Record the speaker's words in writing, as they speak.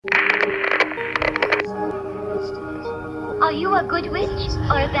Are you a good witch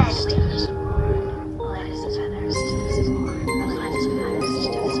or a bad witch?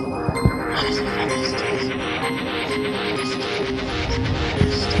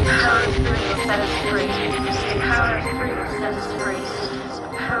 Power of three will set us free. Power of three will set us free.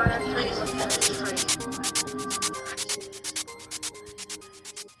 Power of three will set us free.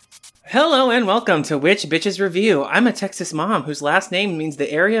 Hello and welcome to Witch Bitches Review. I'm a Texas mom whose last name means the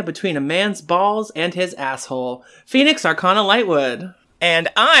area between a man's balls and his asshole. Phoenix Arcana Lightwood. And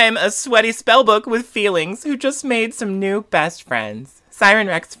I'm a sweaty spellbook with feelings who just made some new best friends. Siren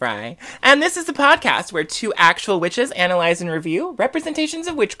Rex Fry. And this is a podcast where two actual witches analyze and review representations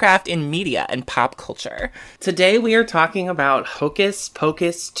of witchcraft in media and pop culture. Today we are talking about Hocus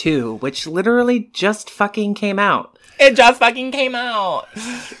Pocus 2, which literally just fucking came out. It just fucking came out.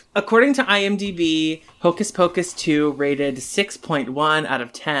 According to IMDb, Hocus Pocus 2 rated 6.1 out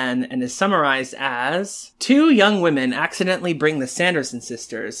of 10 and is summarized as: two young women accidentally bring the Sanderson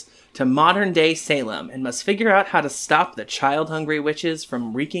sisters to modern-day Salem and must figure out how to stop the child-hungry witches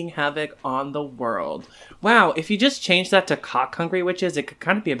from wreaking havoc on the world. Wow, if you just change that to cock-hungry witches, it could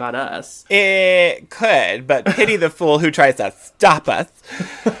kind of be about us. It could, but pity the fool who tries to stop us.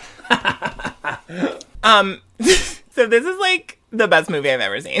 So this is like the best movie I've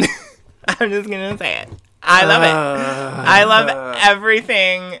ever seen. I'm just gonna say it. I love it. I love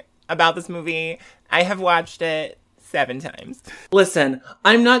everything about this movie. I have watched it 7 times. Listen,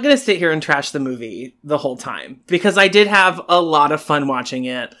 I'm not gonna sit here and trash the movie the whole time, because I did have a lot of fun watching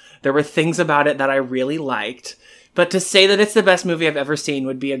it. There were things about it that I really liked. But to say that it's the best movie I've ever seen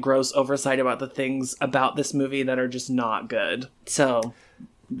would be a gross oversight about the things about this movie that are just not good. So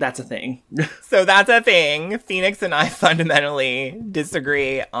that's a thing. So that's a thing. Phoenix and I fundamentally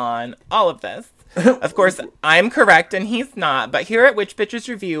disagree on all of this. Of course, I'm correct and he's not, but here at Witch Bitches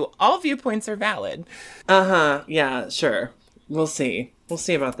Review, all viewpoints are valid. Yeah, sure. We'll see. We'll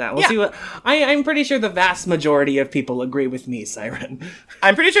see about that. We'll see what... I'm pretty sure the vast majority of people agree with me, Siren.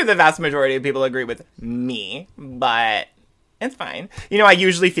 I'm pretty sure the vast majority of people agree with me, but it's fine. You know, I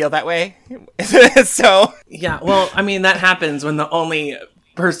usually feel that way. So... Yeah, well, I mean, that happens when the only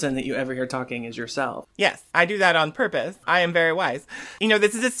person that you ever hear talking is yourself. Yes, I do that on purpose. I am very wise. You know,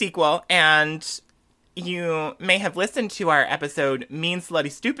 this is a sequel, and you may have listened to our episode Mean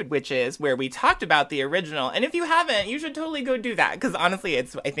Slutty Stupid Witches, where we talked about the original. And if you haven't, you should totally go do that, because honestly,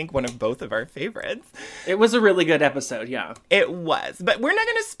 it's, I think, one of both of our favorites. It was a really good episode, yeah. It was. But we're not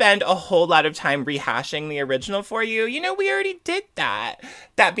going to spend a whole lot of time rehashing the original for you. You know, we already did that.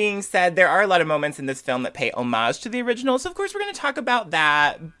 That being said, there are a lot of moments in this film that pay homage to the original. So, of course, we're going to talk about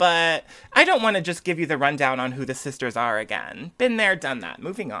that. But I don't want to just give you the rundown on who the sisters are again. Been there, done that.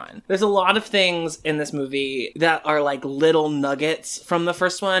 Moving on. There's a lot of things in this movie that are like little nuggets from the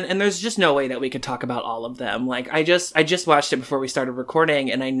first one, and there's just no way that we could talk about all of them. Like, I just watched it before we started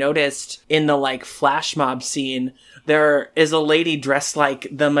recording, and I noticed in the like flash mob scene, there is a lady dressed like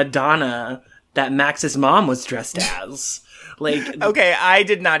the Madonna that Max's mom was dressed as. Like, okay, I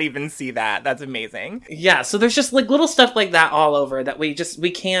did not even see that. That's amazing. Yeah, so there's just like little stuff like that all over that we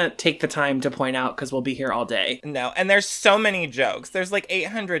can't take the time to point out because we'll be here all day. No, and there's so many jokes. There's like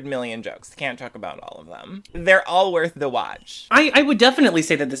 800 million jokes. Can't talk about all of them. They're all worth the watch. I would definitely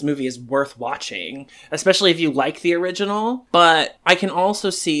say that this movie is worth watching, especially if you like the original. But I can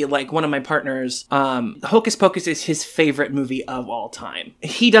also see, like, one of my partners, Hocus Pocus is his favorite movie of all time.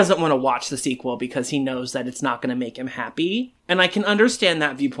 He doesn't want to watch the sequel because he knows that it's not going to make him happy. And I can understand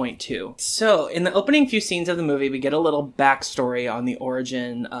that viewpoint too. So, in the opening few scenes of the movie, we get a little backstory on the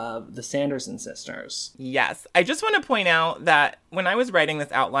origin of the Sanderson sisters. Yes. I just want to point out that when I was writing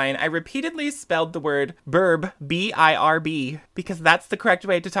this outline, I repeatedly spelled the word birb, B-I-R-B, because that's the correct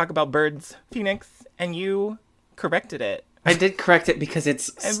way to talk about birds, Phoenix, and you corrected it. I did correct it because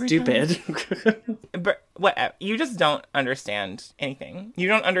it's stupid. But what? You just don't understand anything. You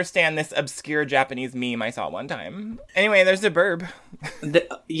don't understand this obscure Japanese meme I saw one time. Anyway, there's a burb.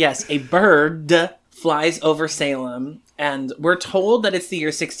 Yes, a bird flies over Salem, and we're told that it's the year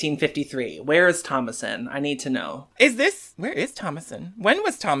 1653. Where is Thomasin? I need to know. Where is Thomasin? When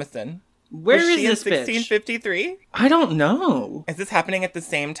was Thomasin? Where was is she this in 1653? Bitch? I don't know. Is this happening at the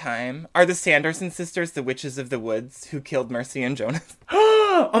same time? Are the Sanderson sisters the witches of the woods who killed Mercy and Jonas?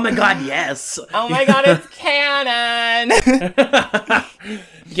 Oh my god, yes. Oh my god, it's canon!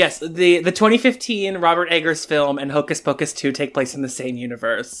 Yes, the 2015 Robert Eggers film and Hocus Pocus 2 take place in the same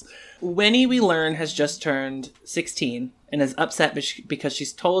universe. Winnie, we learn, has just turned 16 and is upset because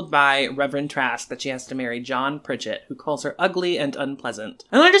she's told by Reverend Trask that she has to marry John Pritchett, who calls her ugly and unpleasant.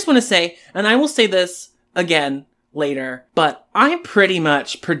 And I just want to say, and I will say this again, later, but I pretty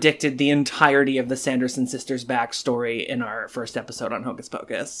much predicted the entirety of the Sanderson sisters' backstory in our first episode on Hocus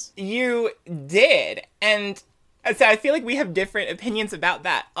Pocus. You did. And so I feel like we have different opinions about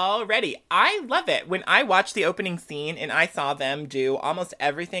that already. I love it. When I watched the opening scene and I saw them do almost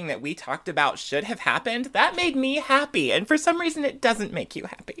everything that we talked about should have happened, that made me happy. And for some reason, it doesn't make you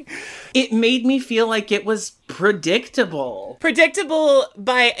happy. It made me feel like it was predictable. Predictable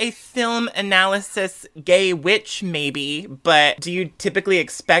by a film analysis gay witch, maybe, but do you typically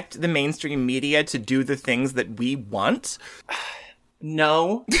expect the mainstream media to do the things that we want?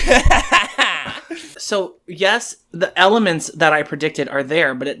 No. So, yes, the elements that I predicted are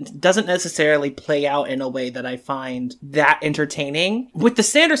there, but it doesn't necessarily play out in a way that I find that entertaining. With the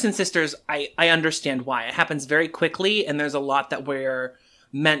Sanderson sisters, I understand why. It happens very quickly, and there's a lot that we're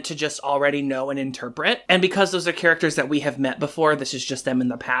meant to just already know and interpret. And because those are characters that we have met before, this is just them in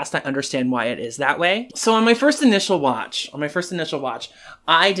the past, I understand why it is that way. So on my first initial watch,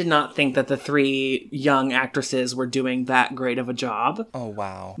 I did not think that the three young actresses were doing that great of a job. Oh,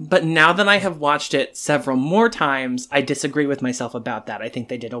 wow. But now that I have watched it several more times, I disagree with myself about that. I think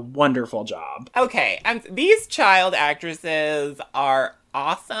they did a wonderful job. Okay, and these child actresses are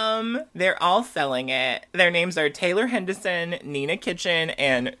awesome. They're all selling it. Their names are Taylor Henderson, Nina Kitchen,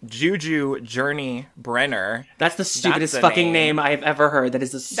 and Juju Journey Brenner. That's the stupidest fucking name I've ever heard. That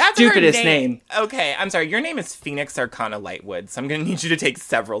is the That's stupidest name. Okay, I'm sorry. Your name is Phoenix Arcana Lightwood, so I'm going to need you to take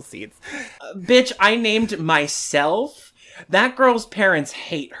several seats. Bitch, I named myself. That girl's parents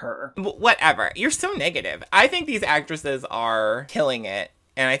hate her. Whatever. You're so negative. I think these actresses are killing it.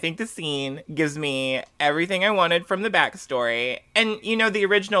 And I think the scene gives me everything I wanted from the backstory. And, you know, the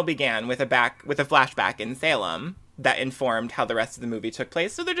original began with a flashback in Salem that informed how the rest of the movie took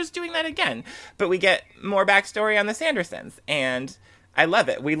place. So they're just doing that again. But we get more backstory on the Sandersons. And I love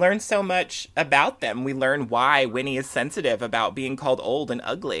it. We learn so much about them. We learn why Winnie is sensitive about being called old and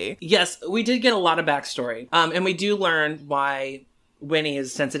ugly. Yes, we did get a lot of backstory. And we do learn why Winnie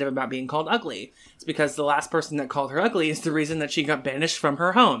is sensitive about being called ugly. It's because the last person that called her ugly is the reason that she got banished from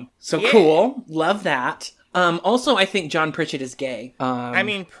her home. So yeah. Cool. Love that. Also, I think John Pritchett is gay. I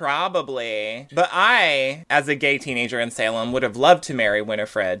mean, probably. But I, as a gay teenager in Salem, would have loved to marry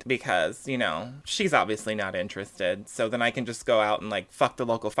Winifred because, you know, she's obviously not interested. So then I can just go out and, like, fuck the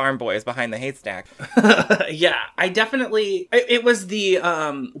local farm boys behind the haystack. Yeah, I definitely... It was the,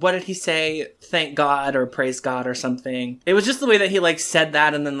 what did he say? Thank God or praise God or something. It was just the way that he, like, said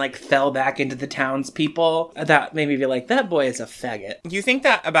that and then, like, fell back into the townspeople. That made me be like, that boy is a faggot. You think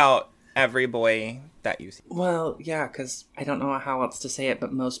that about every boy that you see? Well, yeah, because I don't know how else to say it,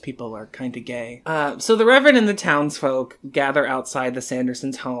 but most people are kind of gay. So the Reverend and the townsfolk gather outside the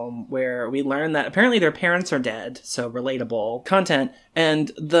Sandersons' home, where we learn that apparently their parents are dead, so relatable content, and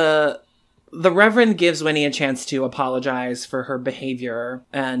the Reverend gives Winnie a chance to apologize for her behavior,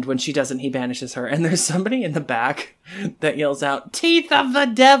 and when she doesn't, he banishes her, and there's somebody in the back that yells out, "Teeth of the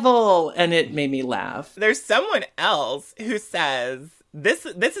devil!" and it made me laugh. There's someone else who says... This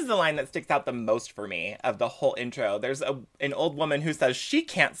is the line that sticks out the most for me of the whole intro. There's an old woman who says she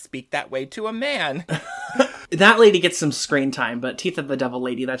can't speak that way to a man. That lady gets some screen time, but Teeth of the Devil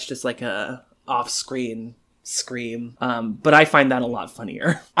lady, that's just like a off-screen scream. But I find that a lot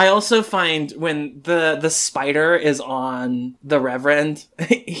funnier. I also find when the spider is on the Reverend,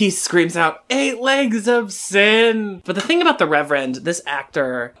 he screams out, 8 legs of sin! But the thing about the Reverend, this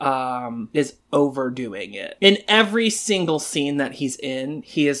actor is overdoing it. In every single scene that he's in,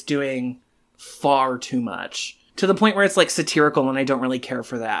 he is doing far too much. To the point where it's like satirical and I don't really care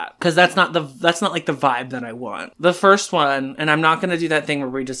for that. Because that's not like the vibe that I want. The first one, and I'm not going to do that thing where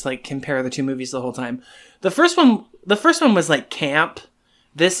we just like compare the two movies the whole time. The first one was like camp.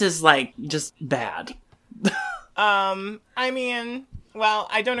 This is like just bad. I mean, well,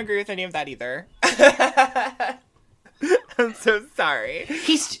 I don't agree with any of that either. I'm so sorry.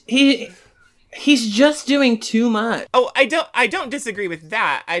 He's just doing too much. Oh, I don't disagree with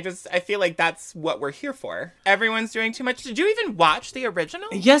that. I feel like that's what we're here for. Everyone's doing too much. Did you even watch the original?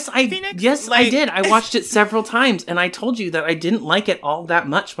 Yes, Phoenix? I did. I watched it several times, and I told you that I didn't like it all that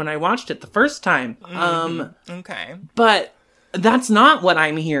much when I watched it the first time. Okay. But that's not what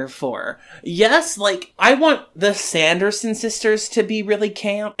I'm here for. Yes, like, I want the Sanderson sisters to be really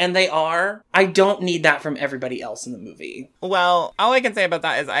camp, and they are. I don't need that from everybody else in the movie. Well, all I can say about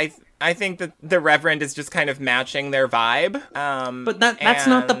that is I think that the Reverend is just kind of matching their vibe. But that's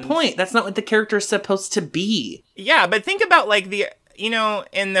not the point. That's not what the character is supposed to be. Yeah, but think about, like, you know,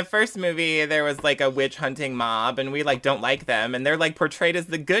 in the first movie, there was, like, a witch hunting mob, and we, like, don't like them, and they're, like, portrayed as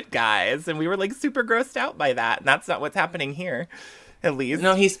the good guys, and we were, like, super grossed out by that, and that's not what's happening here. at least.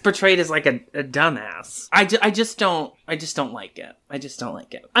 No, he's portrayed as like a dumbass. I just don't like it. I just don't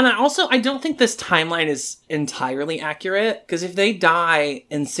like it. And I don't think this timeline is entirely accurate, because if they die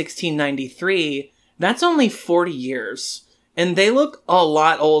in 1693, that's only 40 years. And they look a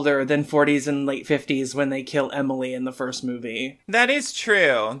lot older than 40s and late 50s when they kill Emily in the first movie. That is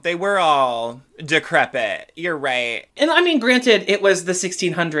true. They were all decrepit. You're right. And I mean, granted, it was the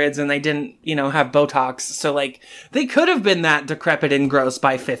 1600s and they didn't, have Botox. So, like, they could have been that decrepit and gross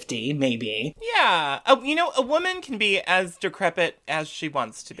by 50, maybe. Yeah. A woman can be as decrepit as she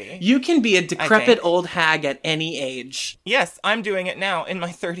wants to be. You can be a decrepit old hag at any age. Yes, I'm doing it now in my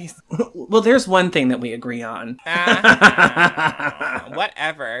 30s. Well, there's one thing that we agree on.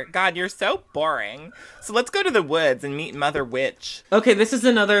 Whatever. God, you're so boring. So let's go to the woods and meet Mother Witch. Okay, this is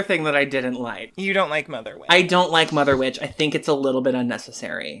another thing that I didn't like. You don't like Mother Witch. I don't like Mother Witch. I think it's a little bit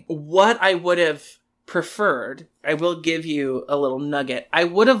unnecessary. What I would have preferred, I will give you a little nugget. I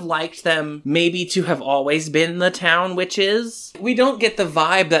would have liked them maybe to have always been the town witches. We don't get the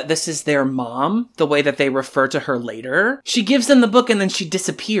vibe that this is their mom, the way that they refer to her later. She gives them the book and then she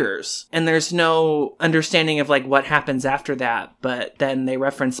disappears. And there's no understanding of like what happens after that. But then they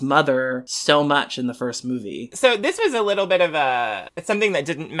reference Mother so much in the first movie. So this was a little bit of something that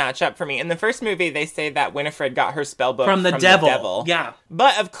didn't match up for me. In the first movie, they say that Winifred got her spell book from the devil. Yeah.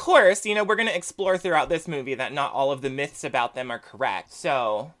 But of course, we're going to explore throughout this movie that not all of the myths about them are correct.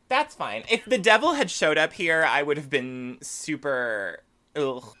 So that's fine. If the devil had showed up here, I would have been super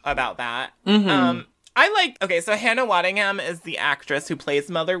about that. Mm-hmm. So Hannah Waddingham is the actress who plays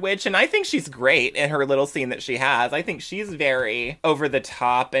Mother Witch, and I think she's great in her little scene that she has. I think she's very over the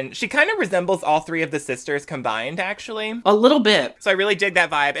top, and she kind of resembles all three of the sisters combined, actually. A little bit. So I really dig that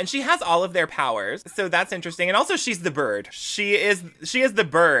vibe, and she has all of their powers, so that's interesting. And also, she's the bird. She is the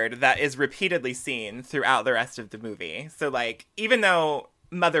bird that is repeatedly seen throughout the rest of the movie. So, like, even though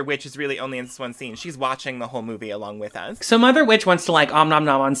Mother Witch is really only in this one scene, she's watching the whole movie along with us. So Mother Witch wants to like om nom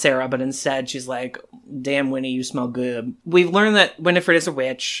nom on Sarah, but instead she's like, damn Winnie, you smell good. We've learned that Winifred is a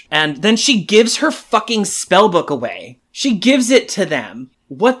witch, and then she gives her fucking spell book away. She gives it to them.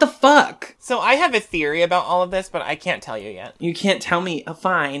 What the fuck? So I have a theory about all of this, but I can't tell you yet. You can't tell me. Oh,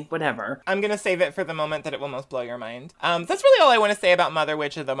 fine, whatever. I'm going to save it for the moment that it will most blow your mind. So that's really all I want to say about Mother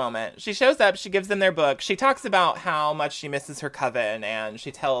Witch at the moment. She shows up, she gives them their book, she talks about how much she misses her coven, and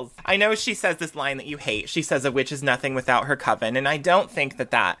I know she says this line that you hate. She says a witch is nothing without her coven, and I don't think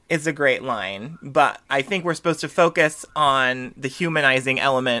that is a great line, but I think we're supposed to focus on the humanizing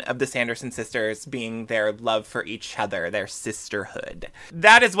element of the Sanderson sisters being their love for each other, their sisterhood.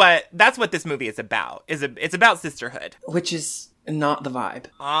 That's what this movie is about. It's about sisterhood. Which is not the vibe.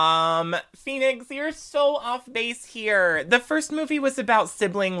 Phoenix, you're so off base here. The first movie was about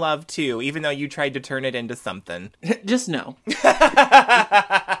sibling love too, even though you tried to turn it into something. Just no.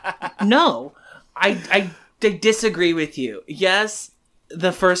 No. I disagree with you. Yes,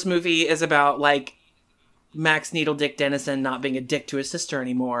 the first movie is about like Max Needledick Dennison not being a dick to his sister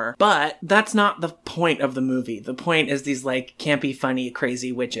anymore. But that's not the point of the movie. The point is these, like, campy, funny,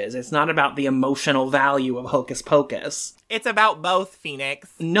 crazy witches. It's not about the emotional value of Hocus Pocus. It's about both,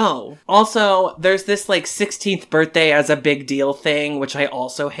 Phoenix. No. Also, there's this, like, 16th birthday as a big deal thing, which I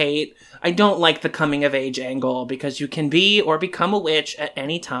also hate. I don't like the coming of age angle because you can be or become a witch at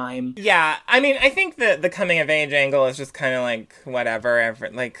any time. Yeah, I mean, I think the coming of age angle is just kind of like whatever.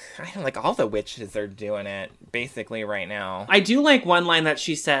 Like, I don't like all the witches are doing it basically right now. I do like one line that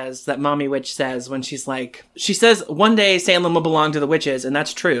she says, that Mommy Witch says when she says, one day Salem will belong to the witches, and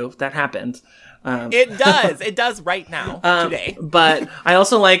that's true. That happened. It does. It does right now, today. But I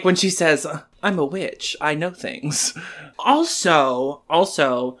also like when she says, I'm a witch. I know things. Also,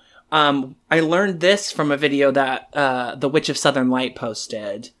 I learned this from a video that the Witch of Southern Light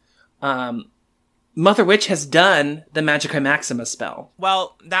posted. Mother Witch has done the Magica Maxima spell.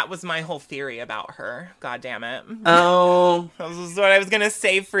 Well, that was my whole theory about her. God damn it. Oh. This is what I was going to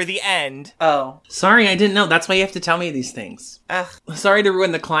save for the end. Oh. Sorry, I didn't know. That's why you have to tell me these things. Ugh. Sorry to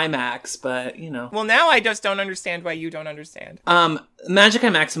ruin the climax, but, you know. Well, now I just don't understand why you don't understand.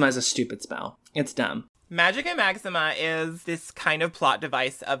 Magica Maxima is a stupid spell. It's dumb. Magica Maxima is this kind of plot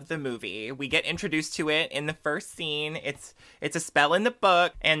device of the movie. We get introduced to it in the first scene. It's a spell in the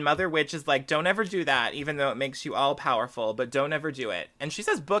book, and Mother Witch is like, don't ever do that, even though it makes you all powerful, but don't ever do it. And she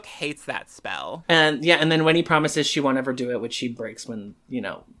says Book hates that spell. And yeah, and then Winnie promises she won't ever do it, which she breaks when, you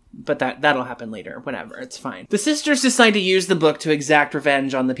know, but that'll happen later. Whatever, it's fine. The sisters decide to use the book to exact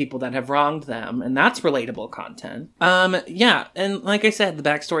revenge on the people that have wronged them, and that's relatable content. Yeah, and like I said, the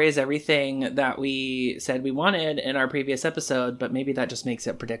backstory is everything that we said we wanted in our previous episode, but maybe that just makes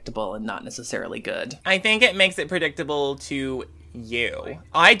it predictable and not necessarily good. I think it makes it predictable to you.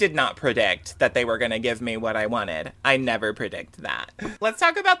 I did not predict that they were going to give me what I wanted. I never predict that. Let's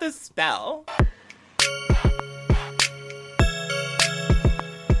talk about this spell.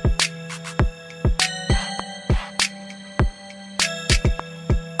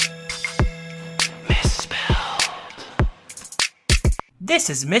 This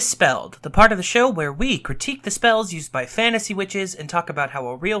is Misspelled, the part of the show where we critique the spells used by fantasy witches and talk about how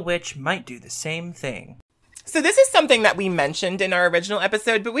a real witch might do the same thing. So this is something that we mentioned in our original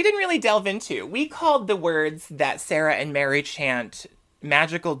episode, but we didn't really delve into. We called the words that Sarah and Mary chant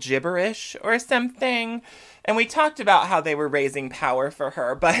magical gibberish or something, and we talked about how they were raising power for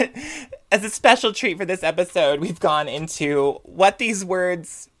her, but as a special treat for this episode, we've gone into what these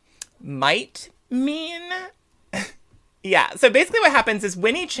words might mean. Yeah, so basically what happens is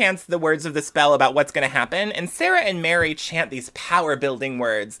Winnie chants the words of the spell about what's going to happen, and Sarah and Mary chant these power-building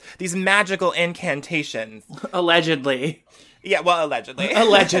words, these magical incantations. Allegedly. Yeah, well, allegedly.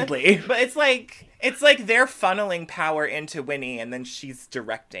 Allegedly. But it's like they're funneling power into Winnie, and then she's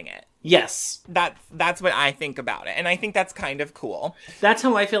directing it. Yes. That's what I think about it, and I think that's kind of cool. That's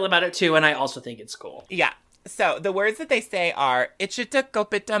how I feel about it, too, and I also think it's cool. Yeah, so the words that they say are, Ichita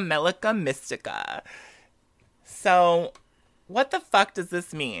Copita Melica Mystica. So, what the fuck does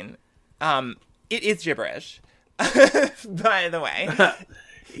this mean? It is gibberish, by the way.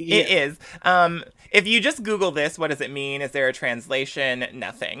 Yeah. It is. If you just Google this, what does it mean? Is there a translation?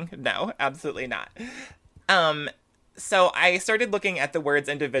 Nothing. No, absolutely not. So I started looking at the words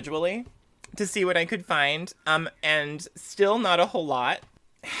individually to see what I could find, and still not a whole lot.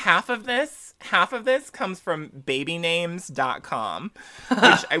 Half of this comes from babynames.com,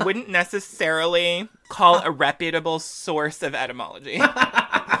 which I wouldn't necessarily call a reputable source of etymology.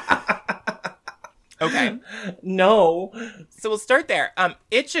 Okay. No. So we'll start there.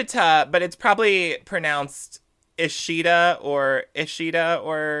 Ichita, but it's probably pronounced Ishita or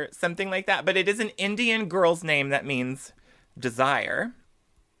something like that. But it is an Indian girl's name that means desire.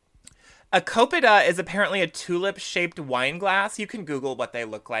 A copita is apparently a tulip-shaped wine glass. You can Google what they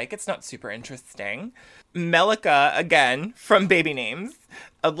look like. It's not super interesting. Melika, again, from Baby Names.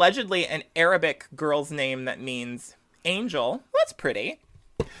 Allegedly an Arabic girl's name that means angel. That's pretty.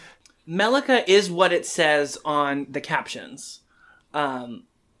 Melika is what it says on the captions.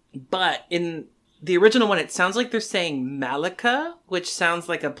 But in the original one, it sounds like they're saying Malika, which sounds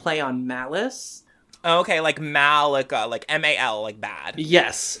like a play on malice. Okay, like Malika, like M-A-L, like bad.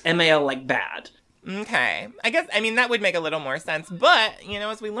 Yes, M-A-L like bad. Okay. I mean, that would make a little more sense. But,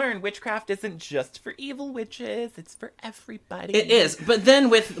 as we learned, witchcraft isn't just for evil witches. It's for everybody. It is. But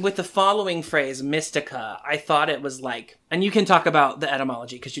then with the following phrase, mystica, I thought it was like, and you can talk about the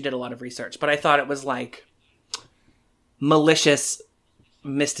etymology because you did a lot of research, but I thought it was like malicious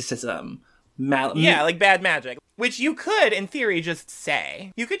mysticism. Yeah, like bad magic. Which you could, in theory, just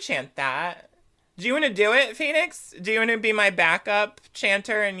say. You could chant that. Do you want to do it, Phoenix? Do you want to be my backup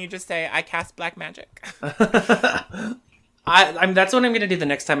chanter and you just say, I cast black magic? That's what I'm going to do the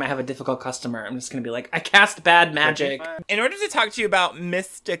next time I have a difficult customer. I'm just going to be like, I cast bad magic. In order to talk to you about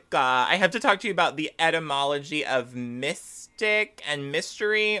mystica, I have to talk to you about the etymology of mystic and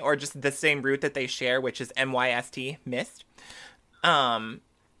mystery, or just the same root that they share, which is M-Y-S-T, mist. So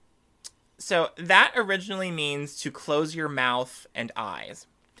that originally means to close your mouth and eyes.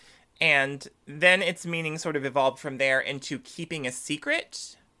 And then its meaning sort of evolved from there into keeping a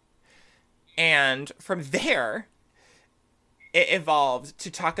secret. And from there, it evolved to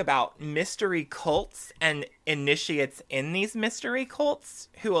talk about mystery cults and initiates in these mystery cults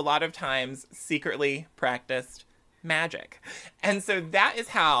who a lot of times secretly practiced magic. And so that is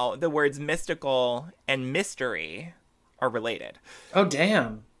how the words mystical and mystery are related. Oh,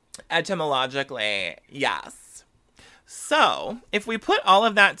 damn. Etymologically, yes. So, if we put all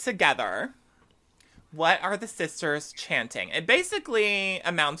of that together, what are the sisters chanting? It basically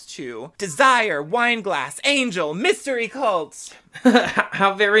amounts to desire, wine glass, angel, mystery cult.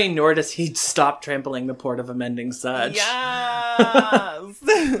 How very nor does he stop trampling the port of amending such. Yes!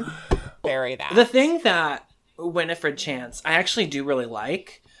 Very that. The thing that Winifred chants, I actually do really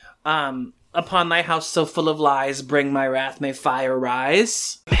like. Upon thy house so full of lies, bring my wrath, may fire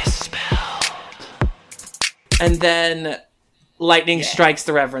rise. Misspelled. And then lightning strikes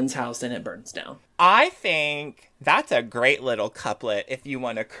the Reverend's house and it burns down. I think that's a great little couplet if you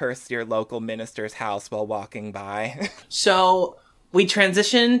want to curse your local minister's house while walking by. So we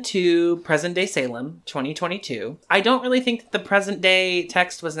transition to present day Salem, 2022. I don't really think that the present day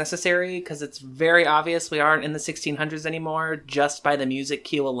text was necessary because it's very obvious we aren't in the 1600s anymore just by the music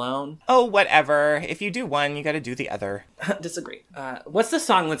cue alone. Oh, whatever. If you do one, you got to do the other. Disagree. What's the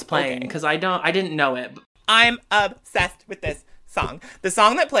song that's playing? Because I didn't know it. I'm obsessed with this song. The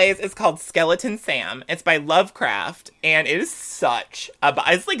song that plays is called Skeleton Sam. It's by Lovecraft, and it is such a...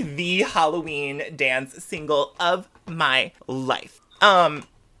 It's like the Halloween dance single of my life.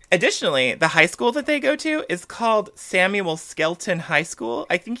 Additionally, the high school that they go to is called Samuel Skelton High School.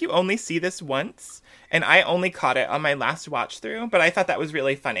 I think you only see this once, and I only caught it on my last watch through, but I thought that was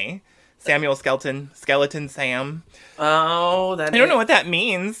really funny. Samuel Skelton, Skeleton Sam. Oh, I don't know what that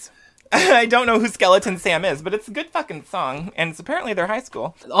means. I don't know who Skeleton Sam is, but it's a good fucking song, and it's apparently their high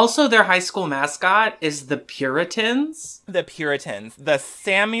school. Also, their high school mascot is the Puritans. The Puritans. The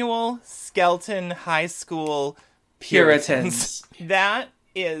Samuel Skelton High School Puritans. That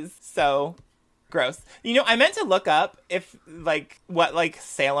is so gross. You know, I meant to look up if, like, what, like,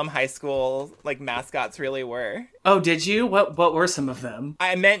 Salem High School, like, mascots really were. Oh, did you? What were some of them?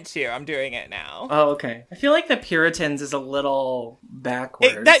 I meant to. I'm doing it now. Oh, okay. I feel like the Puritans is a little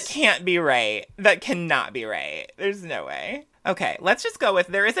backwards. That can't be right. That cannot be right. There's no way. Okay, let's just go with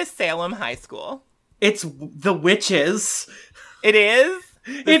there is a Salem High School. It's the Witches. It is?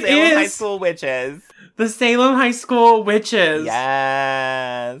 The It Salem is. High School Witches. The Salem High School Witches.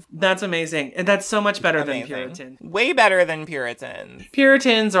 Yes. That's amazing. And that's so much better Amazing. than Puritans. Way better than Puritans.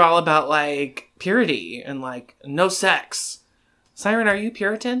 Puritans are all about, like, purity and, like, no sex. Siren, are you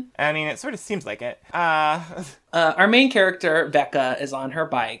Puritan? I mean, it sort of seems like it. Our main character, Becca, is on her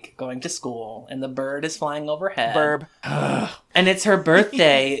bike going to school, and the bird is flying overhead. Burb. And it's her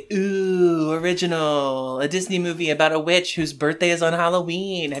birthday. Ooh, original. A Disney movie about a witch whose birthday is on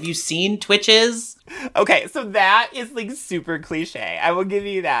Halloween. Have you seen Twitches? Okay, so that is like super cliche. I will give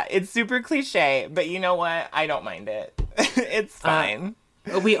you that. It's super cliche, but you know what? I don't mind it. It's fine.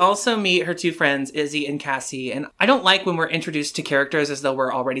 We also meet her two friends, Izzy and Cassie, and I don't like when we're introduced to characters as though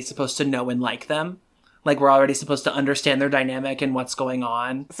we're already supposed to know and like them. Like we're already supposed to understand their dynamic and what's going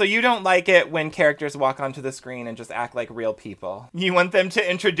on. So you don't like it when characters walk onto the screen and just act like real people. You want them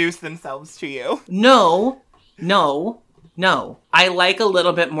to introduce themselves to you. No. I like a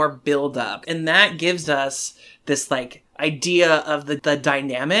little bit more build up, and that gives us this like idea of the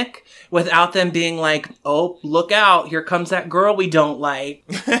dynamic without them being like, oh, look out, here comes that girl we don't like.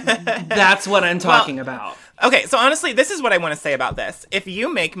 That's what I'm talking about. Okay, so honestly, this is what I want to say about this. If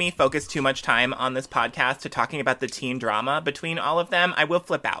you make me focus too much time on this podcast to talking about the teen drama between all of them, I will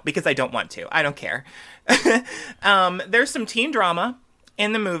flip out because I don't want to. I don't care. There's some teen drama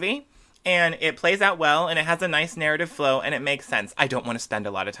in the movie, and it plays out well, and it has a nice narrative flow, and it makes sense. I don't want to spend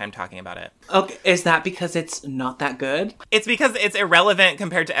a lot of time talking about it. Okay, is that because it's not that good? It's because it's irrelevant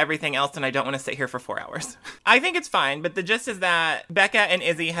compared to everything else, and I don't want to sit here for 4 hours. I think it's fine, but the gist is that Becca and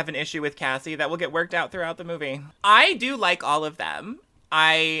Izzy have an issue with Cassie that will get worked out throughout the movie. I do like all of them.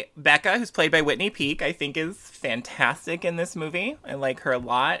 Becca, who's played by Whitney Peak, I think is fantastic in this movie. I like her a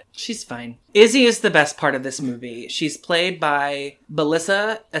lot. She's fine. Izzy is the best part of this movie. She's played by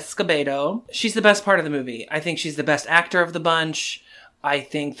Belissa Escobedo. She's the best part of the movie. I think she's the best actor of the bunch. I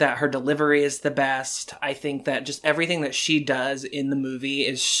think that her delivery is the best. I think that just everything that she does in the movie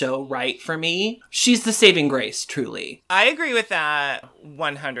is so right for me. She's the saving grace, truly. I agree with that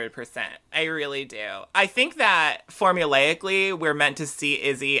 100%. I really do. I think that formulaically, we're meant to see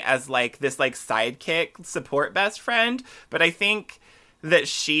Izzy as like this like sidekick support best friend, but I think that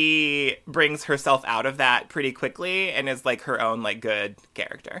she brings herself out of that pretty quickly and is like her own like good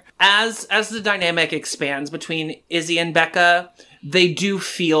character. As the dynamic expands between Izzy and Becca, they do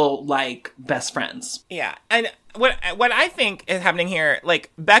feel like best friends. Yeah. And what I think is happening here, like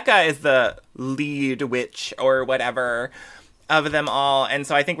Becca is the lead witch or whatever of them all, and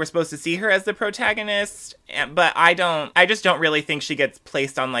so I think we're supposed to see her as the protagonist, but I just don't really think she gets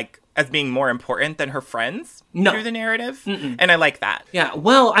placed on like as being more important than her friends through the narrative. Mm-mm. And I like that. Yeah,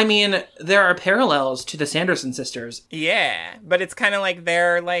 well, I mean, there are parallels to the Sanderson sisters. Yeah, but it's kind of like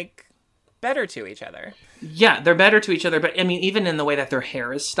they're like better to each other. Yeah, they're better to each other, but I mean, even in the way that their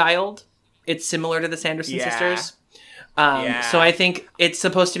hair is styled, it's similar to the Sanderson sisters. So I think it's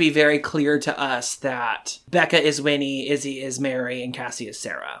supposed to be very clear to us that Becca is Winnie, Izzy is Mary, and Cassie is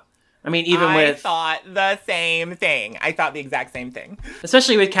Sarah. I mean, I thought the same thing. I thought the exact same thing.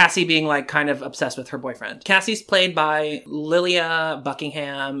 Especially with Cassie being, like, kind of obsessed with her boyfriend. Cassie's played by Lilia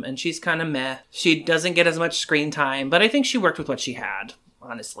Buckingham, and she's kind of meh. She doesn't get as much screen time, but I think she worked with what she had,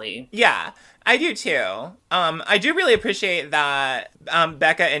 honestly. Yeah. I do too. I do really appreciate that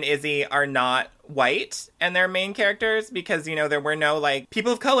Becca and Izzy are not white and their main characters because, you know, there were no, like,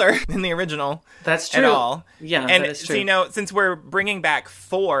 people of color in the original. That's true. At all. Yeah, and that is true. So, you know, since we're bringing back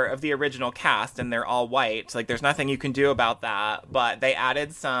 4 of the original cast and they're all white, like, there's nothing you can do about that. But they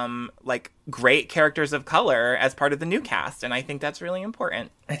added some, like, great characters of color as part of the new cast, and I think that's really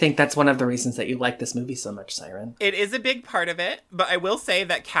important. I think that's one of the reasons that you like this movie so much, Siren. It is a big part of it, but I will say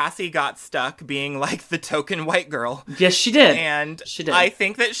that Cassie got stuck being, like, the token white girl. Yes, she did. And she did. I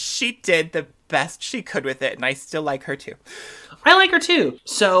think that she did the best she could with it, and I still like her too. I like her too.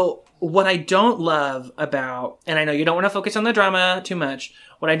 So what I don't love about, and I know you don't want to focus on the drama too much,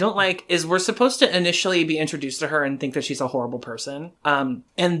 what I don't like is we're supposed to initially be introduced to her and think that she's a horrible person.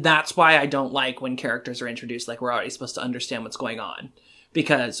 And that's why I don't like when characters are introduced, like we're already supposed to understand what's going on.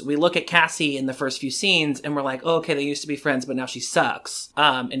 Because we look at Cassie in the first few scenes and we're like, oh, okay, they used to be friends, but now she sucks,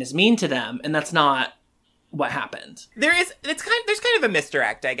 and is mean to them. And that's not what happened. There's kind of a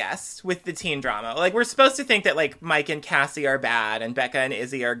misdirect, I guess, with the teen drama. Like, we're supposed to think that, like, Mike and Cassie are bad and Becca and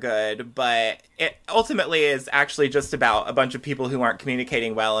Izzy are good, but it ultimately is actually just about a bunch of people who aren't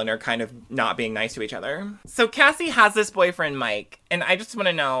communicating well and are kind of not being nice to each other. So Cassie has this boyfriend, Mike, and I just want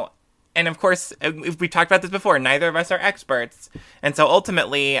to know, and of course, we've talked about this before, neither of us are experts, and so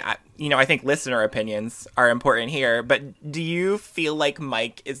ultimately, you know, I think listener opinions are important here, but do you feel like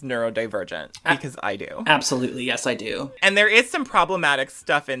Mike is neurodivergent? Because I do. Absolutely, yes, I do. And there is some problematic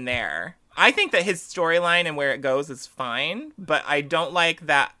stuff in there. I think that his storyline and where it goes is fine, but I don't like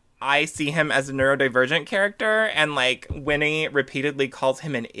that I see him as a neurodivergent character, and, like, Winnie repeatedly calls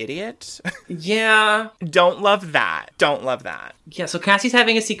him an idiot. Yeah. Don't love that. Don't love that. Yeah, so Cassie's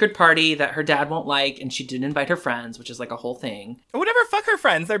having a secret party that her dad won't like, and she didn't invite her friends, which is like a whole thing. Whatever, fuck her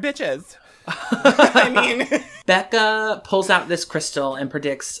friends. They're bitches. I mean... Becca pulls out this crystal and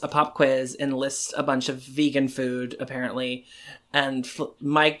predicts a pop quiz and lists a bunch of vegan food, apparently. And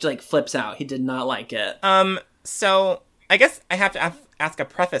Mike, like, flips out. He did not like it. So I guess I have to ask a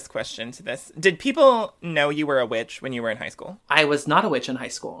preface question to this. Did people know you were a witch when you were in high school? I was not a witch in high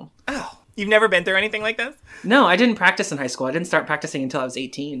school. Oh. You've never been through anything like this? No, I didn't practice in high school. I didn't start practicing until I was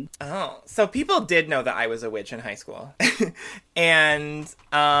 18. Oh, so people did know that I was a witch in high school. And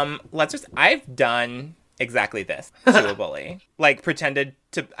I've done exactly this to a bully. Like,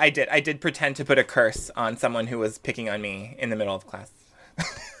 I did pretend to put a curse on someone who was picking on me in the middle of class.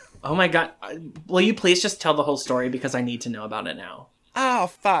 Oh my god. Will you please just tell the whole story, because I need to know about it now. Oh,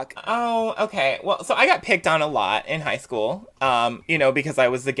 fuck. Oh, okay. Well, so I got picked on a lot in high school, you know, because I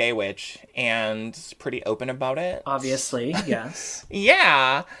was the gay witch and pretty open about it. Obviously, yes.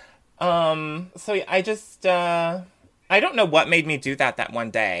 Yeah. So I just, I don't know what made me do that one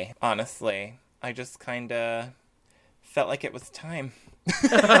day, honestly. I just kind of felt like it was time.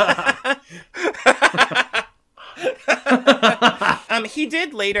 He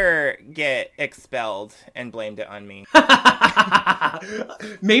did later get expelled and blamed it on me.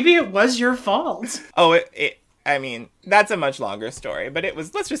 Maybe it was your fault. Oh, I mean, that's a much longer story, but it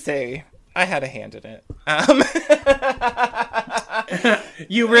was, let's just say, I had a hand in it.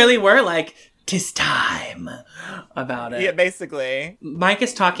 You really were like, 'tis time about it. Yeah, basically. Mike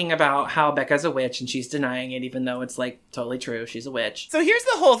is talking about how Becca's a witch and she's denying it, even though it's, like, totally true. She's a witch. So here's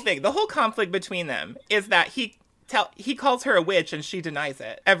the whole thing. The whole conflict between them is that he calls her a witch and she denies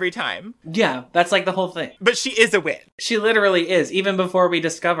it every time. Yeah, that's, like, the whole thing. But she is a witch. She literally is, even before we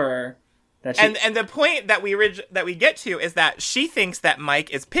discover that she... And the point that we get to is that she thinks that Mike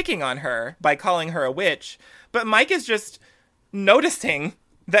is picking on her by calling her a witch, but Mike is just noticing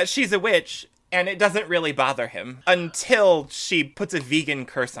that she's a witch, and it doesn't really bother him until she puts a vegan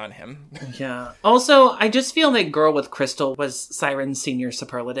curse on him. Yeah. Also, I just feel like Girl with Crystal was Siren's senior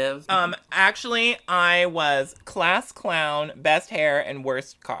superlative. Actually, I was class clown, best hair, and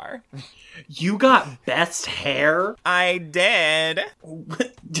worst car. You got best hair? I did.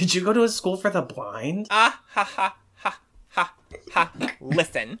 Did you go to a school for the blind? Ha ha ha.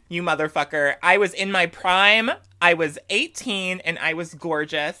 Listen, you motherfucker. I was in my prime. I was 18 and I was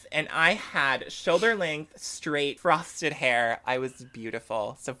gorgeous and I had shoulder length, straight, frosted hair. I was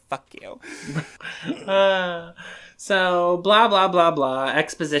beautiful. So fuck you. So blah, blah, blah, blah.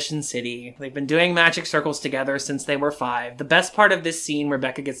 Exposition City. They've been doing magic circles together since they were 5. The best part of this scene where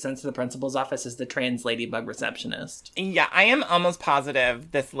Becca gets sent to the principal's office is the trans ladybug receptionist. Yeah, I am almost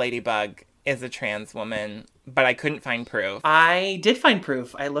positive this ladybug is a trans woman, but I couldn't find proof. I did find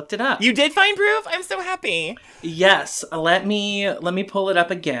proof. I looked it up. You did find proof? I'm so happy. Yes, let me pull it up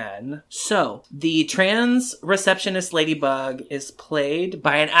again. So, the trans receptionist Ladybug is played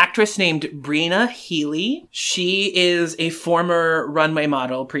by an actress named Brina Healy. She is a former runway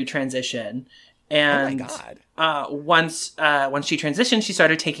model pre-transition. And oh my God. Once she transitioned, she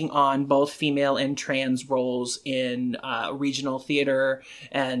started taking on both female and trans roles in regional theater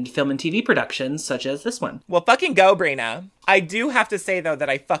and film and TV productions, such as this one. Well, fucking go, Brina. I do have to say, though, that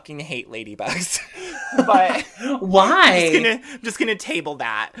I fucking hate ladybugs. But why? I'm just gonna table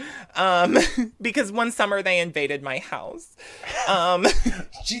that. Because one summer they invaded my house.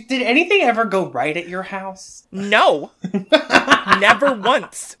 Did anything ever go right at your house? No. Never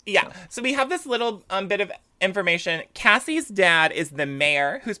once. Yeah. So we have this little bit of information. Cassie's dad is the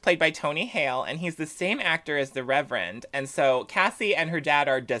mayor, who's played by Tony Hale, and he's the same actor as the Reverend. And so Cassie and her dad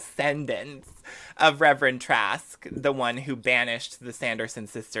are descendants of Reverend Trask, the one who banished the Sanderson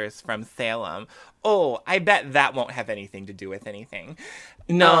sisters from Salem. Oh, I bet that won't have anything to do with anything.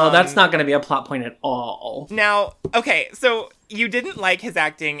 No, that's not going to be a plot point at all. Now, okay, so you didn't like his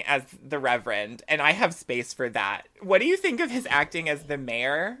acting as the Reverend, and I have space for that. What do you think of his acting as the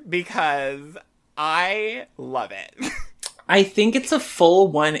mayor? Because I love it. I think it's a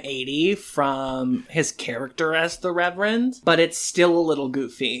full 180 from his character as the Reverend, but it's still a little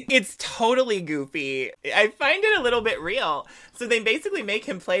goofy. It's totally goofy. I find it a little bit real. So they basically make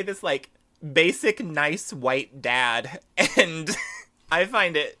him play this, like, basic, nice white dad, and I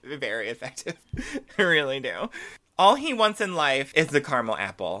find it very effective. I really do. All he wants in life is the caramel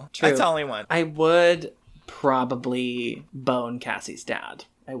apple. True. That's all he wants. I would probably bone Cassie's dad.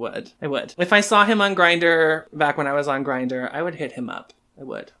 I would. If I saw him on Grindr back when I was on Grindr, I would hit him up. I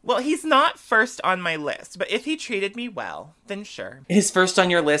would. Well, he's not first on my list, but if he treated me well, then sure. Is first on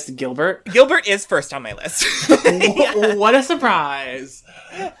your list Gilbert? Gilbert is first on my list. What a surprise.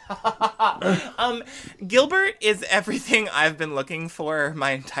 Gilbert is everything I've been looking for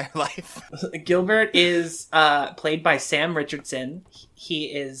my entire life. Gilbert is played by Sam Richardson. He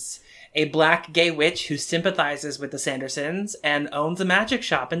is a black gay witch who sympathizes with the Sandersons and owns a magic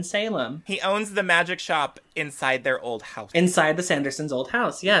shop in Salem. He owns the magic shop inside their old house. Inside the Sandersons' old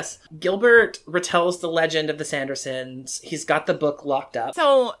house, yes. Gilbert retells the legend of the Sandersons. He's got the book locked up.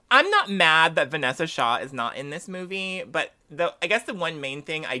 So, I'm not mad that Vanessa Shaw is not in this movie, but I guess the one main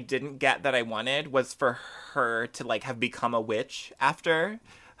thing I didn't get that I wanted was for her to, like, have become a witch after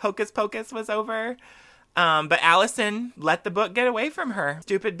Hocus Pocus was over. But Allison let the book get away from her.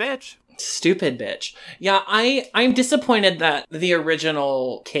 Stupid bitch. Stupid bitch. Yeah, I'm disappointed that the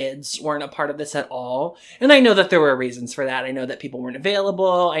original kids weren't a part of this at all. And I know that there were reasons for that. I know that people weren't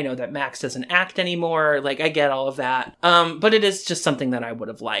available. I know that Max doesn't act anymore. Like, I get all of that. But it is just something that I would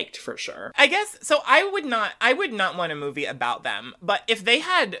have liked for sure. I guess, so I would not want a movie about them. But if they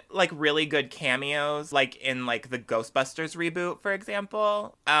had, like, really good cameos, like in, like, the Ghostbusters reboot, for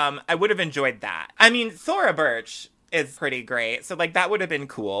example, I would have enjoyed that. I mean, Thora Birch is pretty great. So, like, that would have been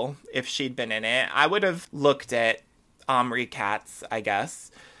cool if she'd been in it. I would have looked at Omri Katz, I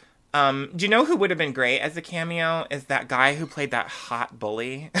guess. Do you know who would have been great as a cameo? Is that guy who played that hot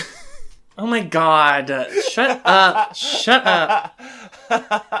bully. Oh my god. Shut up. Shut up.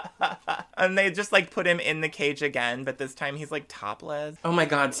 And they just, like, put him in the cage again, but this time he's, like, topless. Oh my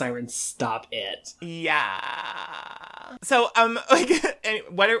god, Siren, stop it. Yeah. So, like,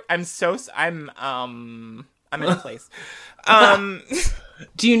 I'm in a place.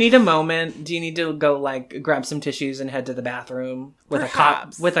 Do you need a moment? Do you need to go, like, grab some tissues and head to the bathroom with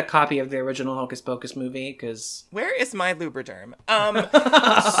a copy of the original Hocus Pocus movie? Because where is my Lubriderm?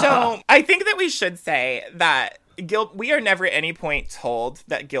 So I think that we should say that we are never at any point told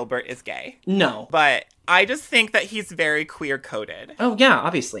that Gilbert is gay. No, but I just think that he's very queer coded. Oh yeah,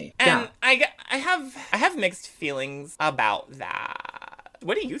 obviously. And yeah. I have mixed feelings about that.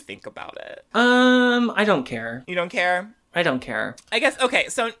 What do you think about it? I don't care. You don't care? I don't care. I guess, okay,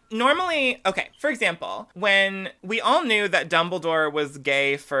 so normally, okay, for example, when we all knew that Dumbledore was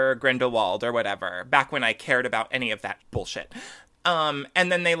gay for Grindelwald or whatever, back when I cared about any of that bullshit, and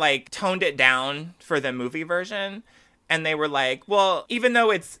then they, like, toned it down for the movie version, and they were like, well, even though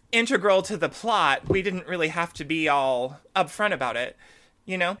it's integral to the plot, we didn't really have to be all upfront about it.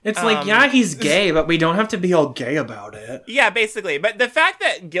 You know? It's like, yeah, he's gay, but we don't have to be all gay about it. Yeah, basically. But the fact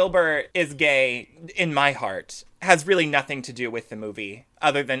that Gilbert is gay, in my heart, has really nothing to do with the movie,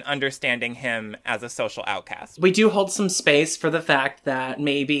 other than understanding him as a social outcast. We do hold some space for the fact that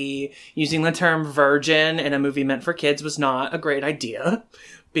maybe using the term virgin in a movie meant for kids was not a great idea,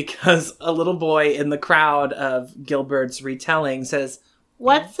 because a little boy in the crowd of Gilbert's retelling says,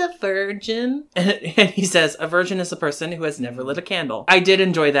 What's a virgin? And he says, a virgin is a person who has never lit a candle. I did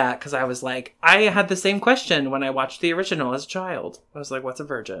enjoy that because I was like, I had the same question when I watched the original as a child. I was like, what's a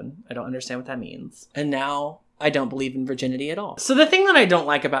virgin? I don't understand what that means. And now I don't believe in virginity at all. So the thing that I don't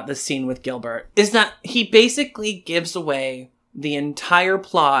like about this scene with Gilbert is that he basically gives away the entire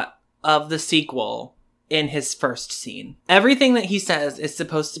plot of the sequel in his first scene. Everything that he says is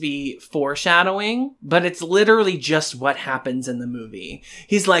supposed to be foreshadowing, but it's literally just what happens in the movie.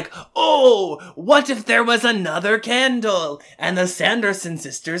 He's like, oh, what if there was another candle and the Sanderson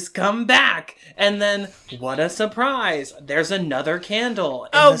sisters come back? And then, what a surprise, there's another candle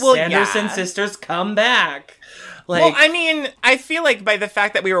and Sanderson sisters come back. Like, well, I mean, I feel like by the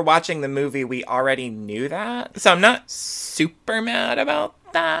fact that we were watching the movie, we already knew that. So I'm not super mad about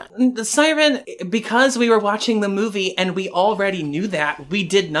that. Siren, because we were watching the movie and we already knew that, we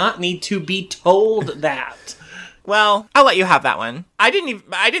did not need to be told that. Well, I'll let you have that one. I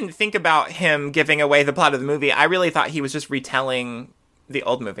didn't think about him giving away the plot of the movie. I really thought he was just retelling the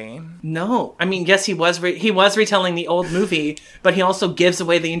old movie. No, I mean, yes, he was retelling the old movie, but he also gives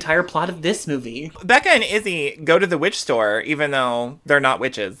away the entire plot of this movie. Becca and Izzy go to the witch store, even though they're not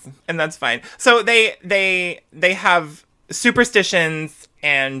witches, and that's fine. So they have superstitions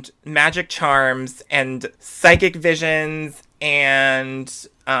and magic charms and psychic visions, and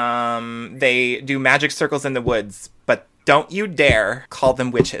they do magic circles in the woods, but don't you dare call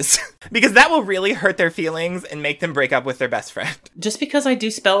them witches. Because that will really hurt their feelings and make them break up with their best friend. Just because I do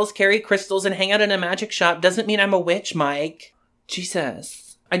spells, carry crystals, and hang out in a magic shop doesn't mean I'm a witch, Mike.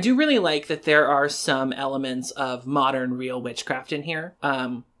 Jesus. I do really like that there are some elements of modern real witchcraft in here.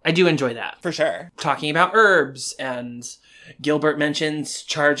 I do enjoy that. For sure. Talking about herbs, and Gilbert mentions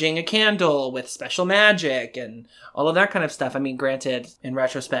charging a candle with special magic and all of that kind of stuff. I mean, granted, in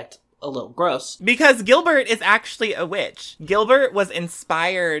retrospect, a little gross. Because Gilbert is actually a witch. Gilbert was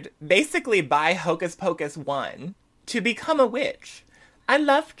inspired basically by Hocus Pocus 1 to become a witch. I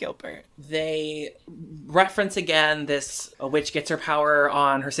love Gilbert. They reference again this, a witch gets her power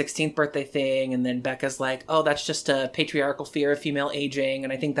on her 16th birthday thing, and then Becca's like, oh, that's just a patriarchal fear of female aging,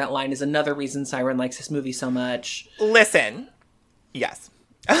 and I think that line is another reason Siren likes this movie so much. Listen. Yes.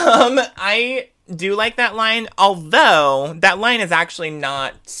 I do like that line, although that line is actually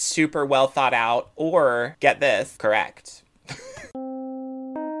not super well thought out or, get this, correct.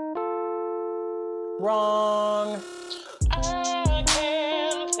 Wrong. I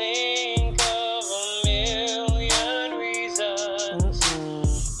can think of a million reasons.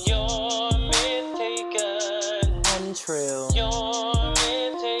 You're mistaken. Untrue. You're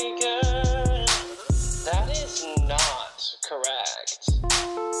mistaken. That is not correct.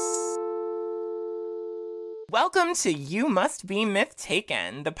 Welcome to You Must Be Myth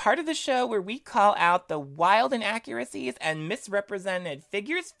Taken, the part of the show where we call out the wild inaccuracies and misrepresented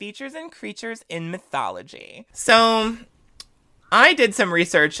figures, features, and creatures in mythology. So, I did some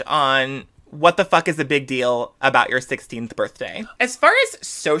research on what the fuck is a big deal about your 16th birthday. As far as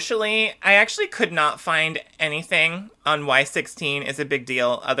socially, I actually could not find anything on why 16 is a big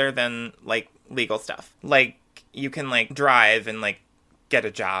deal other than, like, legal stuff. Like, you can, like, drive and, like, get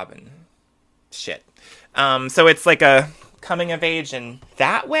a job and shit. So it's like a coming of age in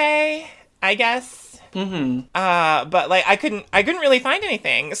that way, I guess. Mm-hmm. But like I couldn't really find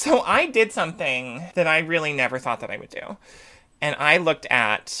anything. So I did something that I really never thought that I would do. And I looked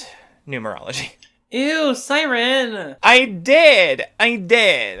at numerology. Ew, Siren! I did.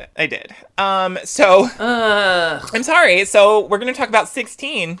 So I'm sorry. So we're going to talk about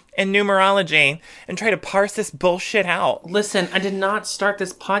 16 and numerology and try to parse this bullshit out. Listen, I did not start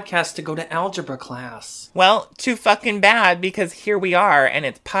this podcast to go to algebra class. Well, too fucking bad, because here we are and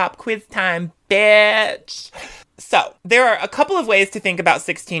it's pop quiz time, bitch. So, there are a couple of ways to think about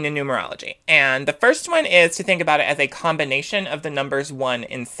 16 in numerology. And the first one is to think about it as a combination of the numbers 1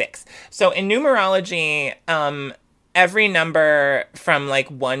 and 6. So, in numerology, every number from like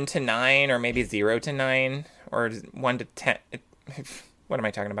 1 to 9, or maybe 0 to 9, or 1 to 10... What am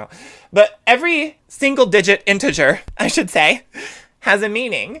I talking about? But every single digit integer, I should say, has a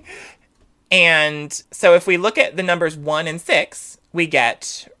meaning. And so if we look at the numbers 1 and 6, we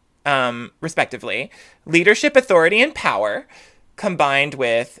get, respectively, leadership, authority, and power, combined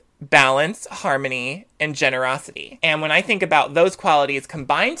with balance, harmony, and generosity. And when I think about those qualities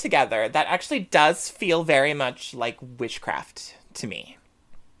combined together, that actually does feel very much like witchcraft to me.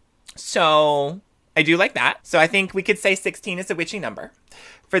 So I do like that. So I think we could say 16 is a witchy number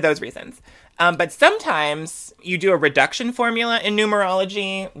for those reasons. But sometimes you do a reduction formula in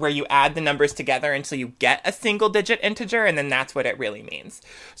numerology where you add the numbers together until you get a single digit integer, and then that's what it really means.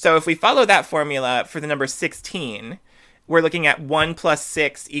 So if we follow that formula for the number 16, we're looking at 1 plus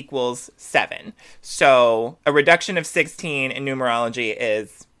 6 equals 7. So a reduction of 16 in numerology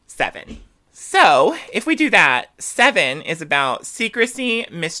is 7. So if we do that, 7 is about secrecy,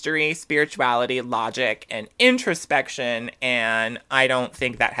 mystery, spirituality, logic, and introspection. And I don't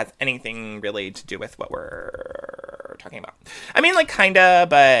think that has anything really to do with what we're talking about. I mean, like, kinda,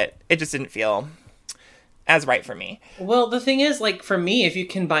 but it just didn't feel as right for me. Well, the thing is, like, for me, if you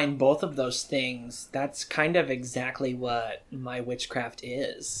combine both of those things, that's kind of exactly what my witchcraft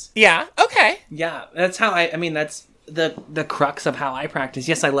is. Yeah, okay. Yeah, that's how I mean, that's the crux of how I practice.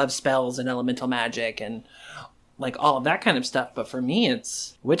 Yes, I love spells and elemental magic and, like, all of that kind of stuff, but for me,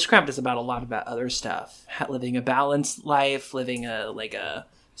 it's, witchcraft is about a lot about other stuff. Living a balanced life, living a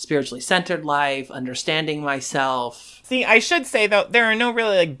spiritually centered life, understanding myself. See, I should say, though, there are no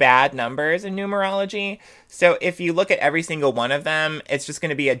really, like, bad numbers in numerology. So if you look at every single one of them, it's just going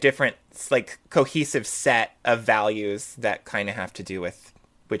to be a different, like, cohesive set of values that kind of have to do with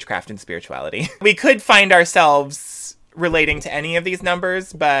witchcraft and spirituality. We could find ourselves relating to any of these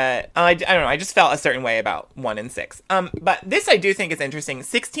numbers, but I don't know. I just felt a certain way about 1 and 6. But this I do think is interesting.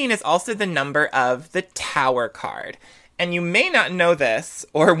 16 is also the number of the Tower card. And you may not know this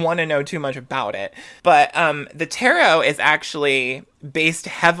or want to know too much about it, but the tarot is actually based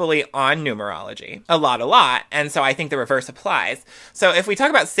heavily on numerology. A lot. And so I think the reverse applies. So if we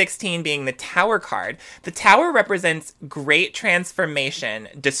talk about 16 being the Tower card, the Tower represents great transformation,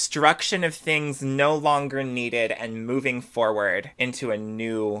 destruction of things no longer needed, and moving forward into a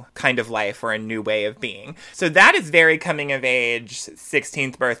new kind of life or a new way of being. So that is very coming of age,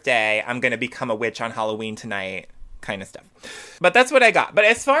 16th birthday, I'm going to become a witch on Halloween tonight kind of stuff. But that's what I got. But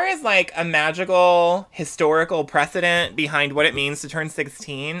as far as, like, a magical historical precedent behind what it means to turn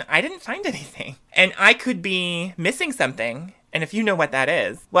 16, I didn't find anything. And I could be missing something. And if you know what that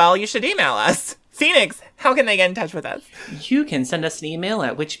is, well, you should email us. Phoenix, how can they get in touch with us? You can send us an email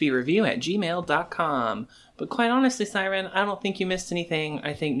at witchbyreview@gmail.com. But quite honestly, Siren, I don't think you missed anything.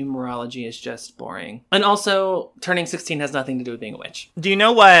 I think numerology is just boring. And also, turning 16 has nothing to do with being a witch. Do you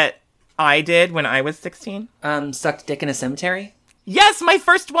know what I did when I was 16? Sucked dick in a cemetery? Yes, my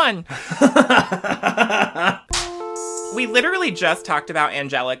first one! We literally just talked about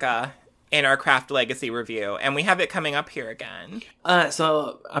Angelica in our Craft Legacy review, and we have it coming up here again.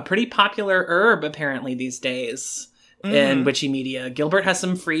 So a pretty popular herb, apparently, these days in witchy media. Gilbert has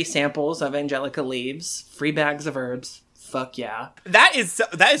some free samples of Angelica leaves, free bags of herbs. Fuck yeah. That is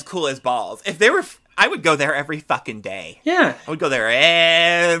cool as balls. If they were... I would go there every fucking day. Yeah. I would go there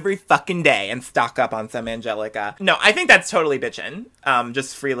every fucking day and stock up on some Angelica. No, I think that's totally bitchin'.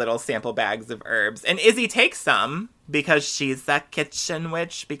 Just free little sample bags of herbs. And Izzy takes some because she's a kitchen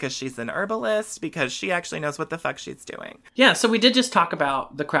witch, because she's an herbalist, because she actually knows what the fuck she's doing. Yeah, so we did just talk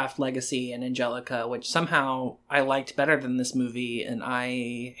about the Craft Legacy and Angelica, which somehow I liked better than this movie, and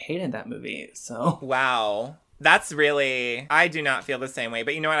I hated that movie, so... Wow. That's really... I do not feel the same way.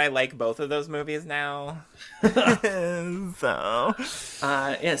 But you know what? I like both of those movies now. So...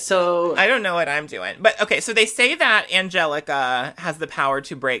 yeah, so... I don't know what I'm doing. But, okay, so they say that Angelica has the power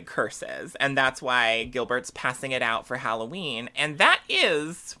to break curses. And that's why Gilbert's passing it out for Halloween. And that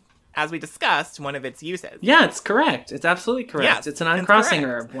is... as we discussed, one of its uses. Yeah, it's correct. It's absolutely correct. Yes, it's an uncrossing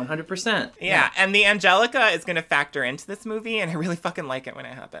herb, 100%. Yeah, and the Angelica is going to factor into this movie, and I really fucking like it when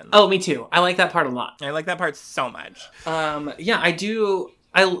it happens. Oh, me too. I like that part a lot. I like that part so much. Yeah, I do.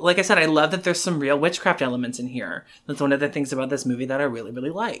 Like I said, I love that there's some real witchcraft elements in here. That's one of the things about this movie that I really, really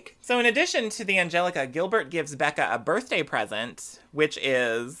like. So in addition to the Angelica, Gilbert gives Becca a birthday present, which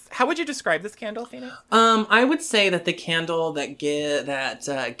is... How would you describe this candle, Phoenix? I would say that the candle that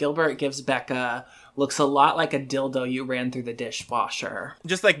Gilbert gives Becca looks a lot like a dildo you ran through the dishwasher.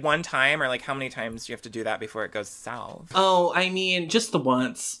 Just like one time, or like how many times do you have to do that before it goes south? Oh, I mean, just the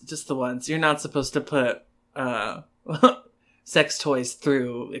once. Just the once. You're not supposed to put... sex toys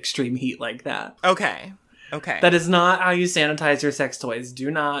through extreme heat like that. Okay. That is not how you sanitize your sex toys.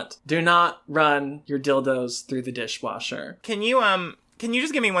 Do not run your dildos through the dishwasher. Can you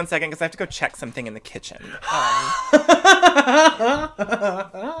just give me 1 second, because I have to go check something in the kitchen.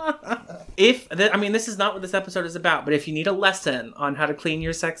 This is not what this episode is about, but if you need a lesson on how to clean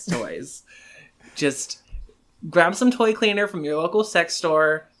your sex toys, just grab some toy cleaner from your local sex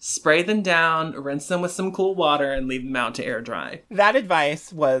store, spray them down, rinse them with some cool water, and leave them out to air dry. That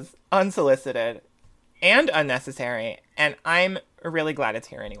advice was unsolicited and unnecessary, and I'm really glad it's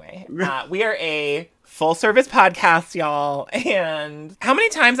here anyway. We are a full-service podcast, y'all, and how many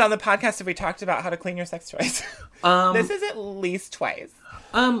times on the podcast have we talked about how to clean your sex toys? This is at least twice.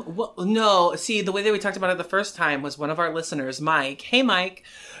 Well, no. See, the way that we talked about it the first time was one of our listeners, Mike. Hey, Mike,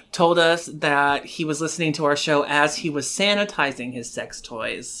 told us that he was listening to our show as he was sanitizing his sex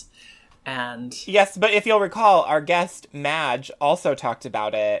toys. And yes, but if you'll recall, our guest Madge also talked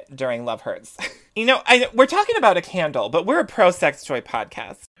about it during Love Hurts. We're talking about a candle, but we're a pro-sex toy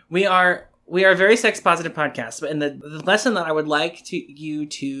podcast. we are a very sex positive podcast. And the lesson that I would like you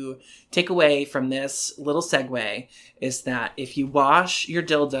to take away from this little segue is that if you wash your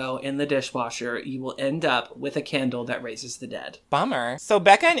dildo in the dishwasher, you will end up with a candle that raises the dead. Bummer. So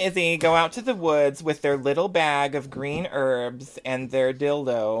Becca and Izzy go out to the woods with their little bag of green herbs and their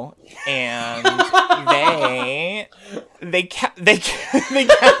dildo, and they cast a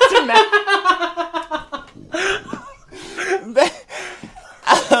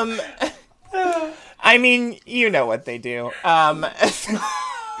I mean, you know what they do.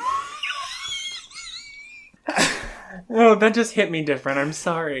 Oh, that just hit me different. I'm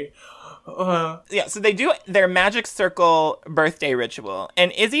sorry. Yeah, so they do their magic circle birthday ritual.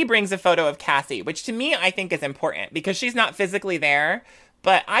 And Izzy brings a photo of Cassie, which to me I think is important because she's not physically there.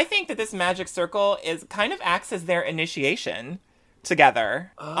 But I think that this magic circle kind of acts as their initiation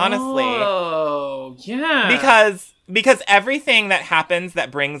together, honestly. Oh, yeah. Because everything that happens that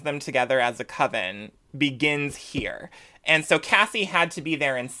brings them together as a coven begins here. And so Cassie had to be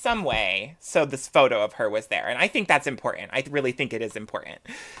there in some way, so this photo of her was there. And I think that's important. I really think it is important.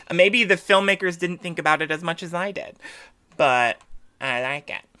 Maybe the filmmakers didn't think about it as much as I did, but I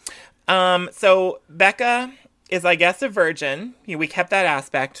like it. So Becca is, I guess, a virgin. We kept that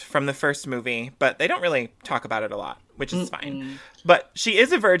aspect from the first movie, but they don't really talk about it a lot, which is fine. But she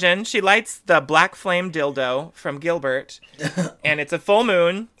is a virgin. She lights the black flame dildo from Gilbert, and it's a full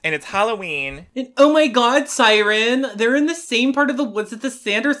moon, and it's Halloween. And, oh my God, Siren! They're in the same part of the woods that the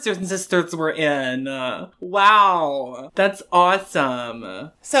Sanderson sisters were in. Wow, that's awesome.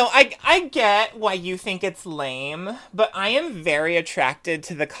 So I get why you think it's lame, but I am very attracted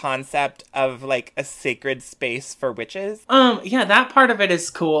to the concept of like a sacred space for witches. Yeah, that part of it is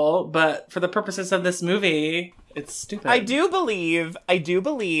cool, but for the purposes of this movie, it's stupid. I do believe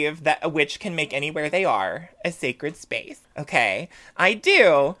that a witch can make anywhere they are a sacred space. Okay, I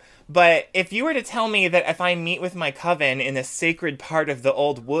do. But if you were to tell me that if I meet with my coven in a sacred part of the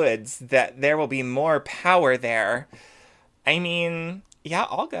old woods, that there will be more power there, I mean, yeah,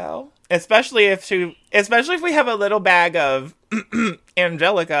 I'll go. Especially if we have a little bag of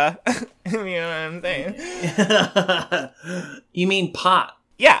Angelica. You know what I'm saying? You mean pot?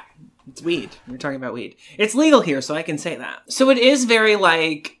 Yeah. It's weed. We're talking about weed. It's legal here, so I can say that. So it is very,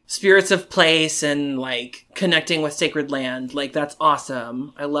 like, spirits of place and, like, connecting with sacred land. Like, that's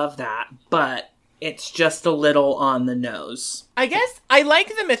awesome. I love that. But it's just a little on the nose. I guess I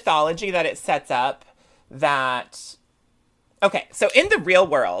like the mythology that it sets up that... Okay, so in the real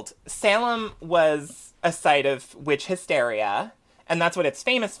world, Salem was a site of witch hysteria, and that's what it's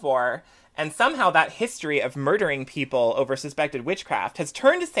famous for. And somehow that history of murdering people over suspected witchcraft has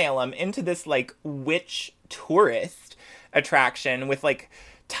turned Salem into this, like, witch tourist attraction with, like,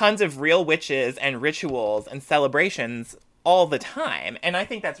 tons of real witches and rituals and celebrations all the time. And I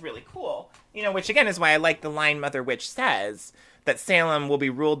think that's really cool. You know, which, again, is why I like the line Mother Witch says, that Salem will be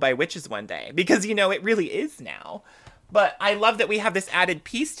ruled by witches one day. Because, you know, it really is now. But I love that we have this added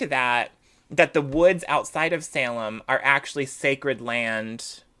piece to that the woods outside of Salem are actually sacred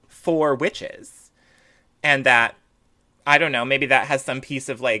land for witches. And that, I don't know, maybe that has some piece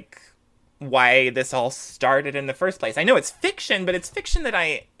of, like, why this all started in the first place. I know it's fiction, but it's fiction that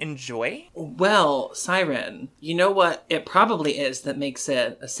I enjoy. Well, Siren, you know what it probably is that makes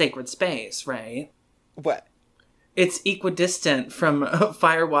it a sacred space, right? What? It's equidistant from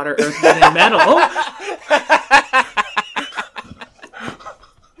fire, water, earth, wind, and metal.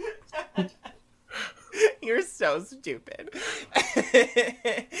 You're so stupid.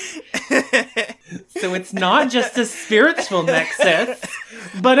 So it's not just a spiritual nexus,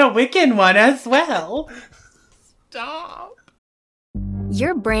 but a Wiccan one as well. Stop.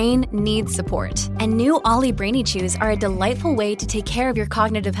 Your brain needs support, and new Ollie Brainy Chews are a delightful way to take care of your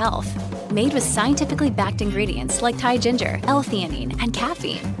cognitive health. Made with scientifically backed ingredients like Thai ginger, L-theanine, and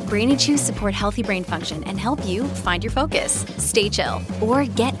caffeine, Brainy Chews support healthy brain function and help you find your focus, stay chill, or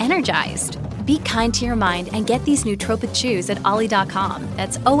get energized. Be kind to your mind and get these nootropic chews at ollie.com.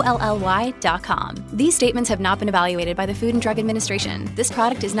 That's OLLY.com. These statements have not been evaluated by the Food and Drug Administration. This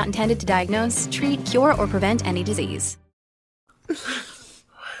product is not intended to diagnose, treat, cure, or prevent any disease.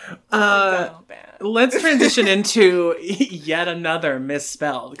 Let's transition into yet another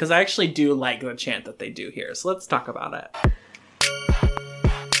misspelled, because I actually do like the chant that they do here. So let's talk about it.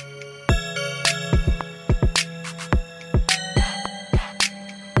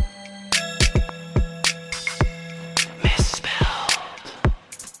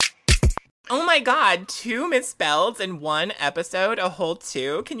 Oh my God, 2 misspelled in one episode, a whole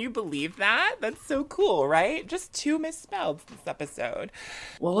 2. Can you believe that? That's so cool, right? Just 2 misspelled this episode.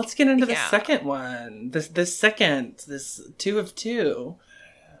 Well, let's get into the Yeah. second one. This 2 of 2.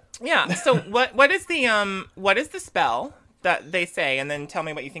 Yeah. So what is the spell that they say, and then tell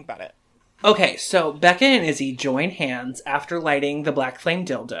me what you think about it. Okay, so Becca and Izzy join hands after lighting the black flame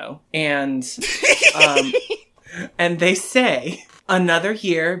dildo, and and they say, "Another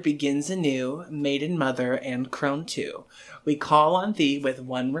year begins anew, maiden mother and crone too. We call on thee with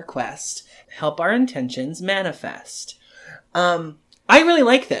one request: help our intentions manifest." I really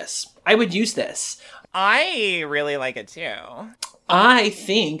like this. I would use this. I really like it too. I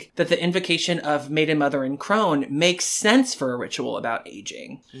think that the invocation of maiden mother and crone makes sense for a ritual about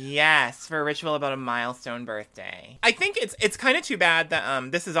aging. Yes, for a ritual about a milestone birthday. I think it's kind of too bad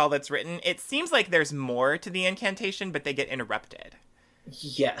that this is all that's written. It seems like there's more to the incantation, but they get interrupted.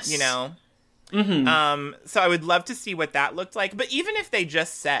 Yes. You know? Mm-hmm. So I would love to see what that looked like. But even if they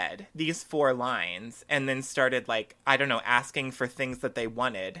just said these 4 lines and then started, like, I don't know, asking for things that they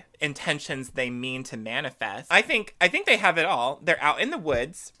wanted, intentions they mean to manifest, I think they have it all. They're out in the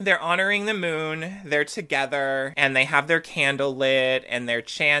woods, they're honoring the moon, they're together, and they have their candle lit, and they're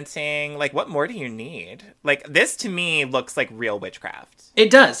chanting. Like, what more do you need? Like, this to me looks like real witchcraft. It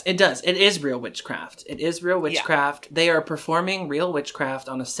does. It does. It is real witchcraft. It is real witchcraft. Yeah. They are performing real witchcraft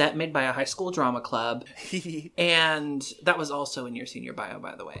on a set made by a high school drama club. And that was also in your senior bio,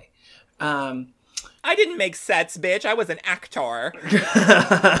 by the way. I didn't make sets, bitch. I was an actor.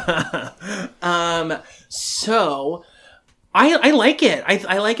 So I like it.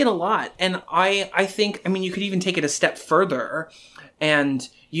 I like it a lot. And I think, I mean, you could even take it a step further and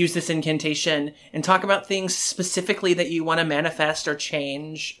use this incantation and talk about things specifically that you want to manifest or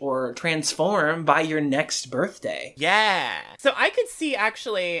change or transform by your next birthday. Yeah. So I could see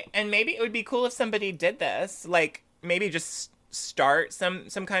actually, and maybe it would be cool if somebody did this, like maybe just start some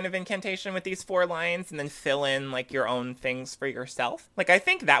kind of incantation with these 4 lines and then fill in like your own things for yourself. Like, I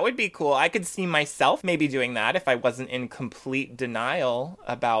think that would be cool. I could see myself maybe doing that if I wasn't in complete denial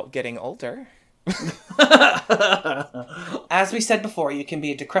about getting older. As we said before, you can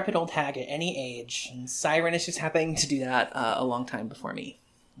be a decrepit old hag at any age, and Siren is just happening to do that a long time before me.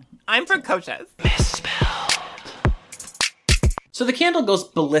 I'm precocious. So the candle goes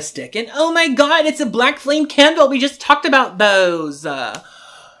ballistic, and oh my god, it's a black flame candle! We just talked about those!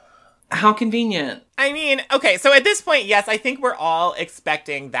 How convenient. I mean, okay, so at this point, yes, I think we're all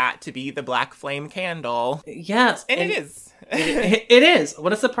expecting that to be the black flame candle. Yes. And it is. It is.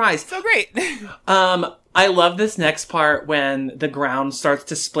 What a surprise. So great. I love this next part when the ground starts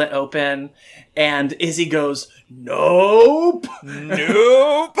to split open and Izzy goes, "Nope."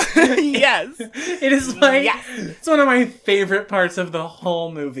 Nope. Yes. It is like, yes. It's one of my favorite parts of the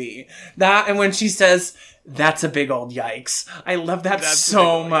whole movie. That, and when she says, "That's a big old yikes." I love that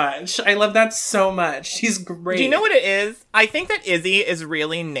so much. I love that so much. She's great. Do you know what it is? I think that Izzy is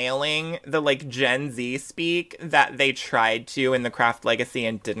really nailing the, like, Gen Z speak that they tried to in the Craft Legacy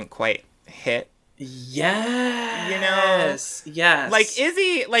and didn't quite hit. Yes. You know? Yes. Like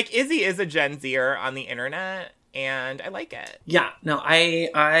Izzy is a Gen Zer on the internet, and I like it. Yeah. No,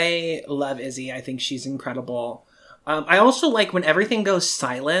 I love Izzy. I think she's incredible. I also like when everything goes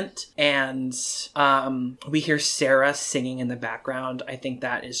silent and we hear Sarah singing in the background. I think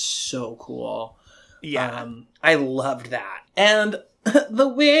that is so cool. Yeah. I loved that. And the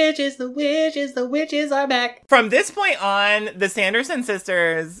witches are back. From this point on, the Sanderson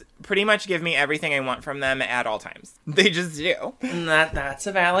sisters pretty much give me everything I want from them at all times. They just do. That's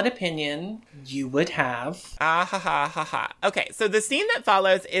a valid opinion. You would have. Ah, ha, ha, ha, ha. Okay, so the scene that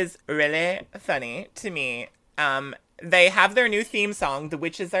follows is really funny to me. They have their new theme song, The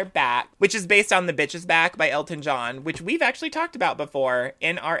Witches Are Back, which is based on The Bitches Back by Elton John, which we've actually talked about before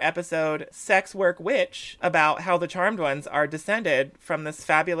in our episode Sex Work Witch, about how the Charmed Ones are descended from this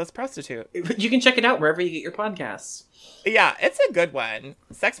fabulous prostitute. You can check it out wherever you get your podcasts. Yeah, it's a good one.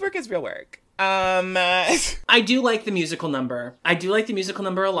 Sex work is real work. I do like the musical number. I do like the musical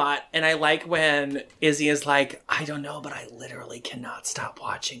number a lot, and I like when Izzy is like, "I don't know, but I literally cannot stop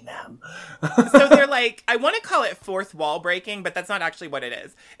watching them." So they're like, I want to call it fourth wall breaking, but that's not actually what it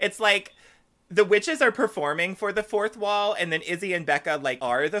is. It's like the witches are performing for the fourth wall, and then Izzy and Becca, like,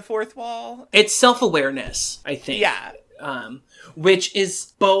 are the fourth wall. It's self-awareness, I think. Yeah. Which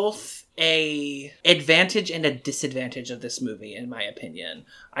is both a advantage and a disadvantage of this movie, in my opinion.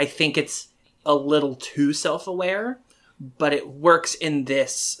 I think it's a little too self-aware, but it works in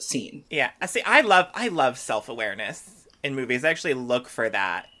this scene. Yeah. See, I love self-awareness in movies. I actually look for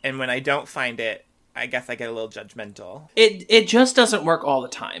that. And when I don't find it, I guess I get a little judgmental. It just doesn't work all the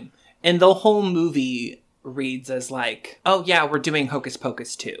time. And the whole movie reads as like, oh yeah, we're doing Hocus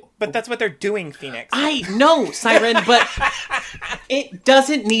Pocus 2. But that's what they're doing, Phoenix. I know, Siren, but it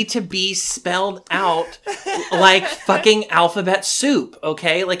doesn't need to be spelled out like fucking alphabet soup,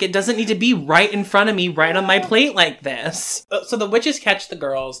 okay? Like, it doesn't need to be right in front of me, right on my plate like this. So the witches catch the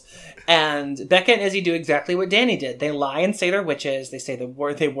girls, and Becca and Izzy do exactly what Danny did. They lie and say they're witches. They say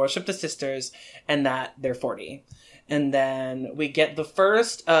they worship the sisters, and that they're 40. And then we get the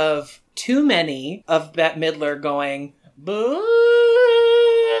first of too many of Bette Midler going, book.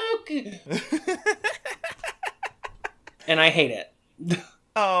 And I hate it.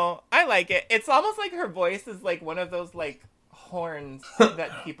 Oh, I like it. It's almost like her voice is like one of those like horns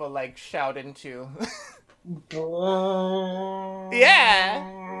that people like shout into.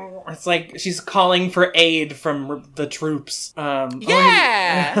 Yeah. It's like she's calling for aid from the troops.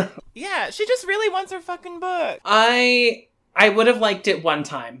 Yeah. Yeah, she just really wants her fucking book. I would have liked it one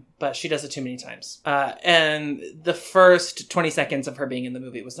time, but she does it too many times. And the first 20 seconds of her being in the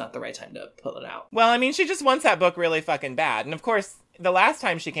movie was not the right time to pull it out. Well, I mean, she just wants that book really fucking bad. And of course, the last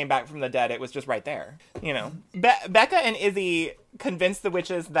time she came back from the dead, it was just right there. You know, Becca and Izzy convinced the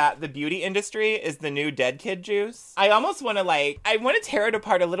witches that the beauty industry is the new dead kid juice. I almost want to I want to tear it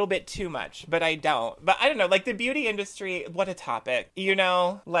apart a little bit too much, but I don't. But I don't know, like the beauty industry, what a topic. You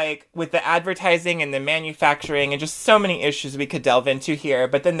know, like with the advertising and the manufacturing and just so many issues we could delve into here.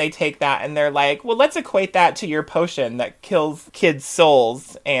 But then they take that and they're like, well, let's equate that to your potion that kills kids'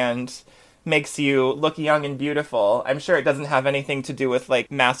 souls and makes you look young and beautiful. I'm sure it doesn't have anything to do with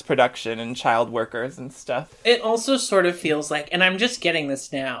like mass production and child workers and stuff. It also sort of feels like, and I'm just getting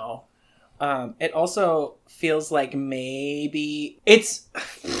this now, it also feels like maybe it's...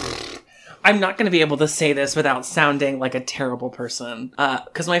 I'm not going to be able to say this without sounding like a terrible person.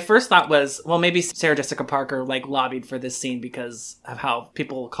 Because my first thought was, well, maybe Sarah Jessica Parker like lobbied for this scene because of how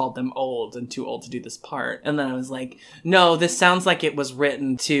people called them old and too old to do this part. And then I was like, no, this sounds like it was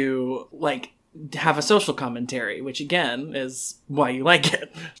written to like have a social commentary, which again is why you like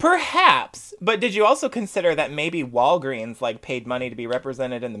it. Perhaps. But did you also consider that maybe Walgreens like paid money to be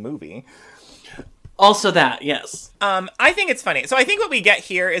represented in the movie? Also that, yes. I think it's funny. So I think what we get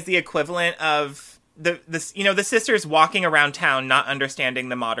here is the equivalent of the sisters walking around town not understanding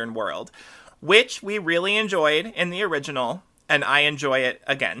the modern world, which we really enjoyed in the original, and I enjoy it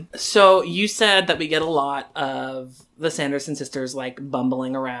again. So you said that we get a lot of the Sanderson sisters like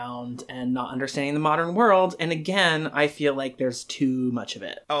bumbling around and not understanding the modern world, and again, I feel like there's too much of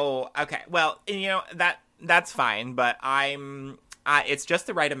it. Oh, okay. Well, you know, that's fine, but it's just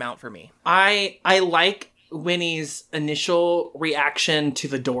the right amount for me. I like Winnie's initial reaction to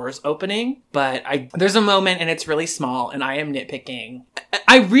the doors opening, but there's a moment and it's really small and I am nitpicking.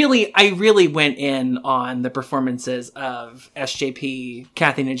 I really went in on the performances of SJP,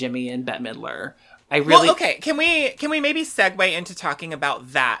 Kathy Najimy, and Bette Midler. Well, okay, can we maybe segue into talking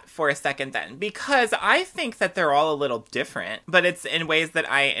about that for a second then? Because I think that they're all a little different, but it's in ways that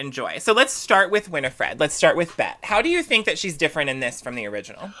I enjoy. So let's start with Winifred. Let's start with Bette. How do you think that she's different in this from the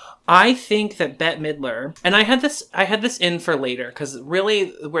original? I think that Bette Midler, and I had this in for later, because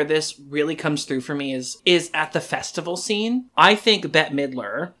really where this really comes through for me is at the festival scene. I think Bette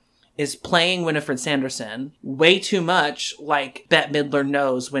Midler is playing Winifred Sanderson way too much like Bette Midler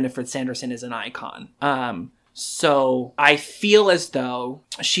knows Winifred Sanderson is an icon. So I feel as though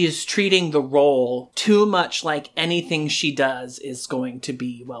she is treating the role too much like anything she does is going to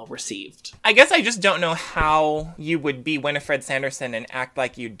be well received. I guess I just don't know how you would be Winifred Sanderson and act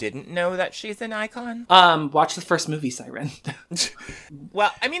like you didn't know that she's an icon. Watch the first movie, Siren.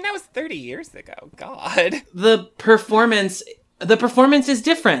 Well, I mean, that was 30 years ago. God. The performance is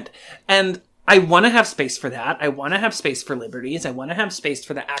different. And I want to have space for that. I want to have space for liberties. I want to have space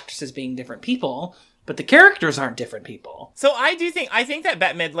for the actresses being different people. But the characters aren't different people. So I think that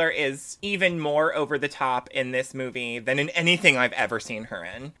Bette Midler is even more over the top in this movie than in anything I've ever seen her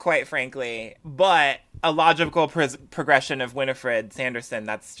in, quite frankly. But a logical progression of Winifred Sanderson,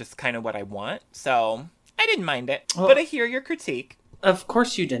 that's just kind of what I want. So I didn't mind it. Well, but I hear your critique. Of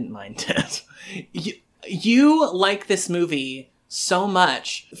course you didn't mind it. You like this movie so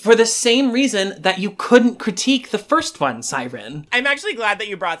much for the same reason that you couldn't critique the first one, Siren. I'm actually glad that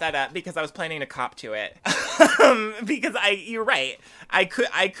you brought that up because I was planning to cop to it. Because you're right. I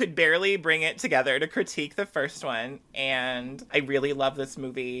could barely bring it together to critique the first one, and I really love this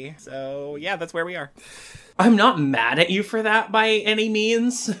movie. So yeah, that's where we are. I'm not mad at you for that by any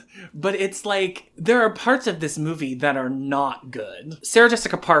means, but it's like, there are parts of this movie that are not good. Sarah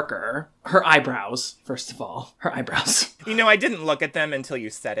Jessica Parker, her eyebrows, first of all, her eyebrows. You know, I didn't look at them until you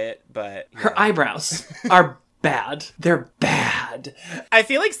said it, but... Yeah. Her eyebrows are bad. They're bad. I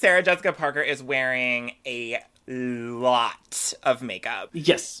feel like Sarah Jessica Parker is wearing a lot of makeup.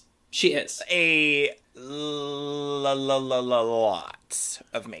 Yes, she is. A lot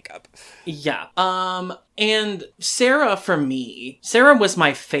of makeup. Yeah. And Sarah, for me, Sarah was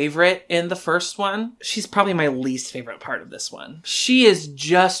my favorite in the first one. She's probably my least favorite part of this one. She is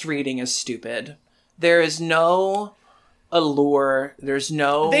just reading as stupid. There is no allure. There's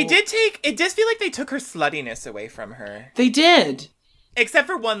no... It does feel like they took her sluttiness away from her. They did. Except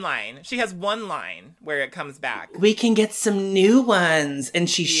for one line. She has one line where it comes back. We can get some new ones. And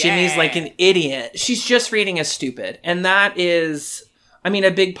she shimmies like an idiot. She's just reading as stupid. And that is... I mean,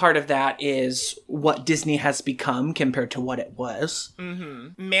 a big part of that is what Disney has become compared to what it was. Mm-hmm.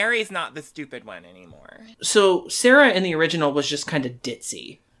 Mary's not the stupid one anymore. So Sarah in the original was just kind of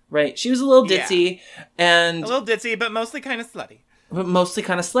ditzy, right? She was a little ditzy and... A little ditzy, but mostly kind of slutty.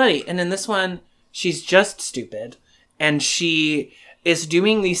 And in this one, she's just stupid. And she is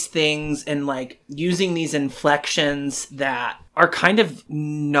doing these things and like using these inflections that are kind of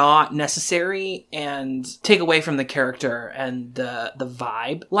not necessary and take away from the character and the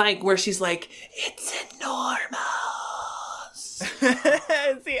vibe. Like where she's like, it's enormous.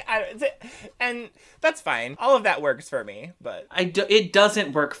 And that's fine. All of that works for me, but it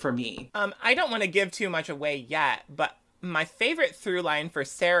doesn't work for me. I don't want to give too much away yet, but my favorite through line for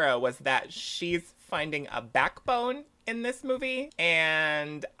Sarah was that she's finding a backbone in this movie,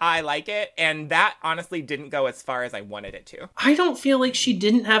 and I like it, and that honestly didn't go as far as I wanted it to. I don't feel like she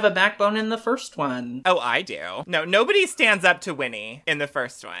didn't have a backbone in the first one. Oh, I do. No, nobody stands up to Winnie in the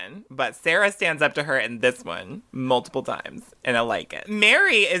first one, but Sarah stands up to her in this one multiple times, and I like it.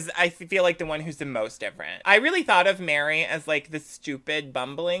 Mary is, I feel like, the one who's the most different. I really thought of Mary as like the stupid,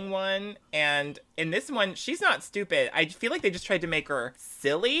 bumbling one, and in this one, she's not stupid. I feel like they just tried to make her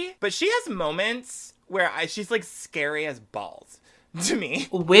silly, but she has moments where she's like scary as balls to me.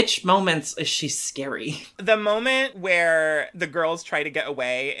 Which moments is she scary? The moment where the girls try to get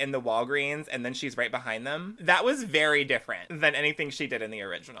away in the Walgreens and then she's right behind them, that was very different than anything she did in the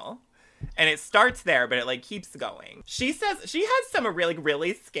original. And it starts there, but it like keeps going. She has some really,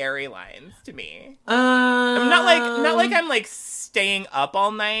 really scary lines to me. I'm not like I'm like staying up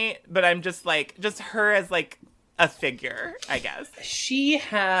all night, but I'm just her as like a figure, I guess. She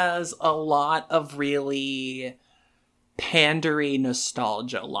has a lot of really pandery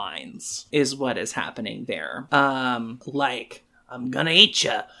nostalgia lines is what is happening there. Like, I'm gonna eat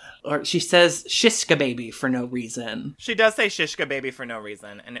ya. Or she says Shishka baby for no reason. She does say Shishka baby for no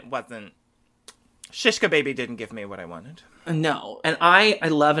reason, and it wasn't... Shishka baby didn't give me what I wanted. No. And I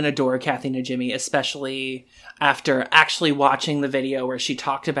love and adore Kathy Najimy, especially after actually watching the video where she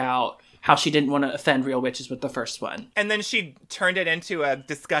talked about how she didn't want to offend real witches with the first one. And then she turned it into a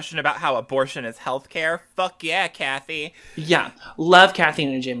discussion about how abortion is healthcare. Fuck yeah, Kathy. Yeah. Love Kathy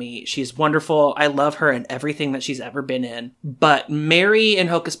Najimy. She's wonderful. I love her in everything that she's ever been in. But Mary in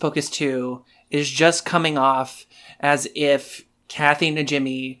Hocus Pocus 2 is just coming off as if Kathy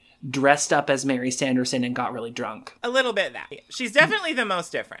Najimy dressed up as Mary Sanderson and got really drunk. A little bit of that. She's definitely the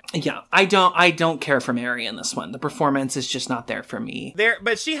most different. Yeah, I don't care for Mary in this one. The performance is just not there for me. There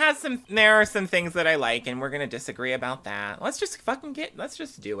are some things that I like, and we're gonna disagree about that. Let's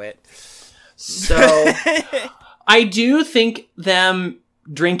just do it. So, I do think them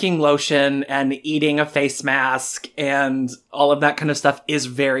drinking lotion and eating a face mask and all of that kind of stuff is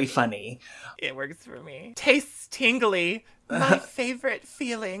very funny. It works for me. Tastes tingly. My favorite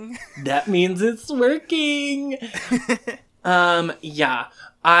feeling. That means it's working. Yeah.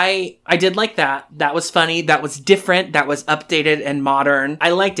 I did like that. That was funny. That was different. That was updated and modern. I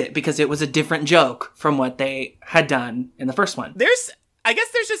liked it because it was a different joke from what they had done in the first one.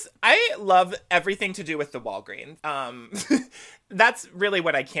 I love everything to do with the Walgreens. That's really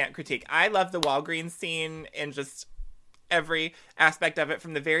what I can't critique. I love the Walgreens scene and just every aspect of it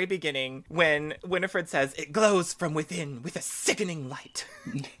from the very beginning when Winifred says it glows from within with a sickening light.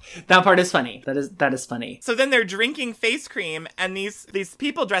 That part is funny. That is funny. So then they're drinking face cream and these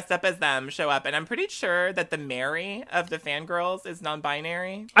people dressed up as them show up, and I'm pretty sure that the Mary of the fangirls is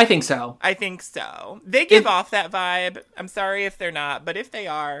non-binary. I think so. They give off that vibe. I'm sorry if they're not, but if they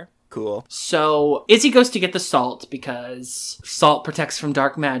are, cool. So Izzy goes to get the salt because salt protects from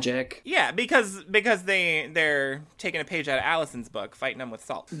dark magic. Yeah, because they're taking a page out of Allison's book, fighting them with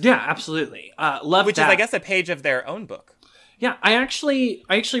salt. Yeah, absolutely. Love which that. is, I guess, a page of their own book. Yeah, I actually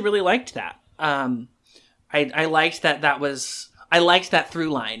really liked that. I liked I liked that through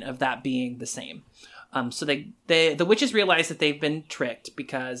line of that being the same. So the witches realize that they've been tricked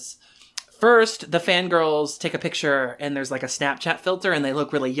because first, the fangirls take a picture and there's like a Snapchat filter and they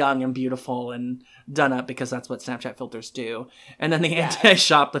look really young and beautiful and done up because that's what Snapchat filters do. And then the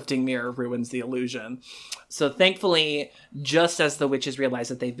anti-shoplifting mirror ruins the illusion. So thankfully, just as the witches realize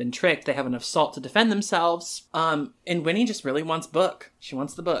that they've been tricked, they have enough salt to defend themselves. And Winnie just really wants book. She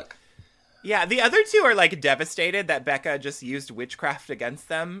wants the book. Yeah, the other two are like devastated that Becca just used witchcraft against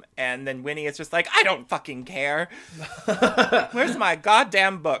them. And then Winnie is just like, I don't fucking care. Where's my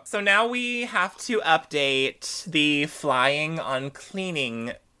goddamn book? So now we have to update the flying on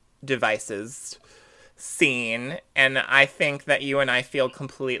cleaning devices scene. And I think that you and I feel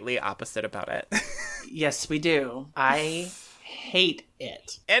completely opposite about it. Yes, we do. I hate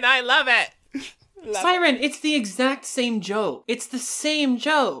it. And I love it. Siren, it's the exact same joke. It's the same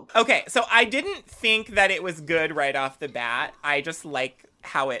joke. Okay, so I didn't think that it was good right off the bat. I just like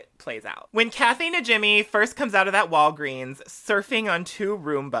how it plays out. When Kathy Najimy first comes out of that Walgreens surfing on two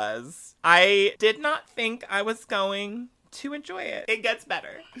Roombas, I did not think I was going to enjoy it. It gets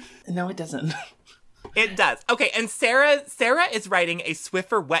better. No, it doesn't. It does. Okay, and Sarah is riding a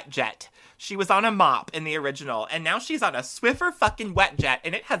Swiffer wet jet. She was on a mop in the original, and now she's on a Swiffer fucking wet jet,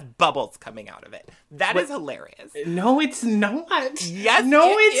 and it has bubbles coming out of it. That is hilarious. No, it's not. Yes,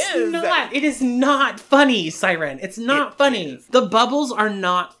 no, it is. Not. It is not funny, Siren. It's not funny. The bubbles are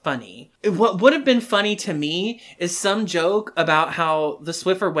not funny. What would have been funny to me is some joke about how the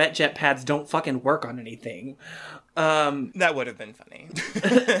Swiffer wet jet pads don't fucking work on anything. That would have been funny.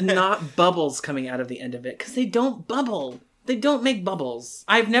 Not bubbles coming out of the end of it, because they don't bubble. They don't make bubbles.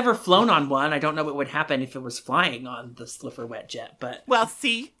 I've never flown on one. I don't know what would happen if it was flying on the Swiffer wet jet, but... Well,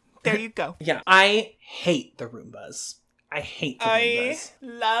 see? There you go. Yeah. I hate the Roombas. I hate the Roombas. I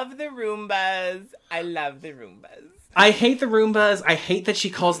love the Roombas. I love the Roombas. I hate the Roombas. I hate that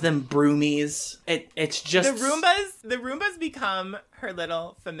she calls them broomies. It's just... The Roombas become her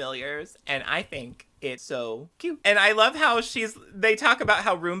little familiars, and I think it's so cute. And I love how they talk about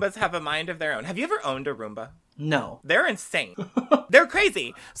how Roombas have a mind of their own. Have you ever owned a Roomba? No. They're insane. They're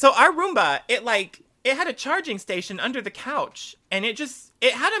crazy. So our Roomba, it had a charging station under the couch, and it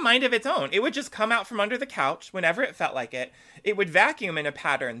had a mind of its own. It would just come out from under the couch whenever it felt like it. It would vacuum in a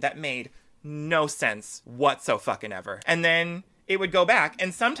pattern that made no sense whatsoever. And then it would go back,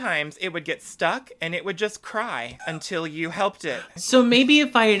 and sometimes it would get stuck, and it would just cry until you helped it. So maybe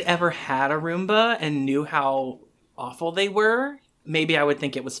if I had ever had a Roomba and knew how awful they were, maybe I would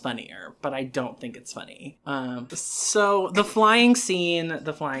think it was funnier, but I don't think it's funny. So the flying scene,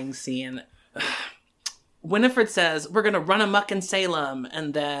 Winifred says, we're going to run amok in Salem.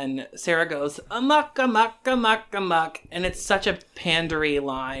 And then Sarah goes, amok, amok, amok, amok. And it's such a pandery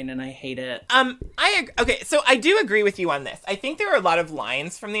line, and I hate it. Okay, so I do agree with you on this. I think there are a lot of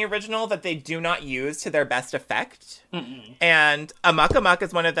lines from the original that they do not use to their best effect. Mm-mm. And amok, amok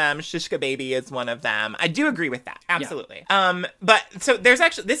is one of them. Shishka baby is one of them. I do agree with that. Absolutely. Yeah. But so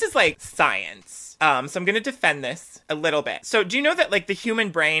this is like science. So I'm going to defend this a little bit. So do you know that like the human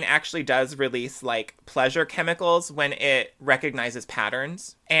brain actually does release like pleasure chemicals when it recognizes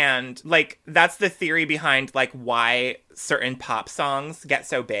patterns? And like that's the theory behind like why certain pop songs get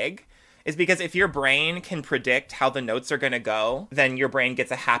so big. Is because if your brain can predict how the notes are going to go, then your brain gets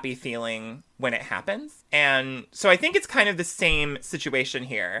a happy feeling when it happens. And so I think it's kind of the same situation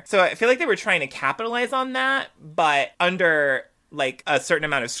here. So I feel like they were trying to capitalize on that, but under like a certain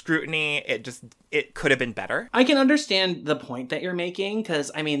amount of scrutiny, it could have been better. I can understand the point that you're making, because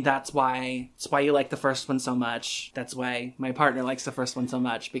I mean that's why you like the first one so much. That's why my partner likes the first one so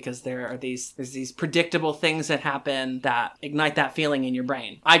much, because there's these predictable things that happen that ignite that feeling in your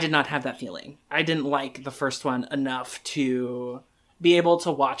brain. I did not have that feeling. I didn't like the first one enough to be able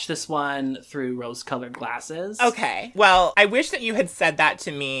to watch this one through rose-colored glasses. Okay. Well, I wish that you had said that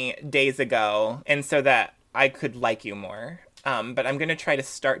to me days ago, and so that I could like you more. But I'm going to try to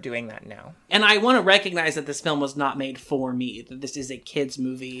start doing that now. And I want to recognize that this film was not made for me, that this is a kid's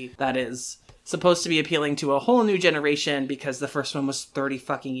movie that is supposed to be appealing to a whole new generation because the first one was 30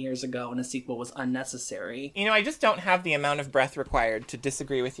 fucking years ago and a sequel was unnecessary. You know, I just don't have the amount of breath required to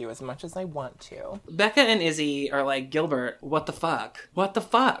disagree with you as much as I want to. Becca and Izzy are like, Gilbert, what the fuck? What the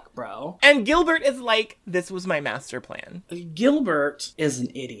fuck, bro? And Gilbert is like, this was my master plan. Gilbert is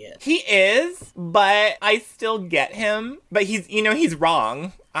an idiot. He is, but I still get him. But he's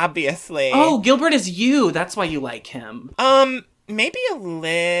wrong, obviously. Oh, Gilbert is you. That's why you like him. Maybe a little.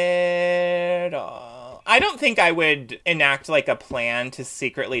 I don't think I would enact like a plan to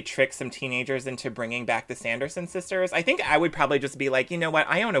secretly trick some teenagers into bringing back the Sanderson sisters. I think I would probably just be like, you know what?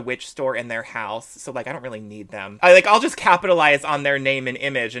 I own a witch store in their house, so like I don't really need them. I'll just capitalize on their name and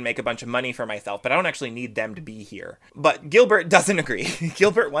image and make a bunch of money for myself, but I don't actually need them to be here. But Gilbert doesn't agree.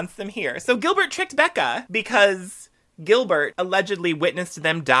 Gilbert wants them here. So Gilbert tricked Becca because Gilbert allegedly witnessed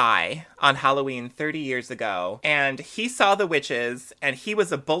them die on Halloween 30 years ago, and he saw the witches, and he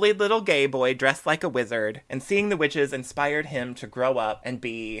was a bullied little gay boy dressed like a wizard, and seeing the witches inspired him to grow up and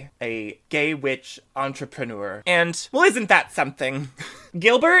be a gay witch entrepreneur. And, well, isn't that something?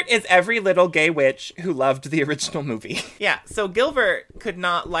 Gilbert is every little gay witch who loved the original movie. Yeah, so Gilbert could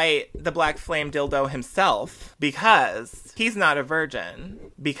not light the black flame dildo himself because he's not a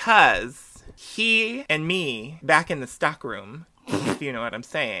virgin, because he and me back in the stockroom, if you know what I'm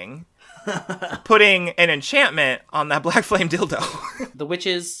saying, putting an enchantment on that black flame dildo. The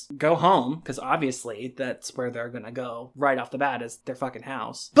witches go home, because obviously that's where they're gonna go right off the bat, is their fucking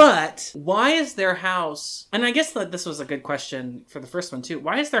house. But why is their house, and I guess that this was a good question for the first one too,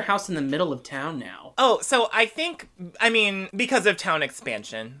 why is their house in the middle of town now? Oh, so I mean, because of town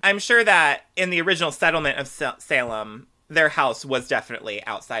expansion. I'm sure that in the original settlement of Salem, their house was definitely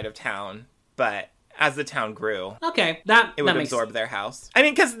outside of town, but as the town grew, Okay, it would absorb their house. I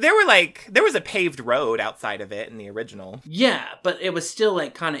mean, because there was a paved road outside of it in the original. Yeah, but it was still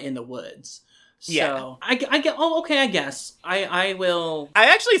like kind of in the woods. So Yeah. I get. Oh, okay. I guess I will. I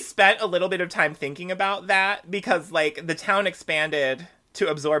actually spent a little bit of time thinking about that because, like, the town expanded to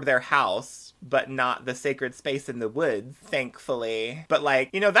absorb their house, but not the sacred space in the woods, thankfully. But, like,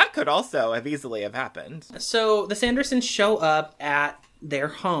 you know, that could also have easily have happened. So the Sandersons show up at their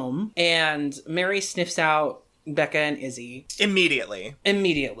home, and Mary sniffs out Becca and Izzy. Immediately.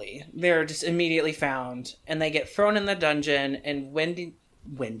 They're just immediately found, and they get thrown in the dungeon, and Wendy.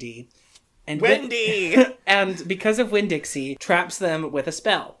 And because of Winn-Dixie, traps them with a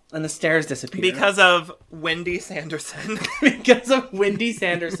spell, and the stairs disappear. Because of Wendy Sanderson. Because of Wendy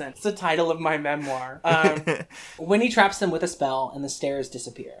Sanderson. It's the title of my memoir. Winnie traps them with a spell, and the stairs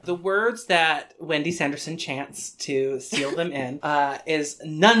disappear. The words that Wendy Sanderson chants to seal them in is,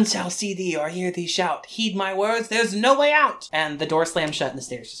 "None shall see thee or hear thee shout. Heed my words, there's no way out." And the door slams shut, and the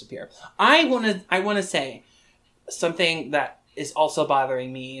stairs disappear. I wanna say something that is also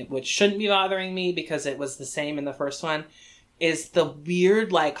bothering me, which shouldn't be bothering me because it was the same in the first one, is the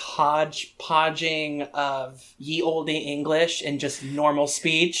weird, like, hodgepodging of ye olde English and just normal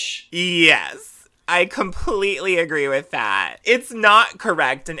speech. Yes. I completely agree with that. It's not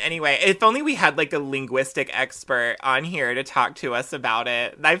correct in any way. If only we had, like, a linguistic expert on here to talk to us about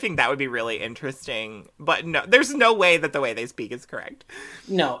it. I think that would be really interesting. But no, there's no way that the way they speak is correct.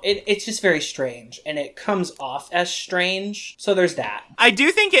 No, it's just very strange, and it comes off as strange, so there's that. I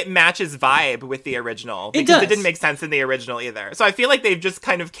do think it matches vibe with the original. It Because does. it didn't make sense in the original either. So I feel like they've just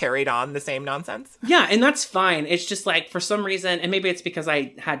kind of carried on the same nonsense. Yeah, and that's fine. It's just, like, for some reason, and maybe it's because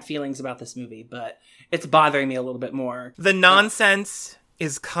I had feelings about this movie, but it's bothering me a little bit more. The nonsense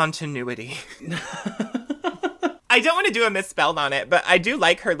is continuity. I don't want to do a misspelled on it, but I do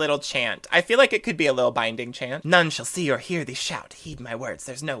like her little chant. I feel like it could be a little binding chant. None shall see or hear thee shout. Heed my words,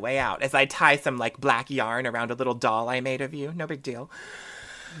 there's no way out. As I tie some, like, black yarn around a little doll I made of you. No big deal.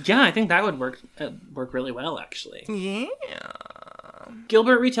 Yeah, I think that would work really well, actually. Yeah.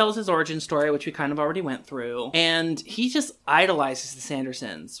 Gilbert retells his origin story, which we kind of already went through, and he just idolizes the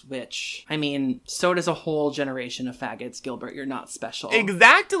Sandersons, which, I mean, so does a whole generation of faggots. Gilbert, you're not special.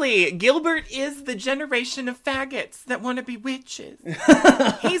 Exactly. Gilbert is the generation of faggots that want to be witches.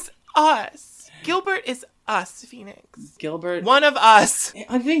 He's us. Gilbert is us, Phoenix. Gilbert... One of us.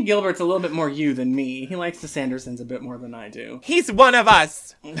 I think Gilbert's a little bit more you than me. He likes the Sandersons a bit more than I do. He's one of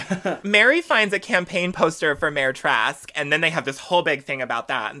us. Mary finds a campaign poster for Mayor Trask, and then they have this whole big thing about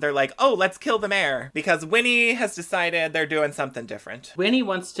that. And they're like, oh, let's kill the mayor. Because Winnie has decided they're doing something different. Winnie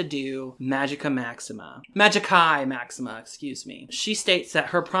wants to do Magicae Maxima, excuse me. She states that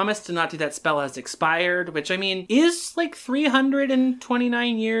her promise to not do that spell has expired, which, I mean, is like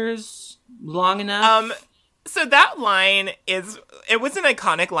 329 years long enough. So that line it was an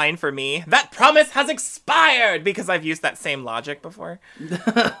iconic line for me. That promise has expired, because I've used that same logic before.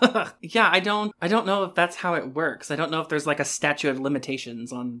 Yeah, I don't know if that's how it works. I don't know if there's like a statute of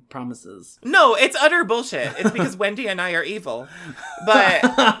limitations on No, it's utter bullshit. It's because Wendy and I are evil.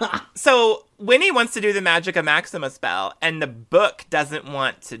 But so Winnie wants to do the Magica Maxima spell, and the book doesn't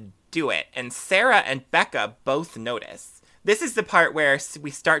want to do it. And Sarah and Becca both notice. This is the part where we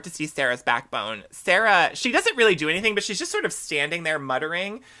start to see Sarah's backbone. Sarah, she doesn't really do anything, but she's just sort of standing there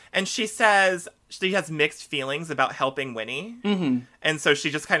muttering. And she says, she has mixed feelings about helping Winnie. Mm-hmm. And so she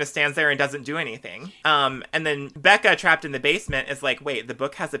just kind of stands there and doesn't do anything. And then Becca, trapped in the basement, is like, wait, the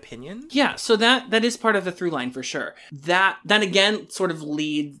book has opinions? Yeah, so that is part of the through line for sure. That then again sort of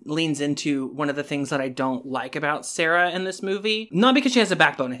leans into one of the things that I don't like about Sarah in this movie. Not because she has a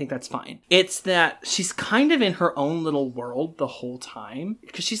backbone, I think that's fine. It's that she's kind of in her own little world the whole time.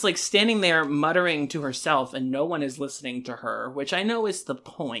 Because she's like standing there muttering to herself and no one is listening to her, which I know is the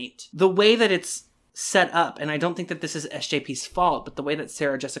point. The way that it's set up, and I don't think that this is SJP's fault, but the way that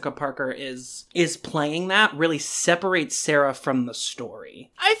Sarah Jessica Parker is playing that really separates Sarah from the story.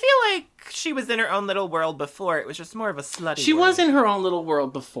 I feel like she was in her own little world before. It was just more of a slutty She world. was in her own little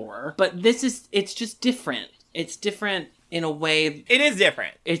world before, but it's just different. It's different in a way. It is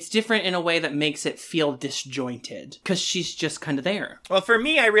different. It's different in a way that makes it feel disjointed, because she's just kind of there. Well, for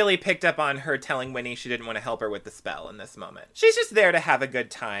me, I really picked up on her telling Winnie she didn't want to help her with the spell in this moment. She's just there to have a good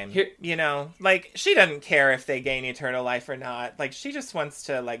time. You know? Like, she doesn't care if they gain eternal life or not. Like, she just wants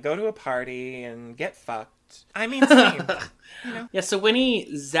to, like, go to a party and get fucked. I mean, same. You know? Yeah, so Winnie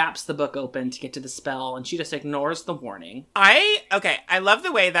zaps the book open to get to the spell, and she just ignores the warning. I love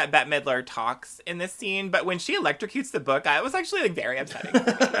the way that Bette Midler talks in this scene, but when she electrocutes the book, I was actually, like, very upsetting.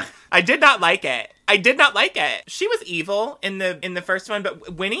 I did not like it. She was evil in the first one,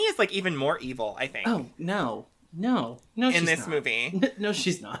 but Winnie is, like, even more evil, I think. Oh, no, she's in this not. movie. No,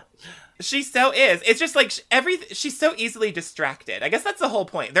 she's not. She so is. It's just like she's so easily distracted. I guess that's the whole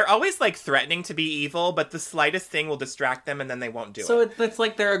point. They're always like threatening to be evil, but the slightest thing will distract them and then they won't do it. So it's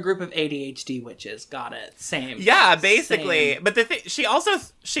like they're a group of ADHD witches. Got it. Same. Yeah, basically. Same. But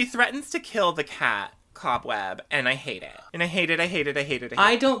she threatens to kill the cat, Cobweb, and I hate it. And I hate it.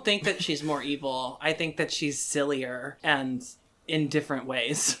 I don't think that she's more evil. I think that she's sillier and in different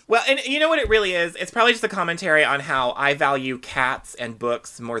ways. Well, and you know what it really is? It's probably just a commentary on how I value cats and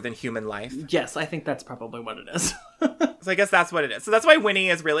books more than human life. Yes, I think that's probably what it is. So I guess that's what it is. So that's why Wendy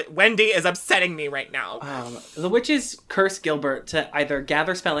is upsetting me right now. The witches curse Gilbert to either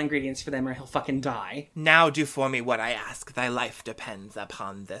gather spell ingredients for them or he'll fucking die. Now do for me what I ask. Thy life depends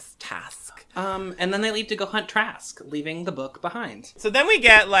upon this task. And then they leave to go hunt Trask, leaving the book behind. So then we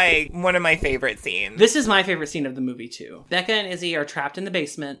get, like, one of my favorite scenes. This is my favorite scene of the movie, too. Becca and Izzy are trapped in the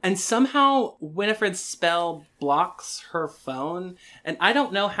basement, and somehow Winifred's spell blocks her phone. And I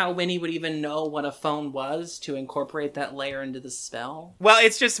don't know how Winnie would even know what a phone was to incorporate that layer into the spell. Well,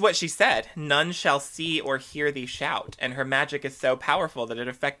 it's just what she said. None shall see or hear thee shout. And her magic is so powerful that it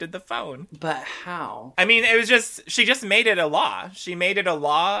affected the phone. But how? I mean, she just made it a law. She made it a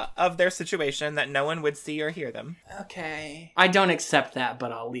law of their situation that no one would see or hear them. Okay. I don't accept that,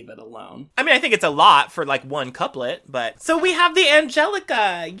 but I'll leave it alone. I mean, I think it's a lot for, like, one couplet, but... So we have the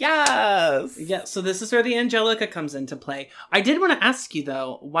Angelica! Yes! Yeah, so this is where the Angelica comes into play. I did want to ask you,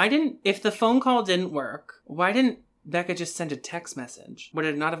 though, if the phone call didn't work, why didn't Becca just send a text message? Would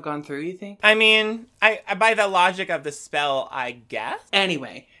it not have gone through, you think? I mean, I by the logic of the spell, I guess.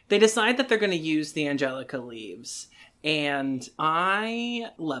 Anyway, they decide that they're going to use the Angelica leaves, and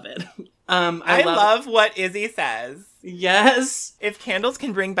I love it. I love what Izzy says. Yes. If candles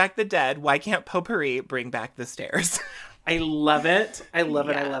can bring back the dead, why can't potpourri bring back the stairs? I love it. I love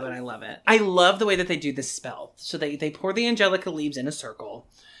it. Yes. I love it. I love it. I love the way that they do this spell. So they pour the Angelica leaves in a circle.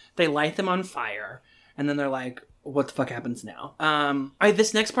 They light them on fire. And then they're like, what the fuck happens now?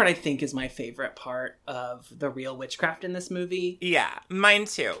 This next part I think is my favorite part of the real witchcraft in this movie. Yeah, mine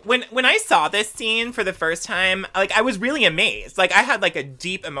too. When I saw this scene for the first time, like, I was really amazed. Like, I had like a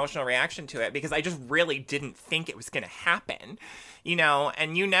deep emotional reaction to it because I just really didn't think it was gonna happen. You know,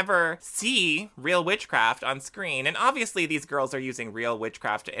 and you never see real witchcraft on screen. And obviously these girls are using real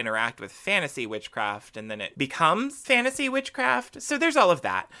witchcraft to interact with fantasy witchcraft, and then it becomes fantasy witchcraft. So there's all of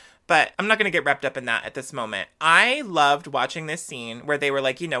that. But I'm not going to get wrapped up in that at this moment. I loved watching this scene where they were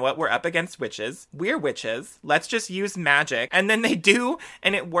like, you know what? We're up against witches. We're witches. Let's just use magic. And then they do,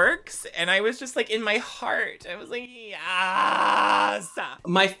 and it works. And I was just like, in my heart, I was like, yes.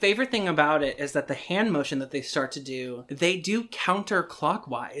 My favorite thing about it is that the hand motion that they start to do, they do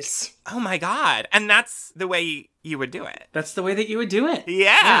counterclockwise. Oh my God. And that's the way you would do it. That's the way that you would do it.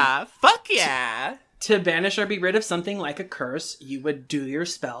 Yeah. Fuck yeah. To banish or be rid of something like a curse, you would do your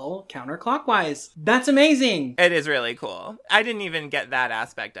spell counterclockwise. That's amazing. It is really cool. I didn't even get that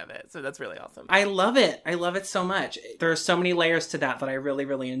aspect of it, so that's really awesome. I love it. I love it so much. There are so many layers to that I really,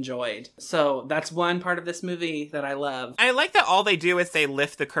 really enjoyed. So that's one part of this movie that I love. I like that all they do is say,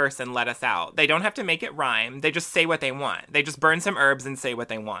 lift the curse and let us out. They don't have to make it rhyme. They just say what they want. They just burn some herbs and say what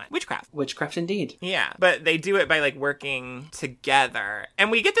they want. Witchcraft. Witchcraft indeed. Yeah, but they do it by, like, working together. And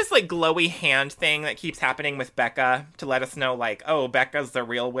we get this, like, glowy hand thing that that keeps happening with Becca to let us know, like, oh, Becca's the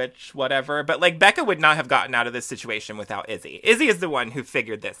real witch, whatever. But, like, Becca would not have gotten out of this situation without Izzy. Izzy is the one who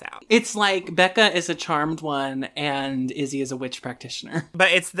figured this out. It's like Becca is a charmed one and Izzy is a witch practitioner.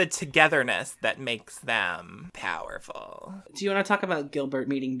 But it's the togetherness that makes them powerful. Do you want to talk about Gilbert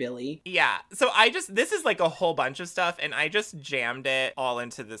meeting Billy? Yeah. So this is like a whole bunch of stuff, and I just jammed it all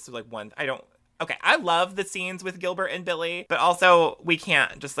into this, like, one. Okay, I love the scenes with Gilbert and Billy, but also we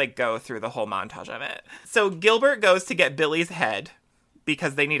can't just, like, go through the whole montage of it. So Gilbert goes to get Billy's head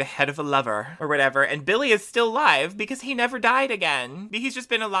because they need a head of a lover or whatever, and Billy is still alive because he never died again. He's just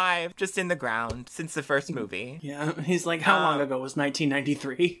been alive, just in the ground since the first movie. Yeah, he's like, how long ago was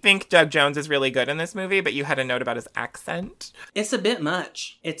 1993? I think Doug Jones is really good in this movie, but you had a note about his accent. It's a bit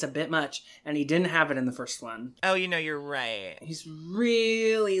much. And he didn't have it in the first one. Oh, you're right. He's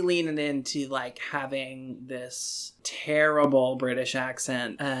really leaning into, like, having this terrible British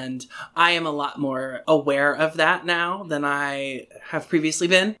accent, and I am a lot more aware of that now than I have previously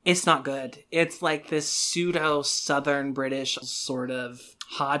been. It's not good. It's like this pseudo Southern British sort of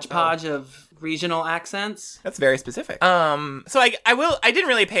hodgepodge of regional accents. That's very specific. So I didn't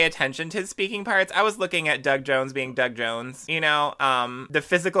really pay attention to his speaking parts. I was looking at Doug Jones being Doug Jones, the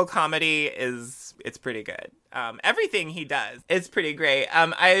physical comedy it's pretty good. Everything he does is pretty great.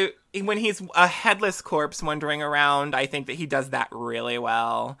 When he's a headless corpse wandering around, I think that he does that really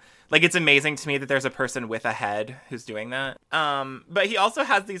well. Like, it's amazing to me that there's a person with a head who's doing that. But he also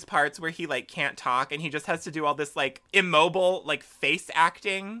has these parts where he, like, can't talk, and he just has to do all this, like, immobile, like, face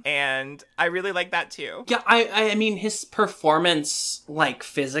acting, and I really like that, too. Yeah, I mean, his performance, like,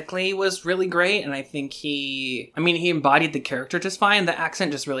 physically was really great, and I think he embodied the character just fine. The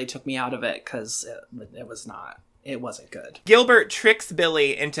accent just really took me out of it, because it wasn't good. Gilbert tricks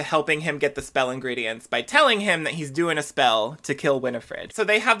Billy into helping him get the spell ingredients by telling him that he's doing a spell to kill Winifred. So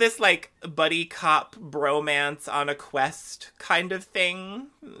they have this, like, buddy cop bromance on a quest kind of thing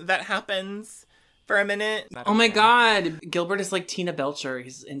that happens for a minute. Oh my god, Gilbert is like Tina Belcher.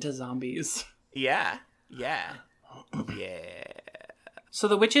 He's into zombies. Yeah. So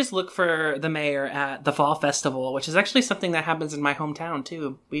the witches look for the mayor at the fall festival, which is actually something that happens in my hometown,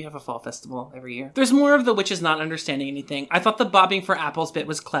 too. We have a fall festival every year. There's more of the witches not understanding anything. I thought the bobbing for apples bit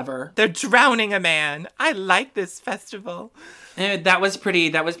was clever. They're drowning a man. I like this festival. That was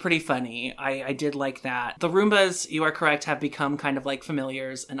pretty funny. I did like that. The Roombas, you are correct, have become kind of like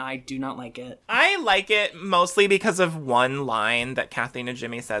familiars, and I do not like it. I like it mostly because of one line that Kathleen and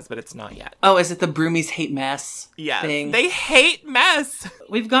Jimmy says, but it's not yet. Oh, is it the Broomies hate mess thing? They hate mess.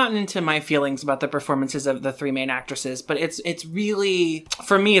 We've gotten into my feelings about the performances of the three main actresses, but it's really,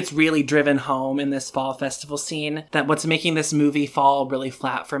 for me, it's really driven home in this fall festival scene that what's making this movie fall really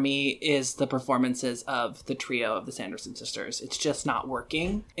flat for me is the performances of the trio of the Sanderson sisters. It's just not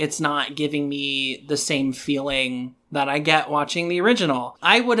working. It's not giving me the same feeling that I get watching the original.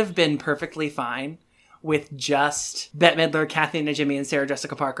 I would have been perfectly fine with just Bette Midler, Kathleen and Jimmy, and Sarah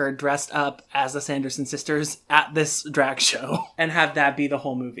Jessica Parker dressed up as the Sanderson sisters at this drag show and have that be the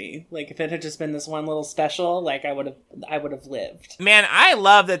whole movie. Like, if it had just been this one little special, like, I would have lived. Man, I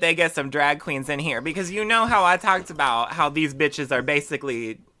love that they get some drag queens in here because you know how I talked about how these bitches are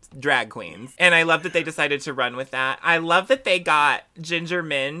basically drag queens. And I love that they decided to run with that. I love that they got Ginger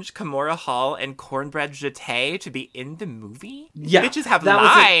Minge, Kimora Hall, and Cornbread Jeté to be in the movie. Yeah. Bitches have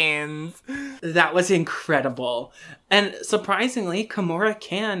lines. That was incredible. And surprisingly, Kimora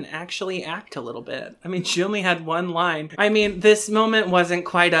can actually act a little bit. I mean, she only had one line. I mean, this moment wasn't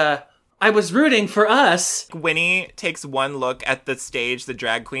quite I was rooting for us. Winnie takes one look at the stage the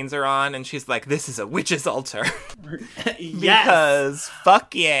drag queens are on, and she's like, this is a witch's altar. Yes. Because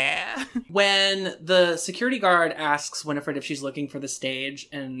fuck yeah. When the security guard asks Winifred if she's looking for the stage,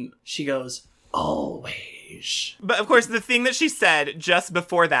 and she goes, always. But of course, the thing that she said just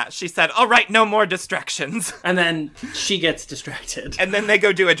before that, she said, all right, no more distractions. And then she gets distracted. And then they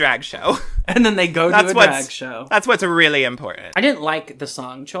go do a drag show. And then they go do a drag show. That's what's really important. I didn't like the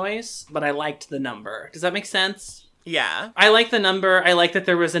song choice, but I liked the number. Does that make sense? Yeah. I like the number. I like that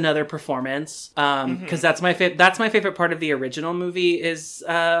there was another performance. Because that's my favorite part of the original movie is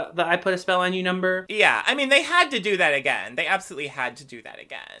the I Put a Spell on You number. Yeah. I mean, they had to do that again. They absolutely had to do that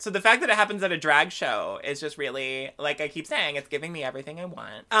again. So the fact that it happens at a drag show is just really, like I keep saying, it's giving me everything I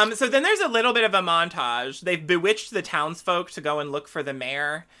want. So then there's a little bit of a montage. They've bewitched the townsfolk to go and look for the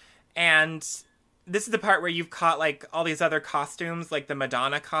mayor. And This is the part where you've caught, like, all these other costumes, like the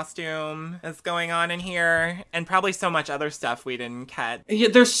Madonna costume that's going on in here, and probably so much other stuff we didn't catch. Yeah,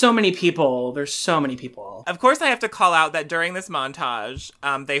 there's so many people. There's so many people. Of course, I have to call out that during this montage,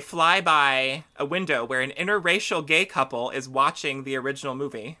 they fly by a window where an interracial gay couple is watching the original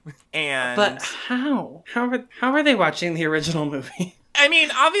movie. And But how? How are they watching the original movie? I mean,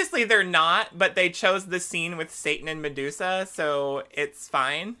 obviously they're not, but they chose the scene with Satan and Medusa, so it's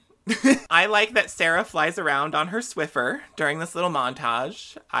fine. I like that Sarah flies around on her Swiffer during this little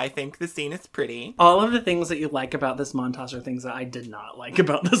montage. I think the scene is pretty. All of the things that you like about this montage are things that I did not like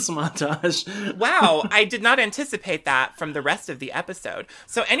about this montage. Wow, I did not anticipate that from the rest of the episode.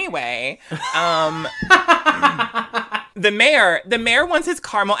 So anyway, the mayor wants his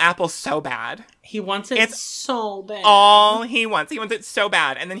caramel apple so bad. He wants it It's so bad. All he wants. He wants it so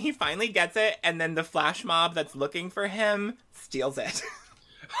bad. And then he finally gets it, and then the flash mob that's looking for him steals it.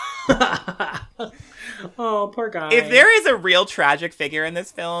 Oh, poor guy. If there is a real tragic figure in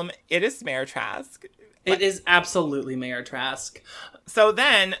this film, it is Mayor Trask. It is absolutely Mayor Trask. So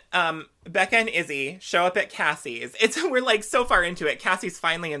then, Becca and Izzy show up at Cassie's. We're like so far into it. Cassie's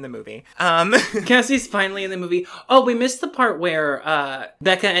finally in the movie. Cassie's finally in the movie. Oh, we missed the part where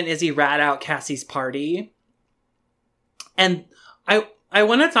Becca and Izzy rat out Cassie's party. And I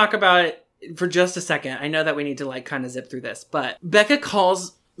want to talk about it for just a second. I know that we need to like kind of zip through this, but Becca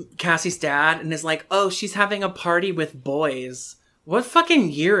calls Cassie's dad and is like, "Oh, she's having a party with boys. What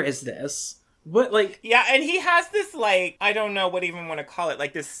fucking year is this? What, like..." Yeah, and he has this, like, I don't know what even want to call it,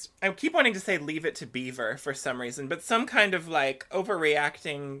 like this, I keep wanting to say Leave It to Beaver for some reason, but some kind of, like,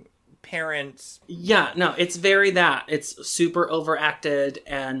 overreacting parent. Yeah, no, it's very that. It's super overacted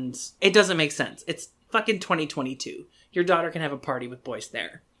and it doesn't make sense. It's fucking 2022. Your daughter can have a party with boys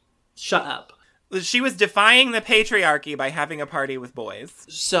there. Shut up. She was defying the patriarchy by having a party with boys.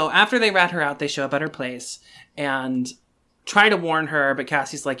 So after they rat her out, they show up at her place and try to warn her, but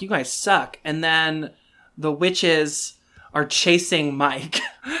Cassie's like, "You guys suck." And then the witches are chasing Mike.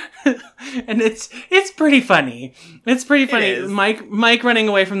 And it's pretty funny. It's pretty funny. It is. Mike running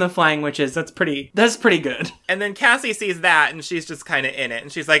away from the flying witches. That's pretty good. And then Cassie sees that and she's just kind of in it.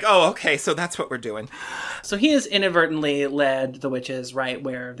 And she's like, "Oh, okay, so that's what we're doing." So he has inadvertently led the witches right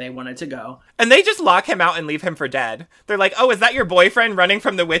where they wanted to go. And they just lock him out and leave him for dead. They're like, "Oh, is that your boyfriend running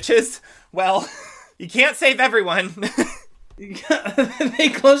from the witches? Well, you can't save everyone." They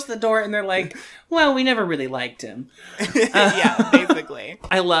close the door and they're like, "Well, we never really liked him." Yeah, basically.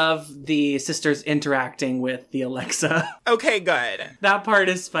 I love the sisters interacting with the Alexa. Okay, good. That part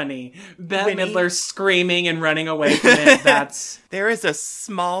is funny. Bette Winnie? Midler screaming and running away from it. That's... There is a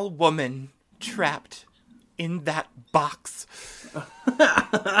small woman trapped in that box.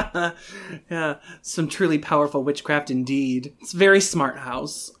 Yeah, some truly powerful witchcraft indeed. It's a very smart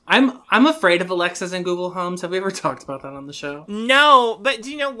house. I'm afraid of Alexas and Google Homes. Have we ever talked about that on the show? No, but do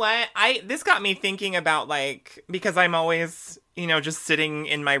you know what? This got me thinking about, like, because I'm always, just sitting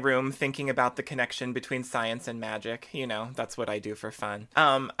in my room thinking about the connection between science and magic. That's what I do for fun.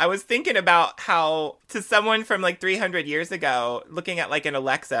 I was thinking about how, to someone from like 300 years ago, looking at like an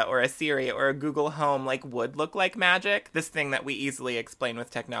Alexa or a Siri or a Google Home, like, would look like magic. This thing that we easily explain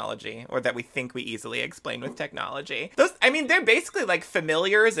with technology, or that we think we easily explain with technology. They're basically like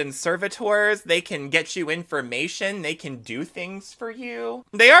familiars and servitors. They can get you information. They can do things for you.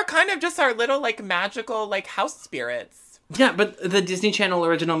 They are kind of just our little like magical like house spirits. Yeah, but the Disney Channel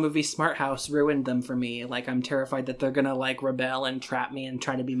original movie Smart House ruined them for me. Like, I'm terrified that they're gonna like rebel and trap me and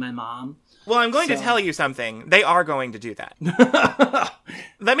try to be my mom. Well, I'm going to tell you something. They are going to do that.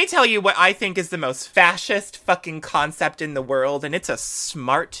 Let me tell you what I think is the most fascist fucking concept in the world, and it's a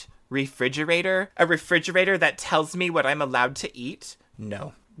smart refrigerator. A refrigerator that tells me what I'm allowed to eat.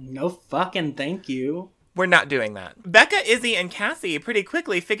 No fucking thank you. We're not doing that. Becca, Izzy, and Cassie pretty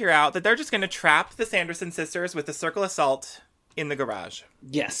quickly figure out that they're just going to trap the Sanderson sisters with the Circle of Salt in the garage.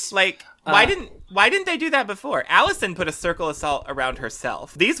 Yes. Like, why didn't they do that before? Allison put a Circle of Salt around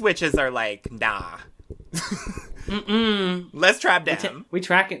herself. These witches are like, nah. Let's trap them. We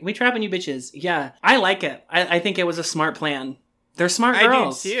trapping you bitches. Yeah, I like it. I think it was a smart plan. They're smart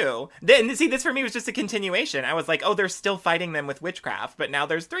girls. I do too. Then see, this for me was just a continuation. I was like, oh, they're still fighting them with witchcraft, but now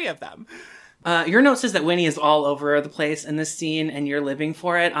there's 3 of them. Your note says that Winnie is all over the place in this scene and you're living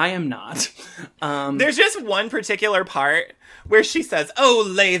for it. I am not. There's just one particular part where she says, "Oh,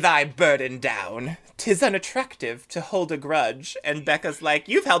 lay thy burden down. 'Tis unattractive to hold a grudge." And Becca's like,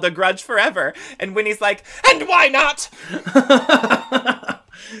 "You've held a grudge forever." And Winnie's like, "And why not?"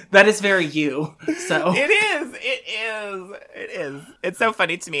 That is very you. So It is. It's so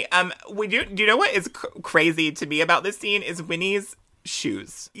funny to me. Do you know what is crazy to me about this scene is Winnie's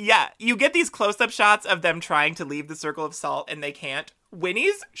shoes. Yeah, you get these close-up shots of them trying to leave the circle of salt and they can't.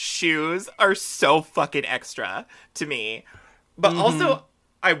 Winnie's shoes are so fucking extra to me. But also,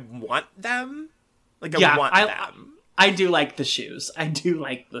 I want them. Like, I want them. I do like the shoes. I do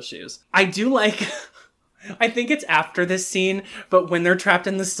like I think it's after this scene, but when they're trapped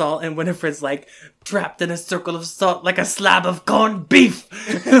in the salt and Winifred's like, trapped in a circle of salt like a slab of corned beef.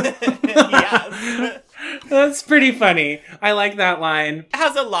 Yes. That's pretty funny. I like that line. It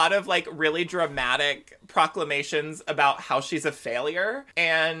has a lot of like really dramatic proclamations about how she's a failure,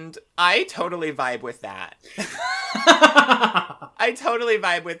 and I totally vibe with that. I totally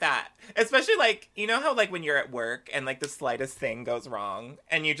vibe with that. Especially like, you know how like when you're at work and like the slightest thing goes wrong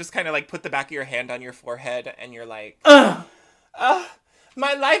and you just kind of like put the back of your hand on your forehead and you're like,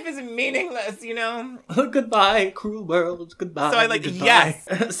 my life is meaningless, you know? Goodbye, cruel world, goodbye. So I like, goodbye.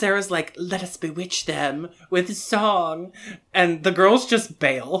 yes. Sarah's like, let us bewitch them with song. And the girls just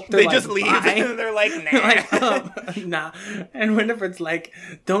bail. They just leave. They're like, nah. Nah. And Winifred's like,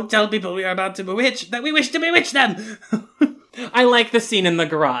 don't tell people we are about to bewitch, that we wish to bewitch them. I like the scene in the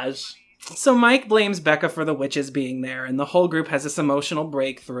garage. So Mike blames Becca for the witches being there, and the whole group has this emotional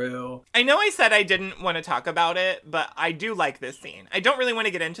breakthrough. I know I said I didn't want to talk about it, but I do like this scene. I don't really want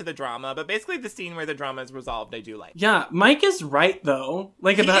to get into the drama, but basically the scene where the drama is resolved, I do like. Yeah, Mike is right, though.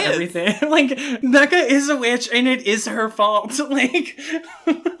 Like, He about is. everything. Like, Becca is a witch, and it is her fault. Like...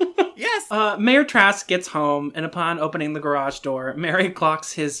 Yes. Mayor Trask gets home, and upon opening the garage door, Mary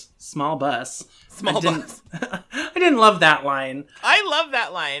clocks his small bus. Bus. I didn't love that line. I love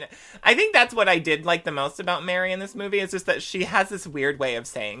that line. I think that's what I did like the most about Mary in this movie, is just that she has this weird way of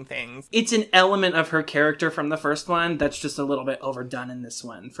saying things. It's an element of her character from the first one that's just a little bit overdone in this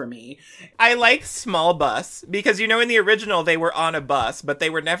one for me. I like small bus because, you know, in the original they were on a bus, but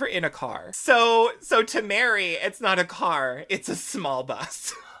they were never in a car. So to Mary, it's not a car, it's a small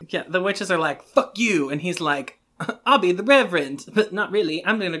bus. Yeah, the witches are like, fuck you, and he's like, I'll be the reverend, but not really.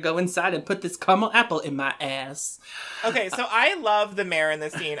 I'm gonna go inside and put this caramel apple in my ass. Okay, so I love the mayor in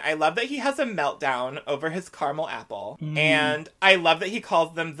this scene. I love that he has a meltdown over his caramel apple. And I love that he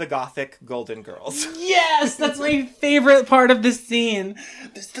calls them the Gothic Golden Girls. Yes, that's my favorite part of this scene.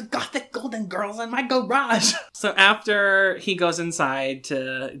 There's the Gothic Golden Girls in my garage. So after he goes inside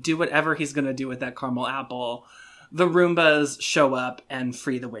to do whatever he's gonna do with that caramel apple, the Roombas show up and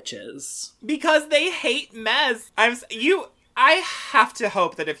free the witches. Because they hate Mez. I have to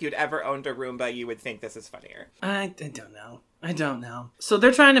hope that if you'd ever owned a Roomba, you would think this is funnier. I don't know. So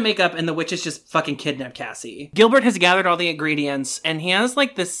they're trying to make up, and the witches just fucking kidnap Cassie. Gilbert has gathered all the ingredients, and he has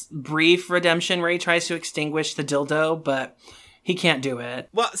like this brief redemption where he tries to extinguish the dildo, but he can't do it.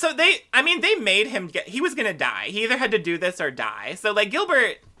 Well, so they made him he was gonna die. He either had to do this or die. So like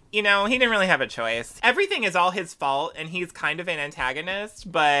Gilbert, you know, he didn't really have a choice. Everything is all his fault, and he's kind of an antagonist,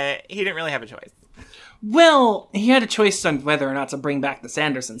 but he didn't really have a choice. Well, he had a choice on whether or not to bring back the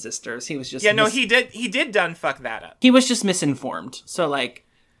Sanderson sisters. He was just... Yeah, no, he did done fuck that up. He was just misinformed. So, like,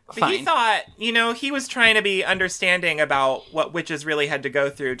 fine. But he thought, you know, he was trying to be understanding about what witches really had to go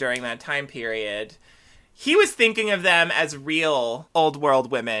through during that time period. He was thinking of them as real old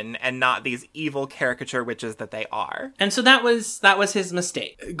world women and not these evil caricature witches that they are. And so that was his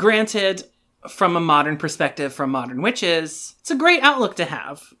mistake. Granted, from a modern perspective, from modern witches, it's a great outlook to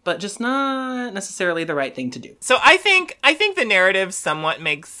have, but just not necessarily the right thing to do. So I think the narrative somewhat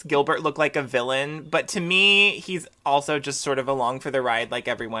makes Gilbert look like a villain, but to me, he's also just sort of along for the ride like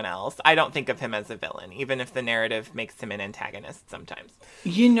everyone else. I don't think of him as a villain, even if the narrative makes him an antagonist sometimes.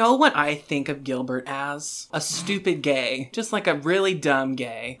 You know what I think of Gilbert as? A stupid gay. Just like a really dumb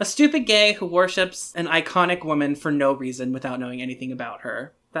gay. A stupid gay who worships an iconic woman for no reason without knowing anything about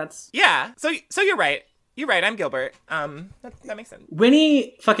her. Yeah, so you're right. You're right, I'm Gilbert. That makes sense.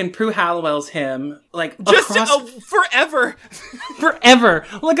 Winnie fucking Prue Halliwell's him, like, just across... forever. Forever.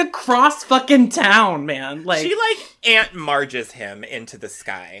 Like, across fucking town, man. Like, she, like, Aunt Marges him into the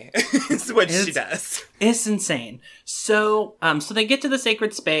sky. Is what she does. It's insane. So they get to the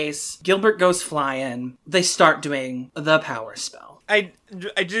sacred space. Gilbert goes flying. They start doing the power spell. I do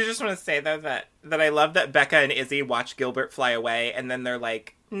just want to say, though, that I love that Becca and Izzy watch Gilbert fly away, and then they're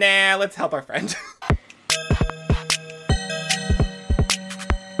like, nah, let's help our friend.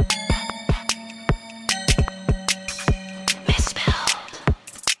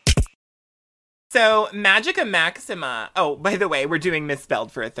 So, Magica Maxima... Oh, by the way, we're doing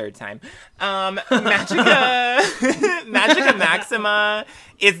misspelled for a third time. Magica Maxima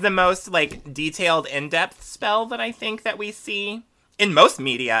is the most, like, detailed, in-depth spell that I think that we see In most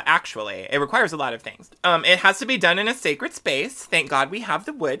media, actually. It requires a lot of things. It has to be done in a sacred space. Thank God we have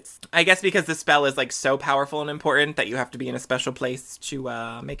the woods. I guess because the spell is like so powerful and important that you have to be in a special place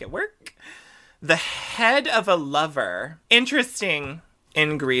to make it work. The head of a lover. Interesting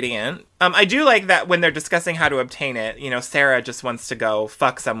ingredient. I do like that when they're discussing how to obtain it, you know, Sarah just wants to go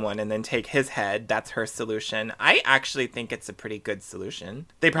fuck someone and then take his head. That's her solution. I actually think it's a pretty good solution.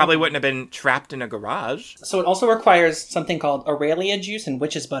 They probably wouldn't have been trapped in a garage. So it also requires something called Aurelia juice and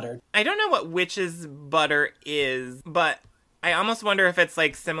witch's butter. I don't know what witch's butter is, but I almost wonder if it's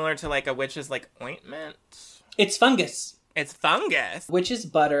like similar to like a witch's like ointment. It's fungus. It's fungus. Witch's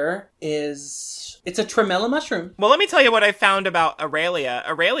butter is... It's a tremella mushroom. Well, let me tell you what I found about Aurelia.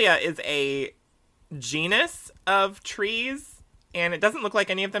 Aurelia is a genus of trees, and it doesn't look like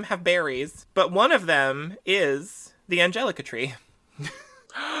any of them have berries, but one of them is the Angelica tree.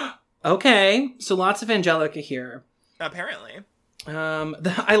 Okay, so lots of Angelica here. Apparently.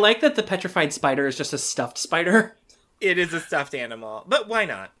 I like that the petrified spider is just a stuffed spider. It is a stuffed animal, but why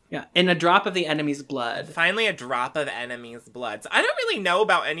not? Yeah, in a drop of the enemy's blood. Finally, a drop of enemy's blood. So I don't really know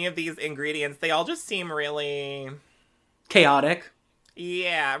about any of these ingredients. They all just seem really... Chaotic.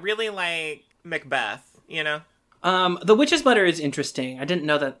 Yeah, really like Macbeth, you know? The witch's butter is interesting. I didn't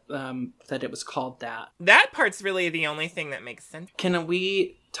know that that it was called that. That part's really the only thing that makes sense. Can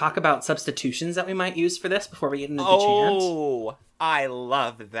we talk about substitutions that we might use for this before we get into the chant? Oh, I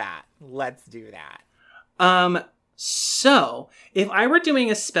love that. Let's do that. So, if I were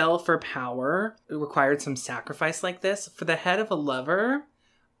doing a spell for power, it required some sacrifice like this, for the head of a lover,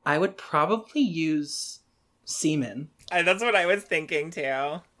 I would probably use semen. That's what I was thinking,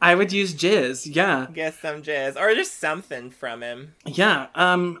 too. I would use jizz, yeah. Get some jizz. Or just something from him. Yeah,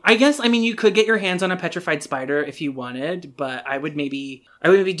 I guess, I mean, you could get your hands on a petrified spider if you wanted, but I would maybe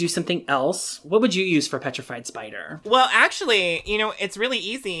do something else. What would you use for petrified spider? Well, actually, you know, it's really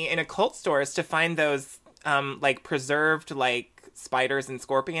easy in occult stores to find those like preserved like spiders and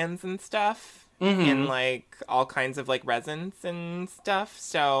scorpions and stuff in like all kinds of like resins and stuff.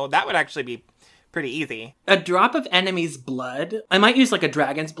 So that would actually be pretty easy. A drop of enemy's blood. I might use like a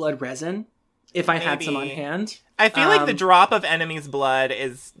dragon's blood resin if I had some on hand. I feel like the drop of enemy's blood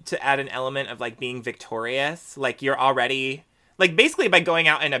is to add an element of like being victorious. Like you're already like basically by going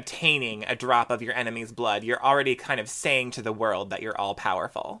out and obtaining a drop of your enemy's blood, you're already kind of saying to the world that you're all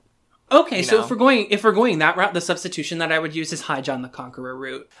powerful. Okay, so if we're going that route, the substitution that I would use is High John the Conqueror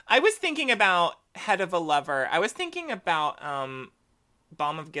route. I was thinking about Head of a Lover. I was thinking about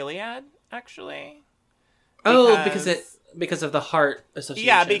Balm of Gilead, actually. Because of the heart association.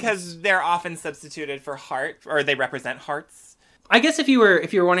 Yeah, because they're often substituted for heart, or they represent hearts. I guess if you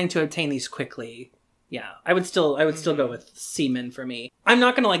were wanting to obtain these quickly, yeah, I would still go with semen for me. I'm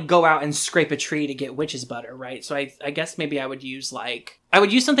not gonna like go out and scrape a tree to get witch's butter, right? So I guess maybe I would use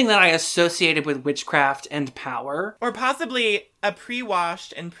something that I associated with witchcraft and power. Or possibly a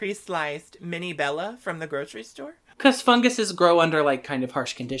pre-washed and pre-sliced mini Bella from the grocery store. Because funguses grow under like kind of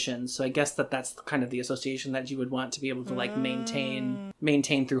harsh conditions, so I guess that's kind of the association that you would want to be able to like maintain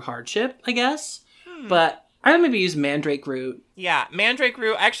through hardship, I guess. But I would maybe use mandrake root. Yeah, mandrake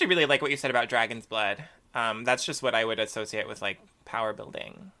root. I actually really like what you said about dragon's blood. That's just what I would associate with like power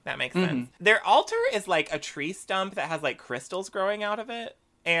building. That makes sense. Their altar is like a tree stump that has like crystals growing out of it,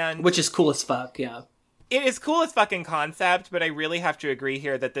 and which is cool as fuck. Yeah, it is cool as fucking concept. But I really have to agree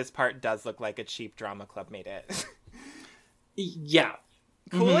here that this part does look like a cheap drama club made it. Yeah.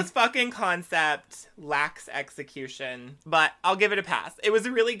 Cool as fucking concept, lacks execution, but I'll give it a pass. It was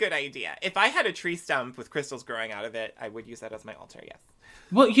a really good idea. If I had a tree stump with crystals growing out of it, I would use that as my altar, yes.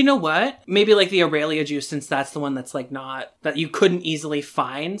 Well, you know what? Maybe like the Aurelia juice, since that's the one that's like not, that you couldn't easily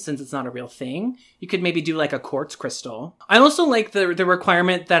find since it's not a real thing. You could maybe do like a quartz crystal. I also like the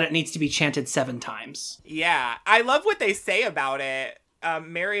requirement that it needs to be chanted 7 times. Yeah, I love what they say about it.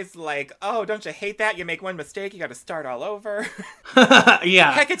 Mary's like, oh, don't you hate that? You make one mistake, you gotta start all over.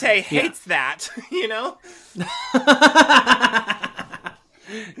 Yeah. Hecate hates that, you know?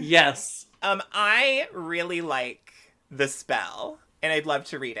 Yes. I really like the spell, and I'd love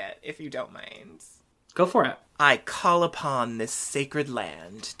to read it, if you don't mind. Go for it. I call upon this sacred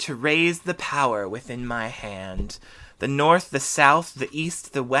land to raise the power within my hand. The north, the south, the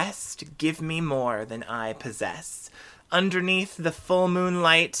east, the west, give me more than I possess. Underneath the full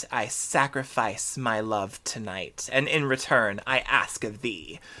moonlight, I sacrifice my love tonight, and in return, I ask of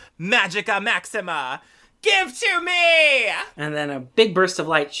thee, Magica Maxima, give to me! And then a big burst of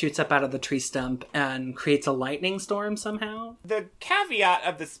light shoots up out of the tree stump and creates a lightning storm somehow. The caveat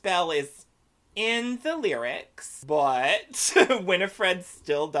of the spell is in the lyrics, but Winifred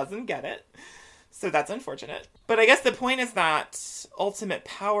still doesn't get it. So that's unfortunate. But I guess the point is that ultimate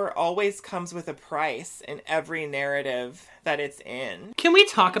power always comes with a price in every narrative that it's in. Can we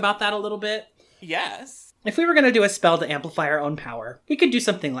talk about that a little bit? Yes. If we were going to do a spell to amplify our own power, we could do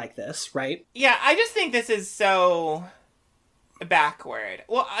something like this, right? Yeah, I just think this is so backward.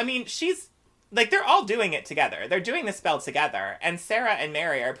 Well, I mean, she's, like, they're all doing it together. They're doing the spell together. And Sarah and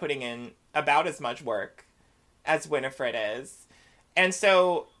Mary are putting in about as much work as Winifred is. And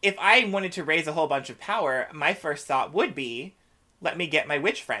so if I wanted to raise a whole bunch of power, my first thought would be, let me get my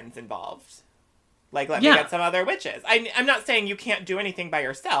witch friends involved. Like, let me get some other witches. I'm not saying you can't do anything by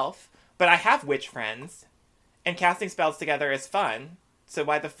yourself, but I have witch friends, and casting spells together is fun, so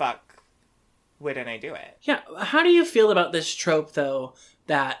why the fuck wouldn't I do it? Yeah, how do you feel about this trope, though,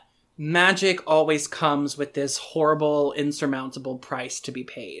 that magic always comes with this horrible, insurmountable price to be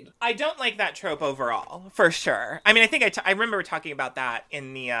paid? I don't like that trope overall, for sure. I mean, I think I remember talking about that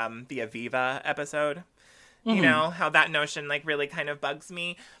in the Aviva episode. You know, how that notion, like, really kind of bugs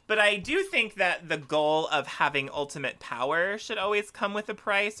me. But I do think that the goal of having ultimate power should always come with a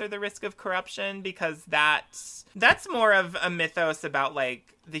price or the risk of corruption, because that's more of a mythos about,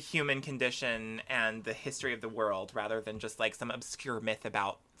 like, the human condition and the history of the world, rather than just, like, some obscure myth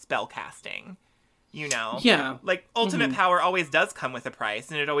about spell casting. You know? Yeah. Like, ultimate power always does come with a price,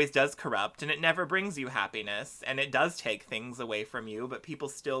 and it always does corrupt, and it never brings you happiness, and it does take things away from you, but people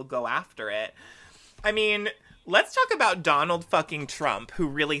still go after it. I mean, let's talk about Donald fucking Trump, who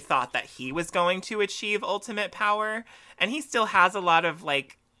really thought that he was going to achieve ultimate power. And he still has a lot of,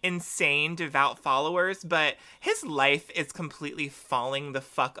 like, insane devout followers, but his life is completely falling the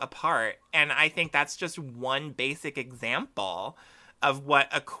fuck apart. And I think that's just one basic example of what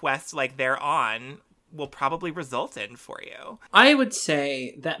a quest like they're on will probably result in for you. I would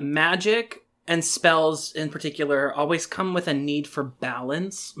say that magic and spells in particular always come with a need for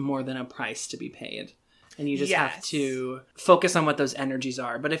balance more than a price to be paid. And you just have to focus on what those energies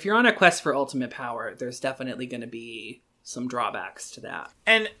are. But if you're on a quest for ultimate power, there's definitely going to be some drawbacks to that.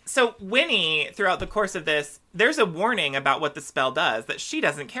 And so Winnie, throughout the course of this, there's a warning about what the spell does that she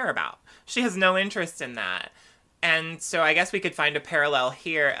doesn't care about. She has no interest in that. And so I guess we could find a parallel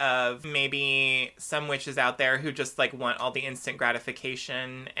here of maybe some witches out there who just, like, want all the instant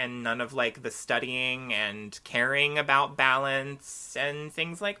gratification and none of, like, the studying and caring about balance and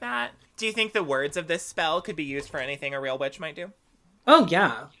things like that. Do you think the words of this spell could be used for anything a real witch might do? Oh,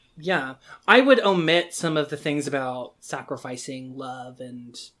 yeah. Yeah. I would omit some of the things about sacrificing love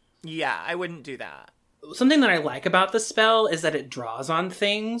and... Yeah, I wouldn't do that. Something that I like about the spell is that it draws on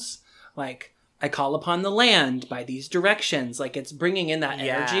things like... I call upon the land by these directions. Like, it's bringing in that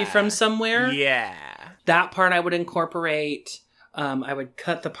energy from somewhere. Yeah. That part I would incorporate. I would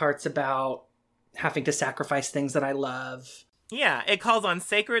cut the parts about having to sacrifice things that I love. Yeah, it calls on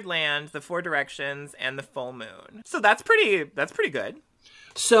sacred land, the four directions, and the full moon. So that's pretty good.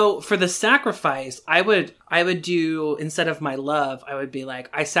 So for the sacrifice, I would do, instead of my love, I would be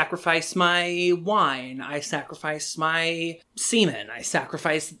like, I sacrifice my wine. I sacrifice my semen. I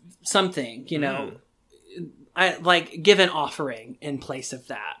sacrifice something, you know. I like give an offering in place of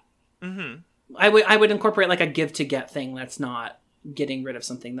that. Mm-hmm. I would incorporate like a give to get thing that's not getting rid of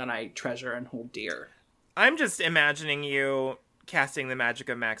something that I treasure and hold dear. I'm just imagining you casting the Magic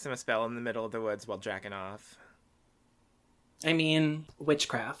of Maxima spell in the middle of the woods while jacking off. I mean,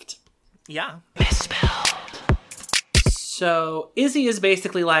 witchcraft. Yeah. Misspelled. So Izzy is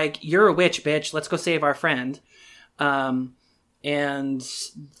basically like, you're a witch, bitch. Let's go save our friend. And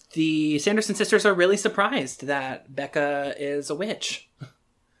the Sanderson sisters are really surprised that Becca is a witch.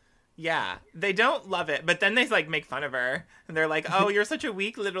 Yeah, they don't love it, but then they like make fun of her, and they're like, "Oh, you're such a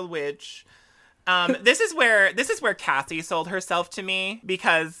weak little witch." This is where Cassie sold herself to me,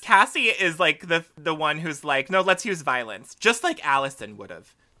 because Cassie is like the one who's like, "No, let's use violence," just like Allison would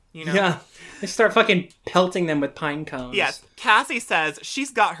have. You know? Yeah, they start fucking pelting them with pine cones. Yes, Cassie says she's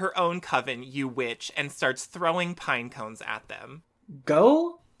got her own coven, you witch, and starts throwing pine cones at them.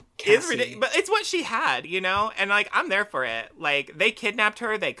 Go, Cassie. It's ridiculous, but it's what she had, you know? And, like, I'm there for it. Like, they kidnapped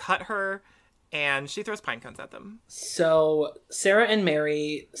her, they cut her, and she throws pine cones at them. So Sarah and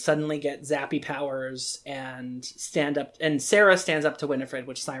Mary suddenly get zappy powers and stand up, and Sarah stands up to Winifred,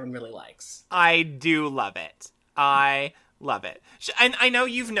 which Siren really likes. I do love it. I love it. And I know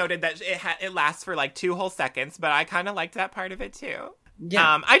you've noted that it lasts for like 2 whole seconds, but I kind of liked that part of it too.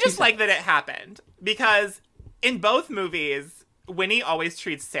 Yeah, I just like that it happened, because in both movies, Winnie always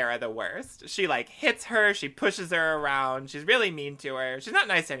treats Sarah the worst. She like hits her, she pushes her around, she's really mean to her. She's not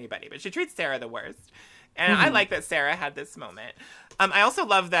nice to anybody, but she treats Sarah the worst. And I like that Sarah had this moment. I also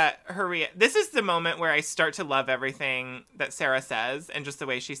love that this is the moment where I start to love everything that Sarah says and just the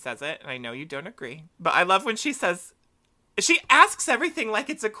way she says it. And I know you don't agree, but I love when she asks everything like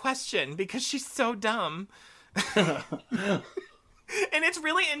it's a question because she's so dumb. And it's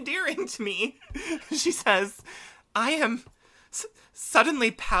really endearing to me. She says, I am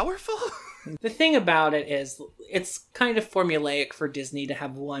suddenly powerful. The thing about it is, it's kind of formulaic for Disney to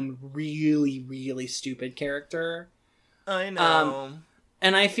have one really, really stupid character. I know.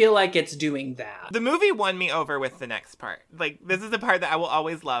 And I feel like it's doing that. The movie won me over with the next part. Like, this is the part that I will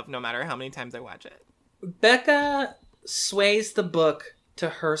always love, no matter how many times I watch it. Becca sways the book to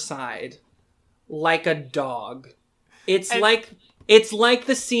her side like a dog. It's like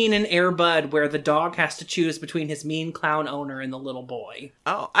the scene in Air Bud where the dog has to choose between his mean clown owner and the little boy.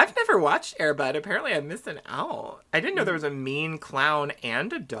 Oh, I've never watched Air Bud. Apparently I'm missing out. I didn't know there was a mean clown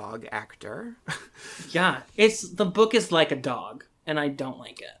and a dog actor. Yeah, the book is like a dog, and I don't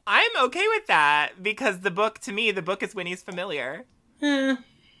like it. I'm okay with that, because the book is Winnie's familiar. Yeah.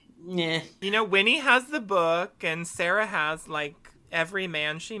 You know, Winnie has the book, and Sarah has, like, every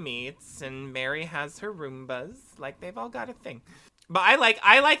man she meets, and Mary has her Roombas. Like, they've all got a thing. But I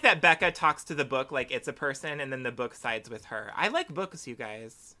like that Becca talks to the book like it's a person, and then the book sides with her. I like books, you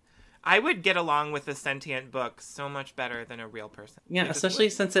guys. I would get along with a sentient book so much better than a real person. Yeah, especially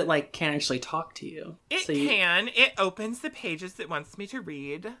since it, like, can't actually talk to you. It can. It opens the pages it wants me to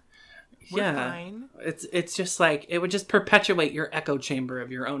read. We're fine. It's just like, it would just perpetuate your echo chamber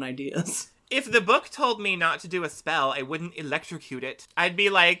of your own ideas. If the book told me not to do a spell, I wouldn't electrocute it. I'd be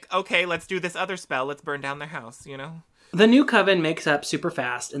like, okay, let's do this other spell. Let's burn down their house, you know? The new coven makes up super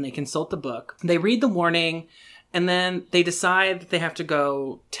fast, and they consult the book. They read the warning, and then they decide that they have to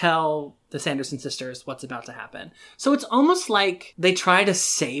go tell the Sanderson sisters what's about to happen. So it's almost like they try to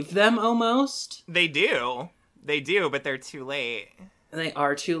save them, almost. They do, but they're too late. They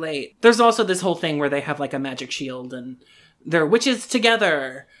are too late. There's also this whole thing where they have, like, a magic shield, and they're witches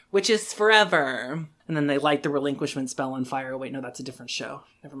together, witches forever. And then they light the relinquishment spell on fire. Wait, no, that's a different show.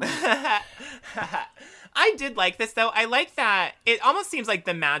 Never mind. I did like this, though. I like that it almost seems like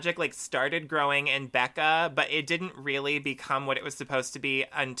the magic, like, started growing in Becca, but it didn't really become what it was supposed to be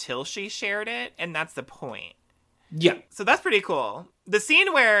until she shared it, and that's the point. Yeah. So that's pretty cool. The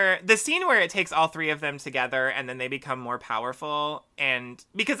scene where it takes all three of them together and then they become more powerful, and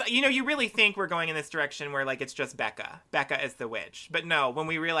because, you know, you really think we're going in this direction where, like, it's just Becca. Becca is the witch. But no, when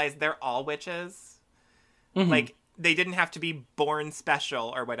we realize they're all witches, like, they didn't have to be born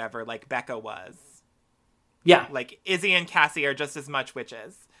special or whatever like Becca was. Yeah. Like, Izzy and Cassie are just as much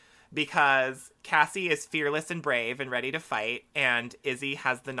witches, because Cassie is fearless and brave and ready to fight, and Izzy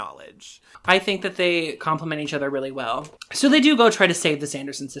has the knowledge. I think that they complement each other really well. So they do go try to save the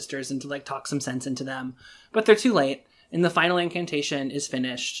Sanderson sisters and to, like, talk some sense into them, but they're too late, and the final incantation is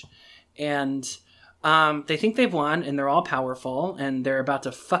finished, and they think they've won, and they're all powerful, and they're about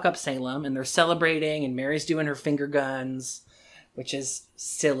to fuck up Salem, and they're celebrating, and Mary's doing her finger guns, which is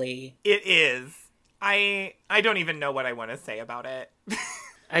silly. It is. I don't even know what I want to say about it.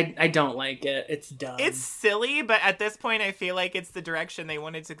 I don't like it. It's dumb. It's silly, but at this point I feel like it's the direction they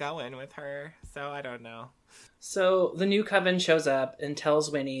wanted to go in with her. So I don't know. So the new coven shows up and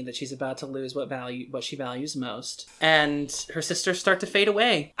tells Winnie that she's about to lose what she values most. And her sisters start to fade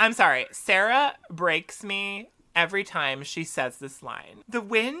away. I'm sorry. Sarah breaks me every time she says this line. The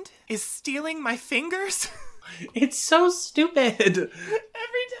wind is stealing my fingers. It's so stupid. Every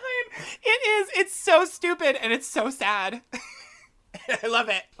time. It is. It's so stupid and it's so sad. I love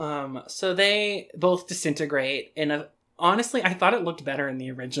it. So they both disintegrate honestly, I thought it looked better in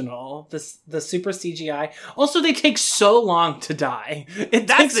the original. The super CGI. Also, they take so long to die.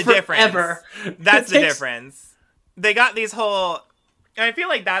 That's the difference. That's the difference. difference. They got these whole... I feel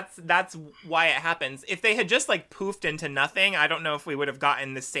like that's why it happens. If they had just, like, poofed into nothing, I don't know if we would have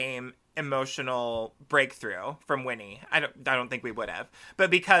gotten the same emotional breakthrough from Winnie. I don't think we would have.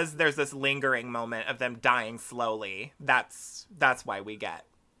 But because there's this lingering moment of them dying slowly, that's why we get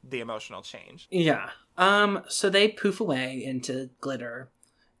the emotional change. Yeah. So they poof away into glitter,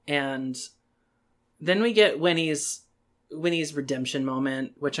 and then we get Winnie's redemption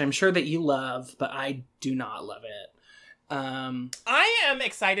moment, which I'm sure that you love, but I do not love it. I am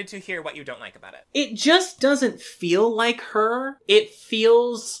excited to hear what you don't like about it. It just doesn't feel like her. It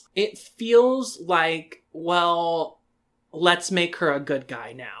feels like, well, let's make her a good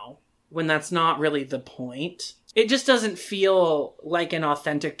guy now, when that's not really the point. It just doesn't feel like an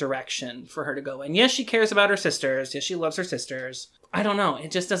authentic direction for her to go in. Yes, she cares about her sisters. Yes, she loves her sisters. I don't know.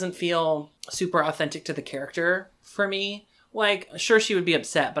 It just doesn't feel super authentic to the character for me. Like, sure, she would be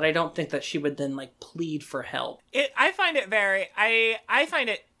upset, but I don't think that she would then, like, plead for help. I find it I find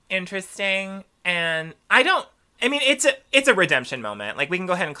it interesting, and it's a redemption moment. Like, we can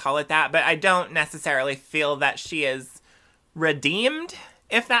go ahead and call it that, but I don't necessarily feel that she is redeemed,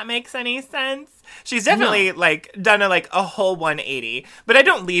 if that makes any sense. She's definitely, like, done a whole 180, but I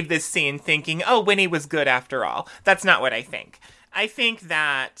don't leave this scene thinking, oh, Winnie was good after all. That's not what I think. I think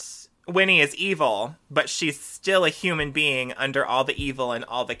that Winnie is evil, but she's still a human being under all the evil and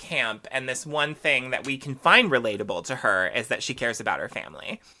all the camp, and this one thing that we can find relatable to her is that she cares about her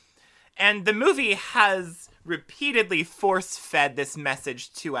family. And the movie has repeatedly force-fed this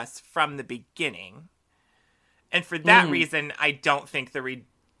message to us from the beginning. And for that reason, I don't think the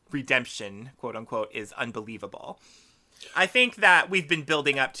redemption, quote-unquote, is unbelievable. I think that we've been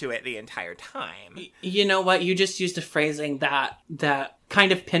building up to it the entire time. You know what? You just used a phrasing that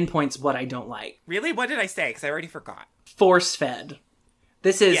kind of pinpoints what I don't like. Really? What did I say? Because I already forgot. Force-fed.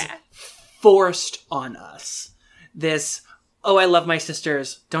 This is forced on us. This, oh, I love my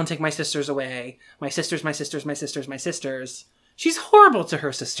sisters. Don't take my sisters away. My sisters, my sisters, my sisters, my sisters. She's horrible to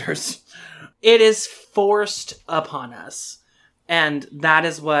her sisters. It is forced upon us. And that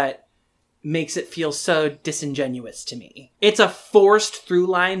is what makes it feel so disingenuous to me. It's a forced through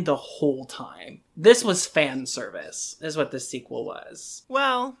line the whole time. This was fan service, is what this sequel was.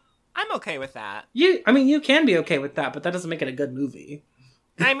 Well, I'm okay with that. You can be okay with that, but that doesn't make it a good movie.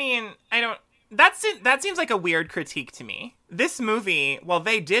 That seems like a weird critique to me. This movie, while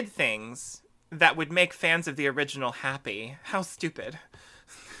they did things that would make fans of the original happy, how stupid.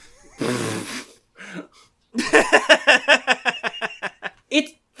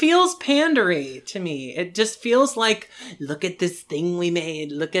 It feels pandery to me. It just feels like, look at this thing we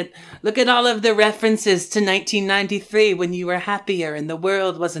made. Look at all of the references to 1993 when you were happier and the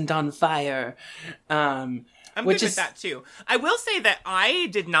world wasn't on fire. I'm good with that too. I will say that I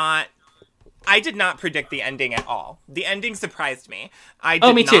did not predict the ending at all. The ending surprised me.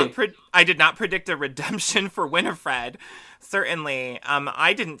 Me too. I did not predict a redemption for Winifred. Certainly.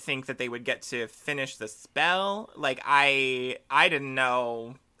 I didn't think that they would get to finish the spell. Like, I didn't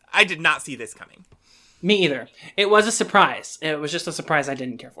know. I did not see this coming. Me either. It was a surprise. It was just a surprise I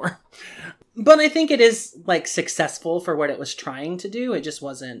didn't care for. But I think it is, like, successful for what it was trying to do. It just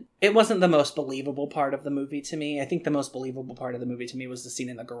wasn't the most believable part of the movie to me. I think the most believable part of the movie to me was the scene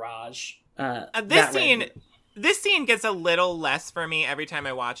in the garage. This scene gets a little less for me every time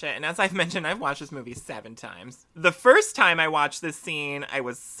I watch it. And as I've mentioned, I've watched this movie 7 times. The first time I watched this scene, I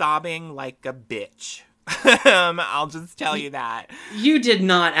was sobbing like a bitch. I'll just tell you that. You did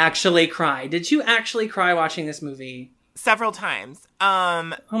not actually cry. Did you actually cry watching this movie? Several times.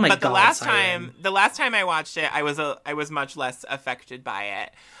 Oh my but God, the last time I watched it, I was much less affected by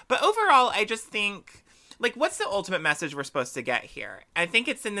it. But overall, I just think, like, what's the ultimate message we're supposed to get here? I think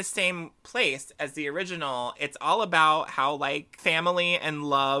it's in the same place as the original. It's all about how, like, family and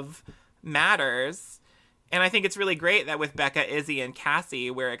love matters. And I think it's really great that with Becca, Izzy, and Cassie,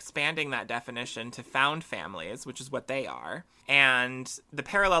 we're expanding that definition to found families, which is what they are. And the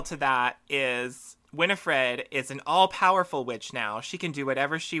parallel to that is Winifred is an all-powerful witch now. She can do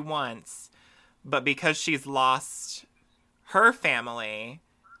whatever she wants. But because she's lost her family,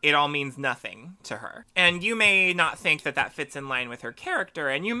 it all means nothing to her. And you may not think that that fits in line with her character,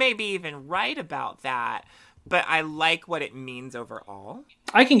 and you may be even right about that. But I like what it means overall.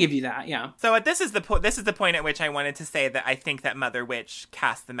 I can give you that, yeah. So this is the point at which I wanted to say that I think that Mother Witch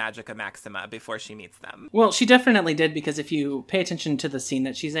cast the Magica Maxima before she meets them. Well, she definitely did, because if you pay attention to the scene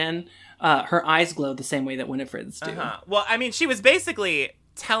that she's in, her eyes glow the same way that Winifred's do. Well, I mean, she was basically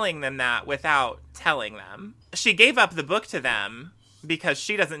telling them that without telling them. She gave up the book to them because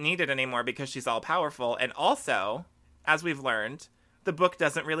she doesn't need it anymore because she's all powerful. And also, as we've learned, the book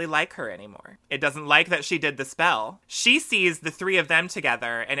doesn't really like her anymore. It doesn't like that she did the spell. She sees the 3 of them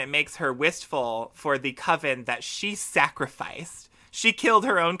together, and it makes her wistful for the coven that she sacrificed. She killed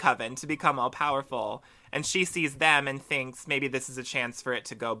her own coven to become all-powerful, and she sees them and thinks maybe this is a chance for it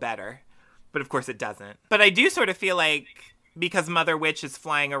to go better. But of course it doesn't. But I do sort of feel like, because Mother Witch is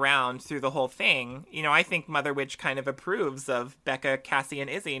flying around through the whole thing, you know, I think Mother Witch kind of approves of Becca, Cassie, and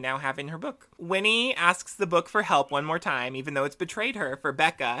Izzy now having her book. Winnie asks the book for help one more time, even though it's betrayed her for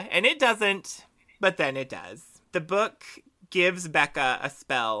Becca, and it doesn't, but then it does. The book gives Becca a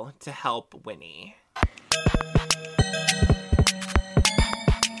spell to help Winnie.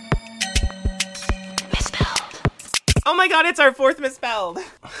 Misspelled. Oh my God, it's our 4th misspelled.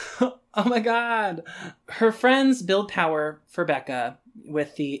 Oh my God. Her friends build power for Becca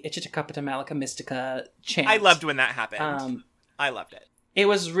with the Ichikapata Malika Mystica chant. I loved when that happened. I loved it. It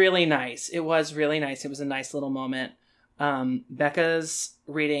was really nice. It was really nice. It was a nice little moment. Becca's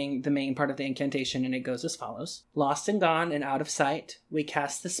reading the main part of the incantation, and it goes as follows. Lost and gone and out of sight, we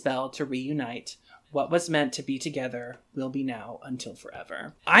cast the spell to reunite. What was meant to be together will be now until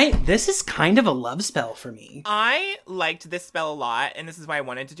forever. This is kind of a love spell for me. I liked this spell a lot, and this is why I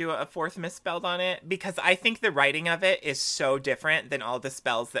wanted to do a fourth misspelled on it, because I think the writing of it is so different than all the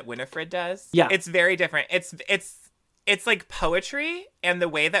spells that Winifred does. Yeah. It's very different. It's like poetry, and the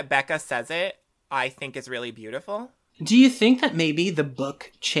way that Becca says it, I think is really beautiful. Do you think that maybe the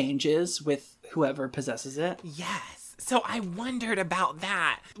book changes with whoever possesses it? Yes. So I wondered about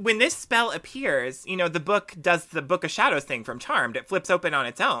that. When this spell appears, the book does the Book of Shadows thing from Charmed. It flips open on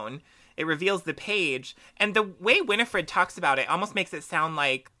its own. It reveals the page. And the way Winifred talks about it almost makes it sound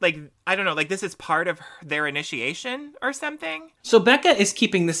like I don't know, like this is part of their initiation or something. So Becca is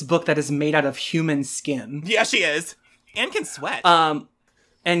keeping this book that is made out of human skin. Yeah, she is. And can sweat.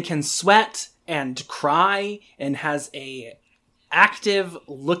 And can sweat and cry and has a active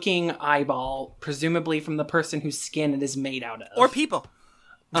looking eyeball, presumably from the person whose skin it is made out of. Or people.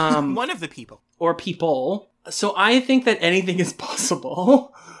 One of the people. Or people. So I think that anything is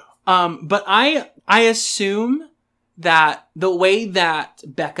possible. But I assume that the way that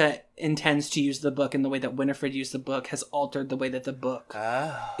Becca intends to use the book and the way that Winifred used the book has altered the way that the book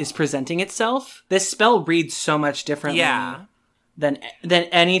is presenting itself. This spell reads so much differently than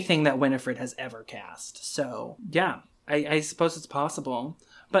anything that Winifred has ever cast. So, yeah. I suppose it's possible.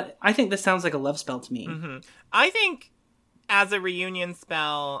 But I think this sounds like a love spell to me. Mm-hmm. I think as a reunion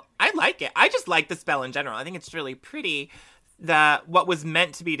spell, I like it. I just like the spell in general. I think it's really pretty. The what was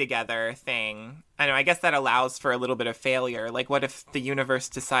meant to be together thing. I know, I guess that allows for a little bit of failure. Like, what if the universe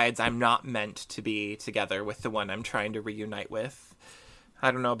decides I'm not meant to be together with the one I'm trying to reunite with?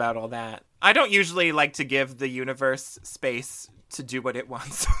 I don't know about all that. I don't usually like to give the universe space to do what it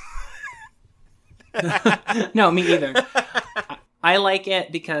wants. No, me either. I like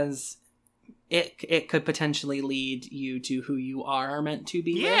it because it could potentially lead you to who you are meant to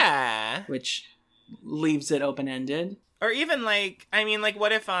be. Yeah. With, which leaves it open-ended. Or even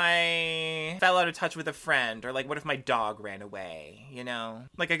what if I fell out of touch with a friend? Or what if my dog ran away,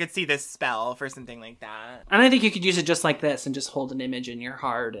 I could see this spell for something like that. And I think you could use it just like this and just hold an image in your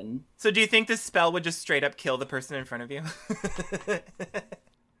heart and... So do you think this spell would just straight up kill the person in front of you?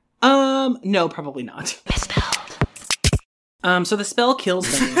 No, probably not. So the spell kills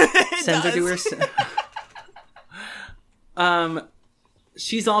them. Sends her to her...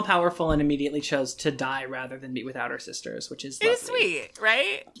 She's all powerful and immediately chose to die rather than be without her sisters, which is lovely. It's sweet,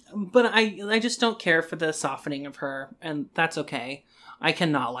 right? But I just don't care for the softening of her, and that's okay. I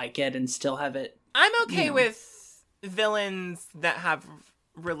cannot like it and still have it. I'm okay with villains that have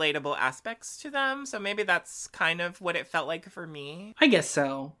relatable aspects to them, so maybe that's kind of what it felt like for me. I guess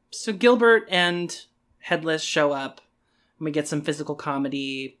so. So Gilbert and Headless show up. We get some physical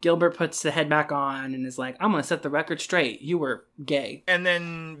comedy. Gilbert puts the head back on and is like, I'm going to set the record straight. You were gay. And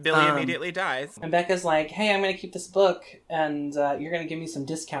then Billy immediately dies. And Becca's like, hey, I'm going to keep this book and you're going to give me some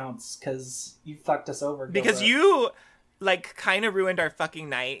discounts because you fucked us over, Gilbert. Because you, kind of ruined our fucking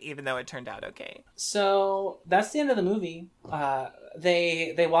night, even though it turned out okay. So that's the end of the movie.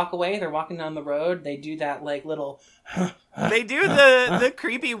 They walk away. They're walking down the road. They do that, little... They do the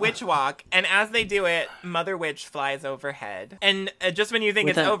creepy witch walk, and as they do it, Mother Witch flies overhead. And just when you think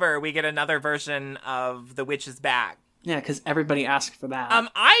it's over, we get another version of The Witch is Back. Yeah, because everybody asked for that.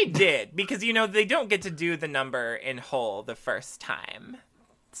 I did, because, they don't get to do the number in whole the first time.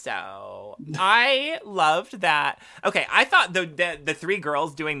 So I loved that. Okay, I thought the three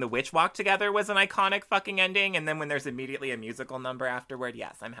girls doing the witch walk together was an iconic fucking ending, and then when there's immediately a musical number afterward,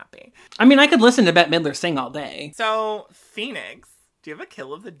 yes, I'm happy. I mean, I could listen to Bette Midler sing all day. So, Phoenix, do you have a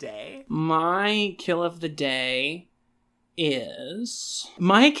kill of the day? My kill of the day is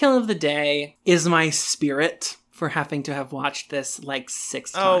my spirit for having to have watched this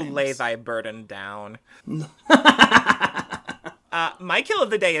 6 times. Oh, lay thy burden down. My kill of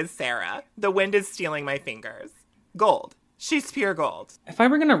the day is Sarah. The wind is stealing my fingers. Gold. She's pure gold. If I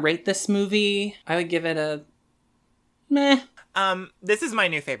were going to rate this movie, I would give it a meh. This is my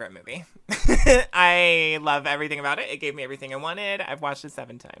new favorite movie. I love everything about it. It gave me everything I wanted. I've watched it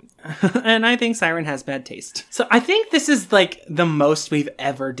 7 times. And I think Siren has bad taste. So I think this is the most we've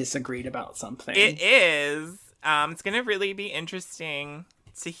ever disagreed about something. It is. It's going to really be interesting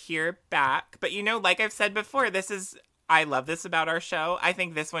to hear back. But like I've said before, I love this about our show. I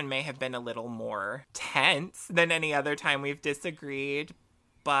think this one may have been a little more tense than any other time we've disagreed.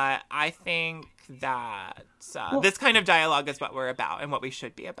 But I think that this kind of dialogue is what we're about and what we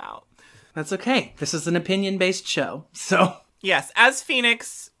should be about. That's okay. This is an opinion-based show, so... Yes, as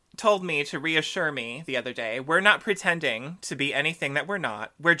Phoenix, told me to reassure me the other day, we're not pretending to be anything that we're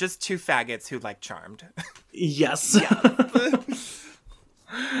not. We're just two faggots who like Charmed. Yes.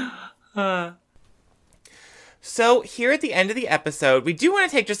 So here at the end of the episode, we do want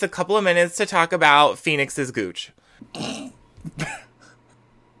to take just a couple of minutes to talk about Phoenix's gooch.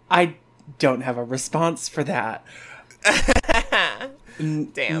 I don't have a response for that.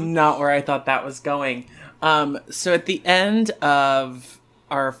 Damn. Not where I thought that was going. So at the end of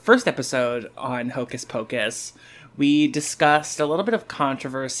our first episode on Hocus Pocus, we discussed a little bit of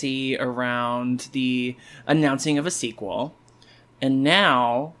controversy around the announcing of a sequel. And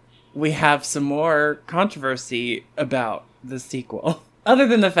now we have some more controversy about the sequel. Other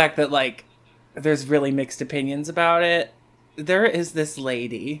than the fact that, like, there's really mixed opinions about it, there is this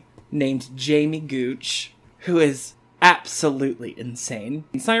lady named Jamie Gooch who is absolutely insane.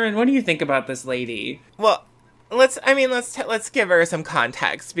 Siren, what do you think about this lady? Well, let's give her some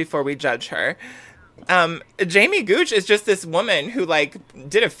context before we judge her. Jamie Gooch is just this woman who, like,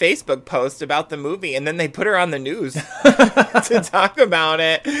 did a Facebook post about the movie, and then they put her on the news to talk about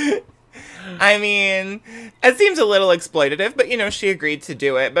it. I mean, it seems a little exploitative, but, you know, she agreed to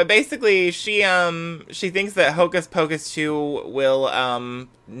do it. But basically, she thinks that Hocus Pocus 2 will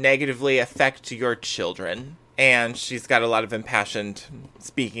negatively affect your children. And she's got a lot of impassioned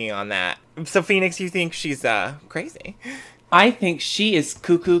speaking on that. So, Phoenix, you think she's crazy? I think she is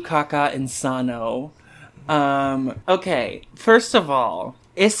cuckoo caca insano. Okay, first of all,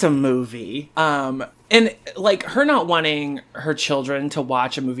 it's a movie. And, like, her not wanting her children to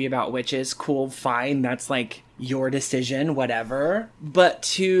watch a movie about witches, cool, fine, that's, like, your decision, whatever. But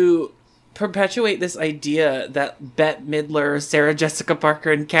to perpetuate this idea that Bette Midler, Sarah Jessica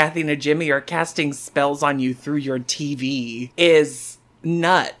Parker, and Kathy Najimy are casting spells on you through your TV is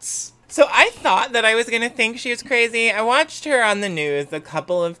nuts. So I thought that I was going to think she was crazy. I watched her on the news a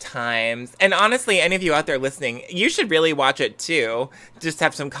couple of times. And honestly, any of you out there listening, you should really watch it too. Just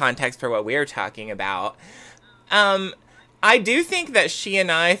have some context for what we're talking about. I do think that she and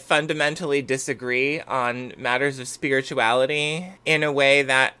I fundamentally disagree on matters of spirituality in a way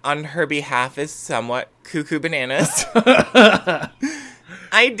that on her behalf is somewhat cuckoo bananas. I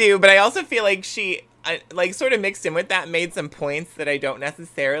do, but I also feel like she... sort of mixed in with that, made some points that I don't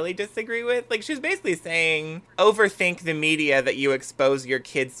necessarily disagree with. Like, she's basically saying, overthink the media that you expose your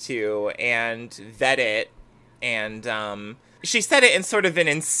kids to and vet it. And, she said it in sort of an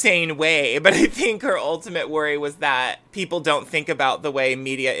insane way, but I think her ultimate worry was that people don't think about the way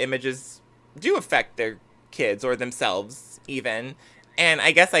media images do affect their kids or themselves, even. And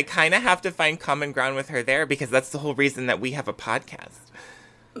I guess I kind of have to find common ground with her there because that's the whole reason that we have a podcast.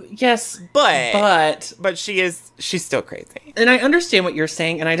 Yes, but she's still crazy. And I understand what you're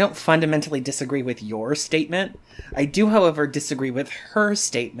saying, and I don't fundamentally disagree with your statement. I do, however, disagree with her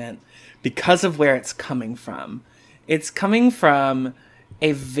statement because of where it's coming from. It's coming from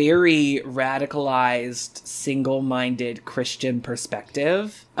a very radicalized, single-minded Christian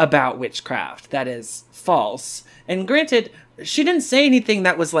perspective about witchcraft that is false. And granted, she didn't say anything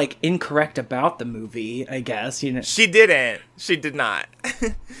that was, like, incorrect about the movie, I guess, you know. She didn't. She did not.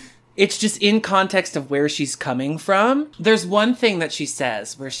 It's just in context of where she's coming from. There's one thing that she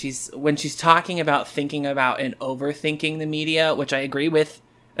says where when she's talking about thinking about and overthinking the media, which I agree with,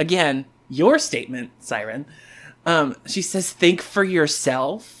 again, your statement, Siren. She says, think for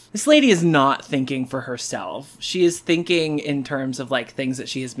yourself. This lady is not thinking for herself. She is thinking in terms of, like, things that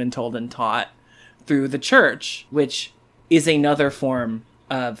she has been told and taught through the church, which is another form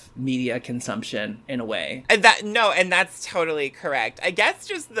of media consumption in a way. And that's totally correct. I guess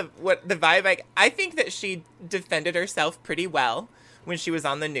just the vibe, I think that she defended herself pretty well when she was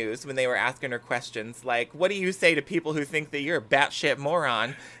on the news, when they were asking her questions like, what do you say to people who think that you're a batshit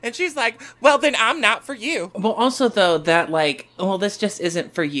moron? And she's like, well, then I'm not for you. Well, also, though, that, like, well, this just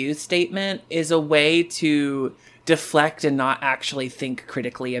isn't for you statement is a way to deflect and not actually think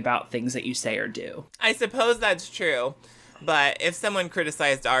critically about things that you say or do. I suppose that's true. But if someone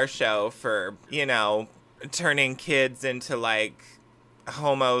criticized our show for, you know, turning kids into, like,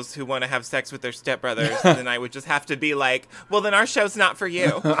 homos who want to have sex with their stepbrothers, then I would just have to be like, well, then our show's not for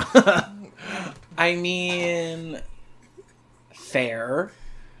you. I mean, fair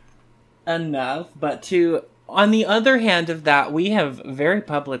enough. But on the other hand of that, we have very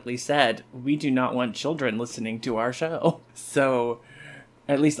publicly said we do not want children listening to our show. So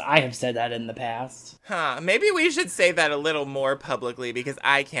at least I have said that in the past. Maybe we should say that a little more publicly because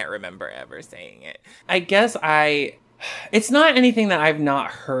I can't remember ever saying it. I guess it's not anything that I've not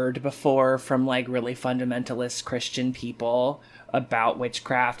heard before from, like, really fundamentalist Christian people about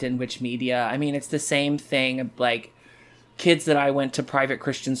witchcraft and witch media. I mean, it's the same thing, like, kids that I went to private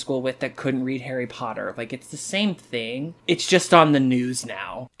Christian school with that couldn't read Harry Potter. Like, it's the same thing. It's just on the news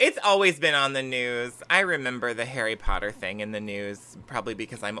now. It's always been on the news. I remember the Harry Potter thing in the news, probably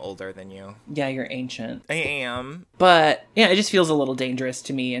because I'm older than you. Yeah, you're ancient. I am. But, yeah, it just feels a little dangerous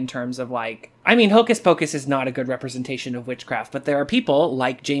to me in terms of, like, I mean, Hocus Pocus is not a good representation of witchcraft, but there are people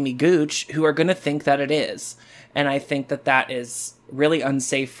like Jamie Gooch who are going to think that it is. And I think that that is really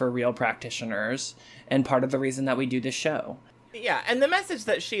unsafe for real practitioners and part of the reason that we do this show. Yeah, and the message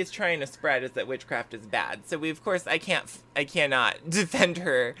that she is trying to spread is that witchcraft is bad. So I cannot defend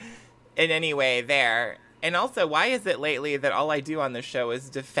her in any way there. And also, why is it lately that all I do on this show is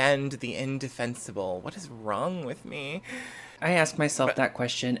defend the indefensible? What is wrong with me? I ask myself that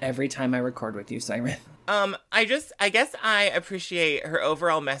question every time I record with you, Siren. I guess I appreciate her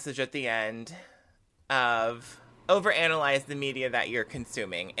overall message at the end of overanalyze the media that you're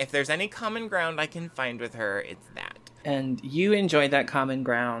consuming. If there's any common ground I can find with her, it's that. And you enjoy that common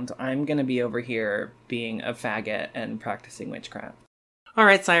ground. I'm going to be over here being a faggot and practicing witchcraft. All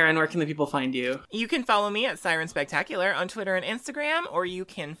right, Siren, where can the people find you? You can follow me at Siren Spectacular on Twitter and Instagram, or you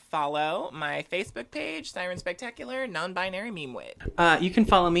can follow my Facebook page, Siren Spectacular, non-binary meme wit. You can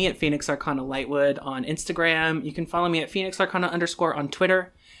follow me at Phoenix Arcana Lightwood on Instagram. You can follow me at Phoenix Arcana _ on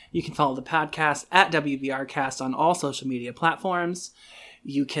Twitter. You can follow the podcast at WBRcast on all social media platforms.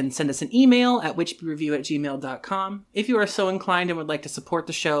 You can send us an email at witchbereview@gmail.com. If you are so inclined and would like to support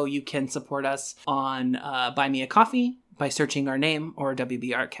the show, you can support us on Buy Me a Coffee by searching our name or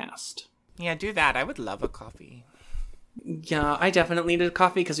WBRcast. Yeah, do that. I would love a coffee. Yeah, I definitely needed a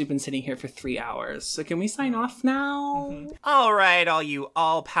coffee because we've been sitting here for 3 hours. So can we sign off now? Mm-hmm. All right, all you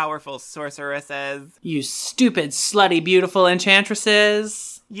all-powerful sorceresses. You stupid, slutty, beautiful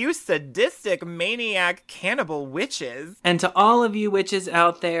enchantresses. You sadistic, maniac, cannibal witches. And to all of you witches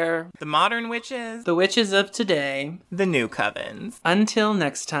out there. The modern witches. The witches of today. The new covens. Until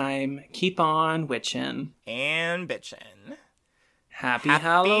next time, keep on witchin'. And bitchin'. Happy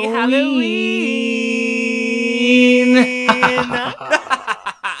Halloween!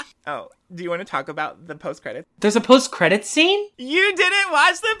 Oh, do you want to talk about the post-credits? There's a post-credits scene? You didn't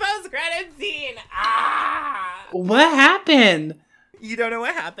watch the post-credits scene! Ah! What happened? You don't know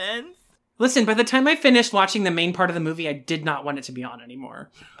what happens? Listen, by the time I finished watching the main part of the movie, I did not want it to be on anymore.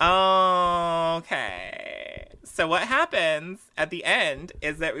 Okay. So what happens at the end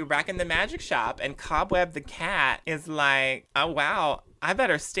is that we're back in the magic shop and Cobweb the cat is like, oh wow, I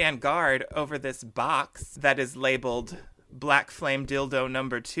better stand guard over this box that is labeled Black Flame Dildo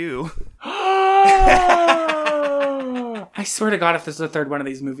number 2. I swear to God, if there's a third one of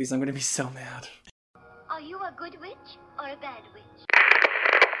these movies, I'm going to be so mad. Are you a good witch or a bad witch?